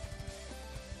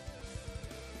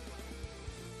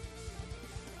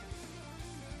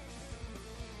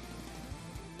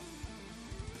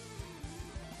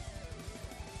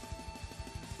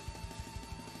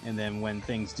 And then when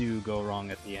things do go wrong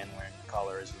at the end, when the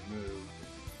collar is removed,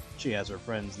 she has her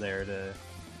friends there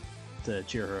to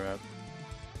cheer her up,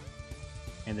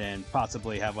 and then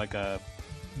possibly have like a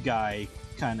guy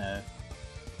kind of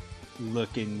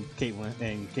look in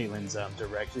Caitlyn's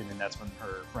direction, and that's when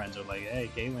her friends are like, "Hey,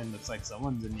 Caitlyn, looks like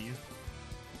someone's into you,"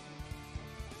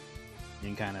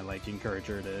 and kind of like encourage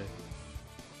her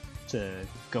to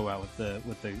go out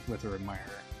with her admirer.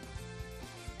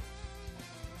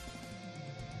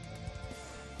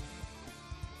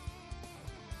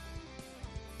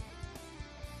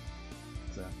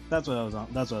 So that's what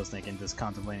I was thinking, just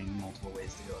contemplating multiple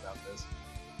ways to go about this,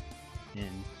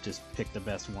 and just pick the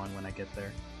best one when I get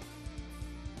there.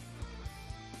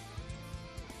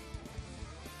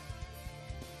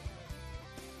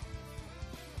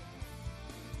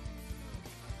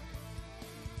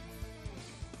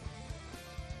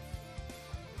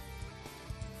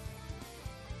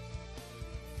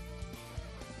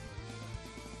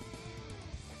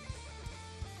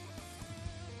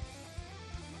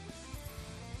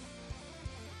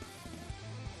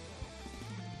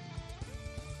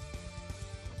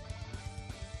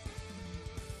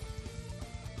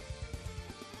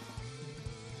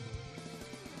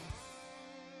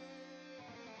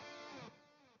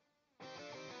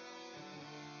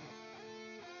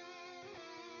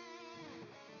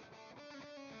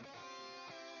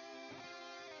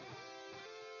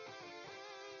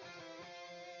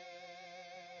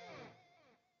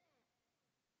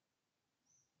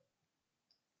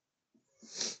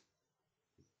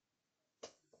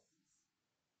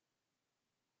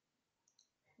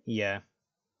 Yeah,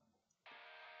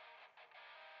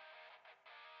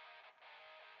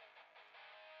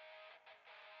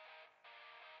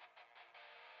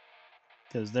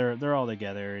 because they're all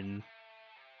together and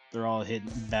they're all hitting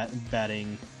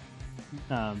batting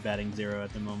 0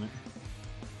 at the moment.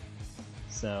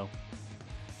 So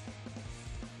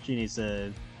she needs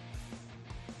to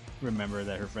remember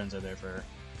that her friends are there for her.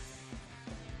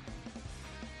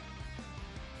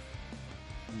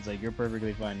 It's like, you're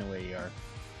perfectly fine the way you are.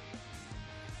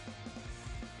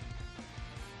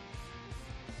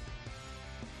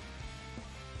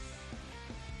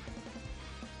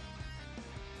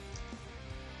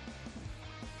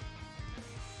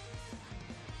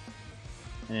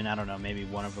 And then I don't know, maybe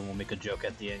one of them will make a joke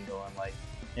at the end, going like,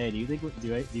 "Hey, do you think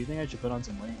I should put on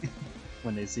some weight?"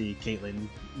 when they see Caitlyn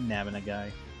nabbing a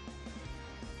guy.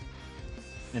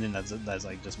 And then that's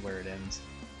like just where it ends.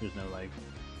 There's no like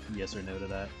yes or no to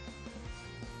that.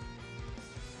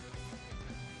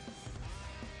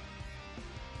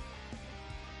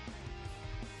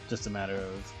 Just a matter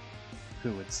of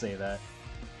who would say that.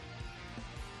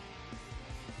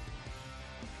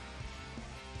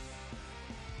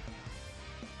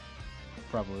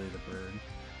 Probably the bird.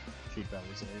 She'd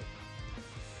probably say it.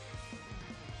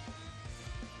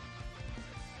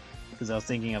 Because I was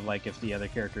thinking of like if the other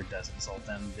character does insult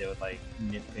them, they would like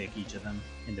nitpick each of them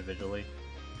individually.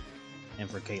 And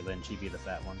for Caitlyn, she'd be the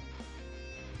fat one.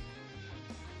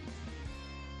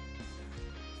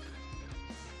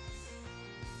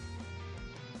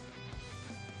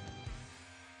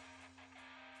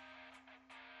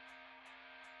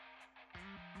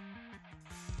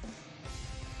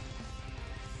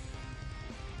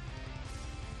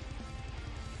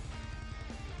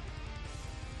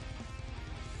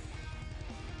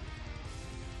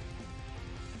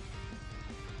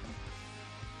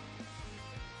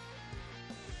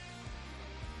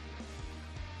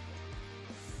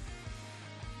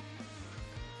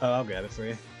 Oh, I'll grab it for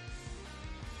you.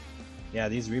 Yeah,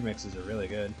 these remixes are really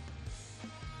good.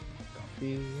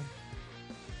 Copy.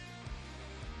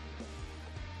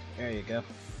 There you go.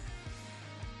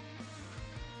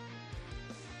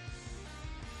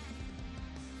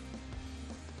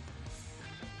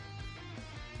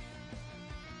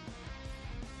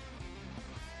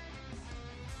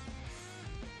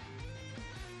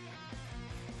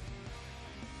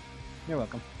 You're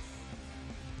welcome.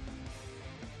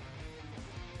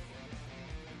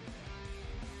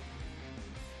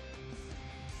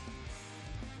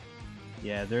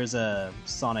 Yeah, there's a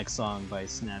Sonic song by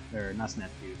Snap, or not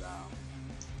Snapcube.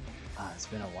 It's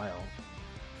been a while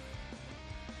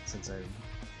since I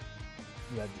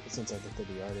looked at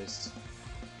the artist.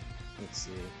 Let's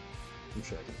see. I'm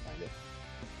sure I can find it.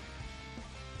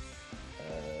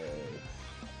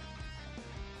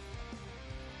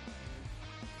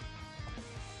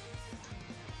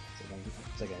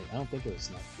 I don't think it was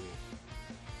Snapcube.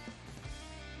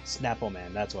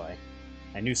 Snappleman, that's why.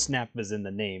 I knew Snap was in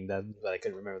the name, but I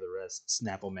couldn't remember the rest.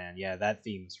 Snappleman, yeah, that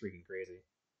theme is freaking crazy.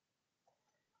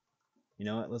 You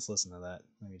know what? Let's listen to that.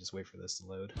 Let me just wait for this to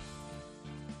load.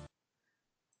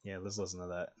 Yeah, let's listen to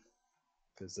that.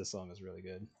 Because this song is really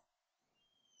good.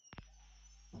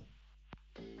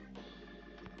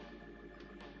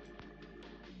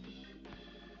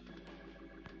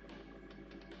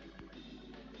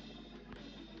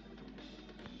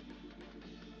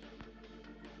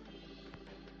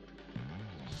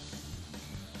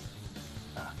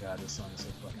 Oh god, this song is so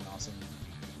fucking awesome.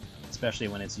 Especially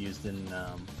when it's used in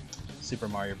Super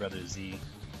Mario Bros. Z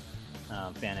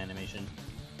fan animation.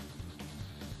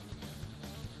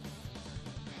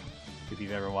 If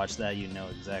you've ever watched that, you know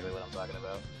exactly what I'm talking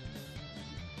about.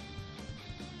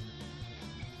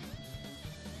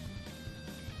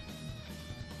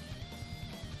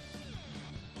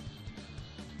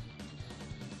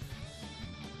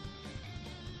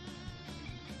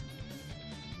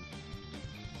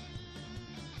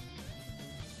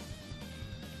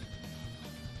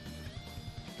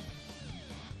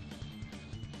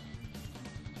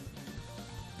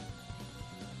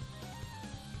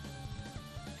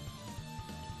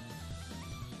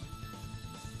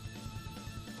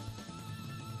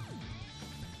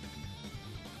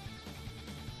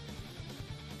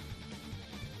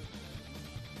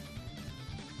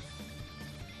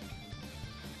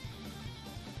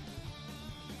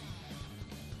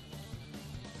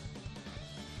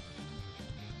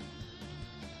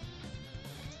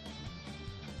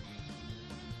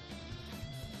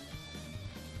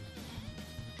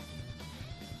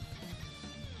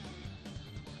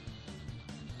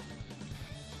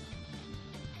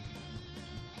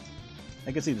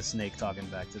 I could see the snake talking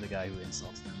back to the guy who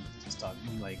insults them. Just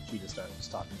talking, like, he just starts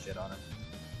talking shit on him.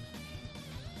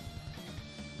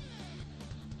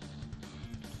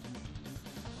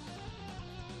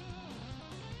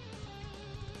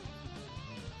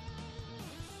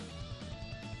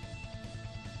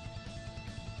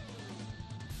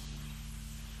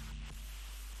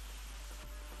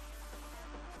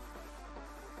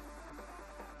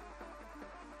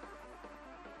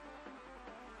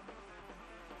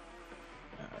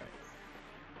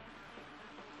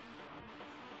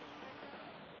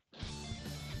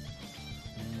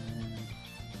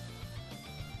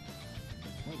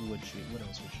 would she? What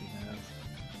else would she have?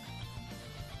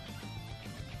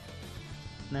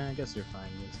 Nah, I guess you're fine.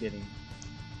 Just getting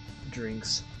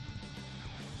drinks,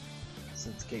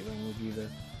 since Caitlin will be the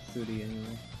foodie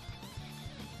anyway.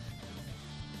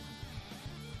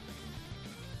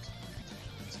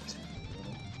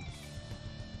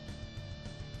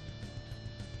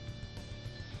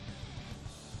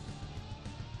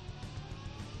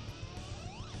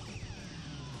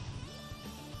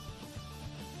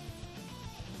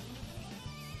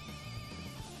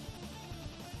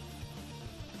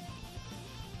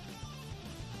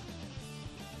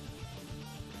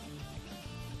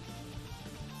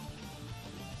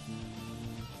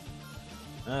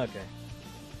 Okay.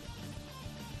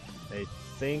 I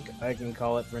think I can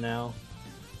call it for now.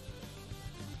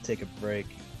 Take a break.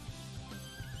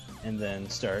 And then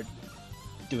start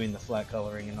doing the flat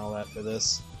coloring and all that for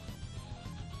this.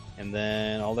 And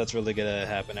then all that's really gonna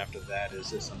happen after that is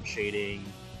just some shading,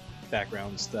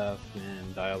 background stuff,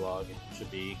 and dialogue. It should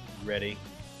be ready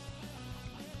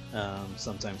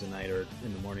sometime tonight or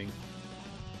in the morning.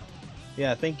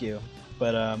 Yeah, thank you.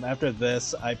 But after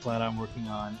this, I plan on working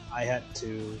on Ihhat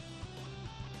 2,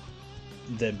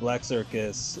 then Black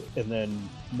Circus, and then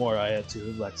more Ihhat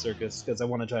 2 Black Circus, because I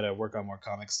want to try to work on more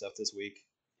comic stuff this week.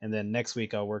 And then next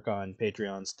week I'll work on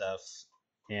Patreon stuff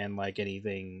and like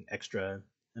anything extra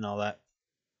and all that.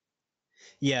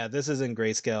 Yeah, this is in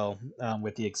grayscale,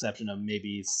 with the exception of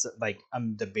maybe like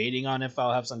I'm debating on if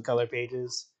I'll have some color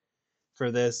pages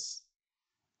for this,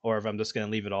 or if I'm just gonna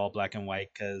leave it all black and white,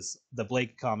 because the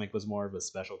Blake comic was more of a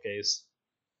special case.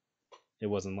 It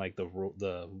wasn't like the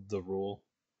rule.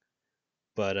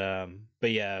 But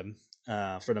yeah,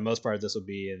 for the most part, this will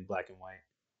be in black and white.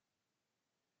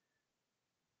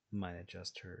 Might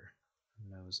adjust her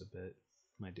nose a bit.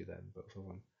 Might do that in both of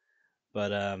them.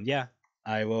 But yeah,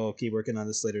 I will keep working on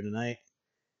this later tonight,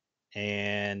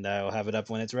 and I will have it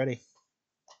up when it's ready.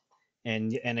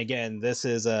 And again, this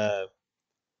is a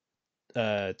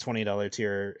 $20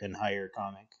 tier and higher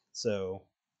comic, so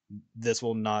this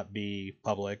will not be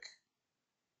public.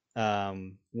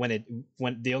 When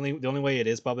the only way it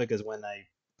is public is when I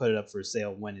put it up for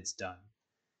sale when it's done,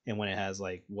 and when it has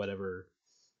like whatever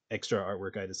extra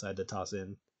artwork I decide to toss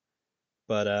in.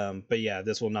 But yeah,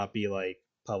 this will not be like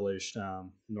published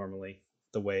normally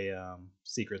the way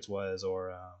Secrets was,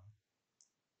 or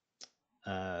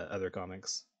other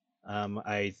comics.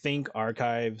 I think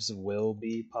Archives will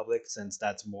be public, since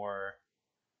that's more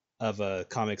of a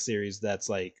comic series that's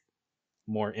like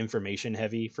more information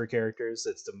heavy for characters.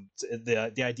 It's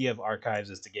the idea of Archives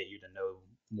is to get you to know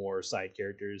more side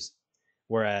characters,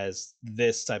 whereas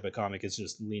this type of comic is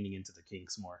just leaning into the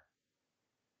kinks more.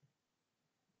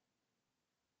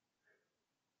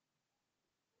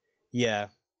 Yeah,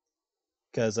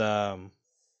 because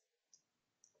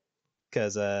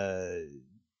because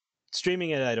streaming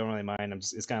it I don't really mind.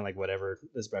 It's kind of like whatever,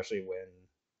 especially when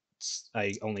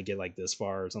I only get like this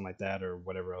far or something like that, or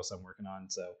whatever else I'm working on.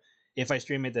 So if I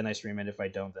stream it, then I stream it. If I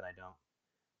don't, then I don't.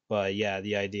 But yeah,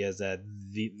 the idea is that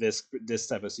this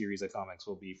type of series of comics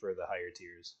will be for the higher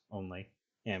tiers only,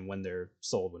 and when they're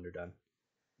sold, when they're done.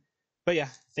 But yeah,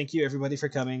 thank you everybody for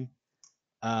coming.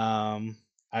 Um,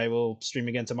 I will stream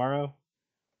again tomorrow,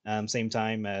 same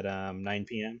time at 9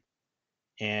 p.m.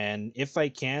 And if I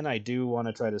can, I do want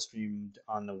to try to stream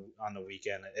on the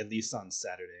weekend, at least on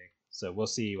Saturday. So we'll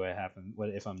see what happens, what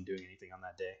if I'm doing anything on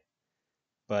that day.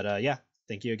 But yeah,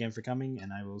 thank you again for coming,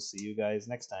 and I will see you guys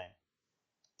next time.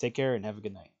 Take care and have a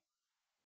good night.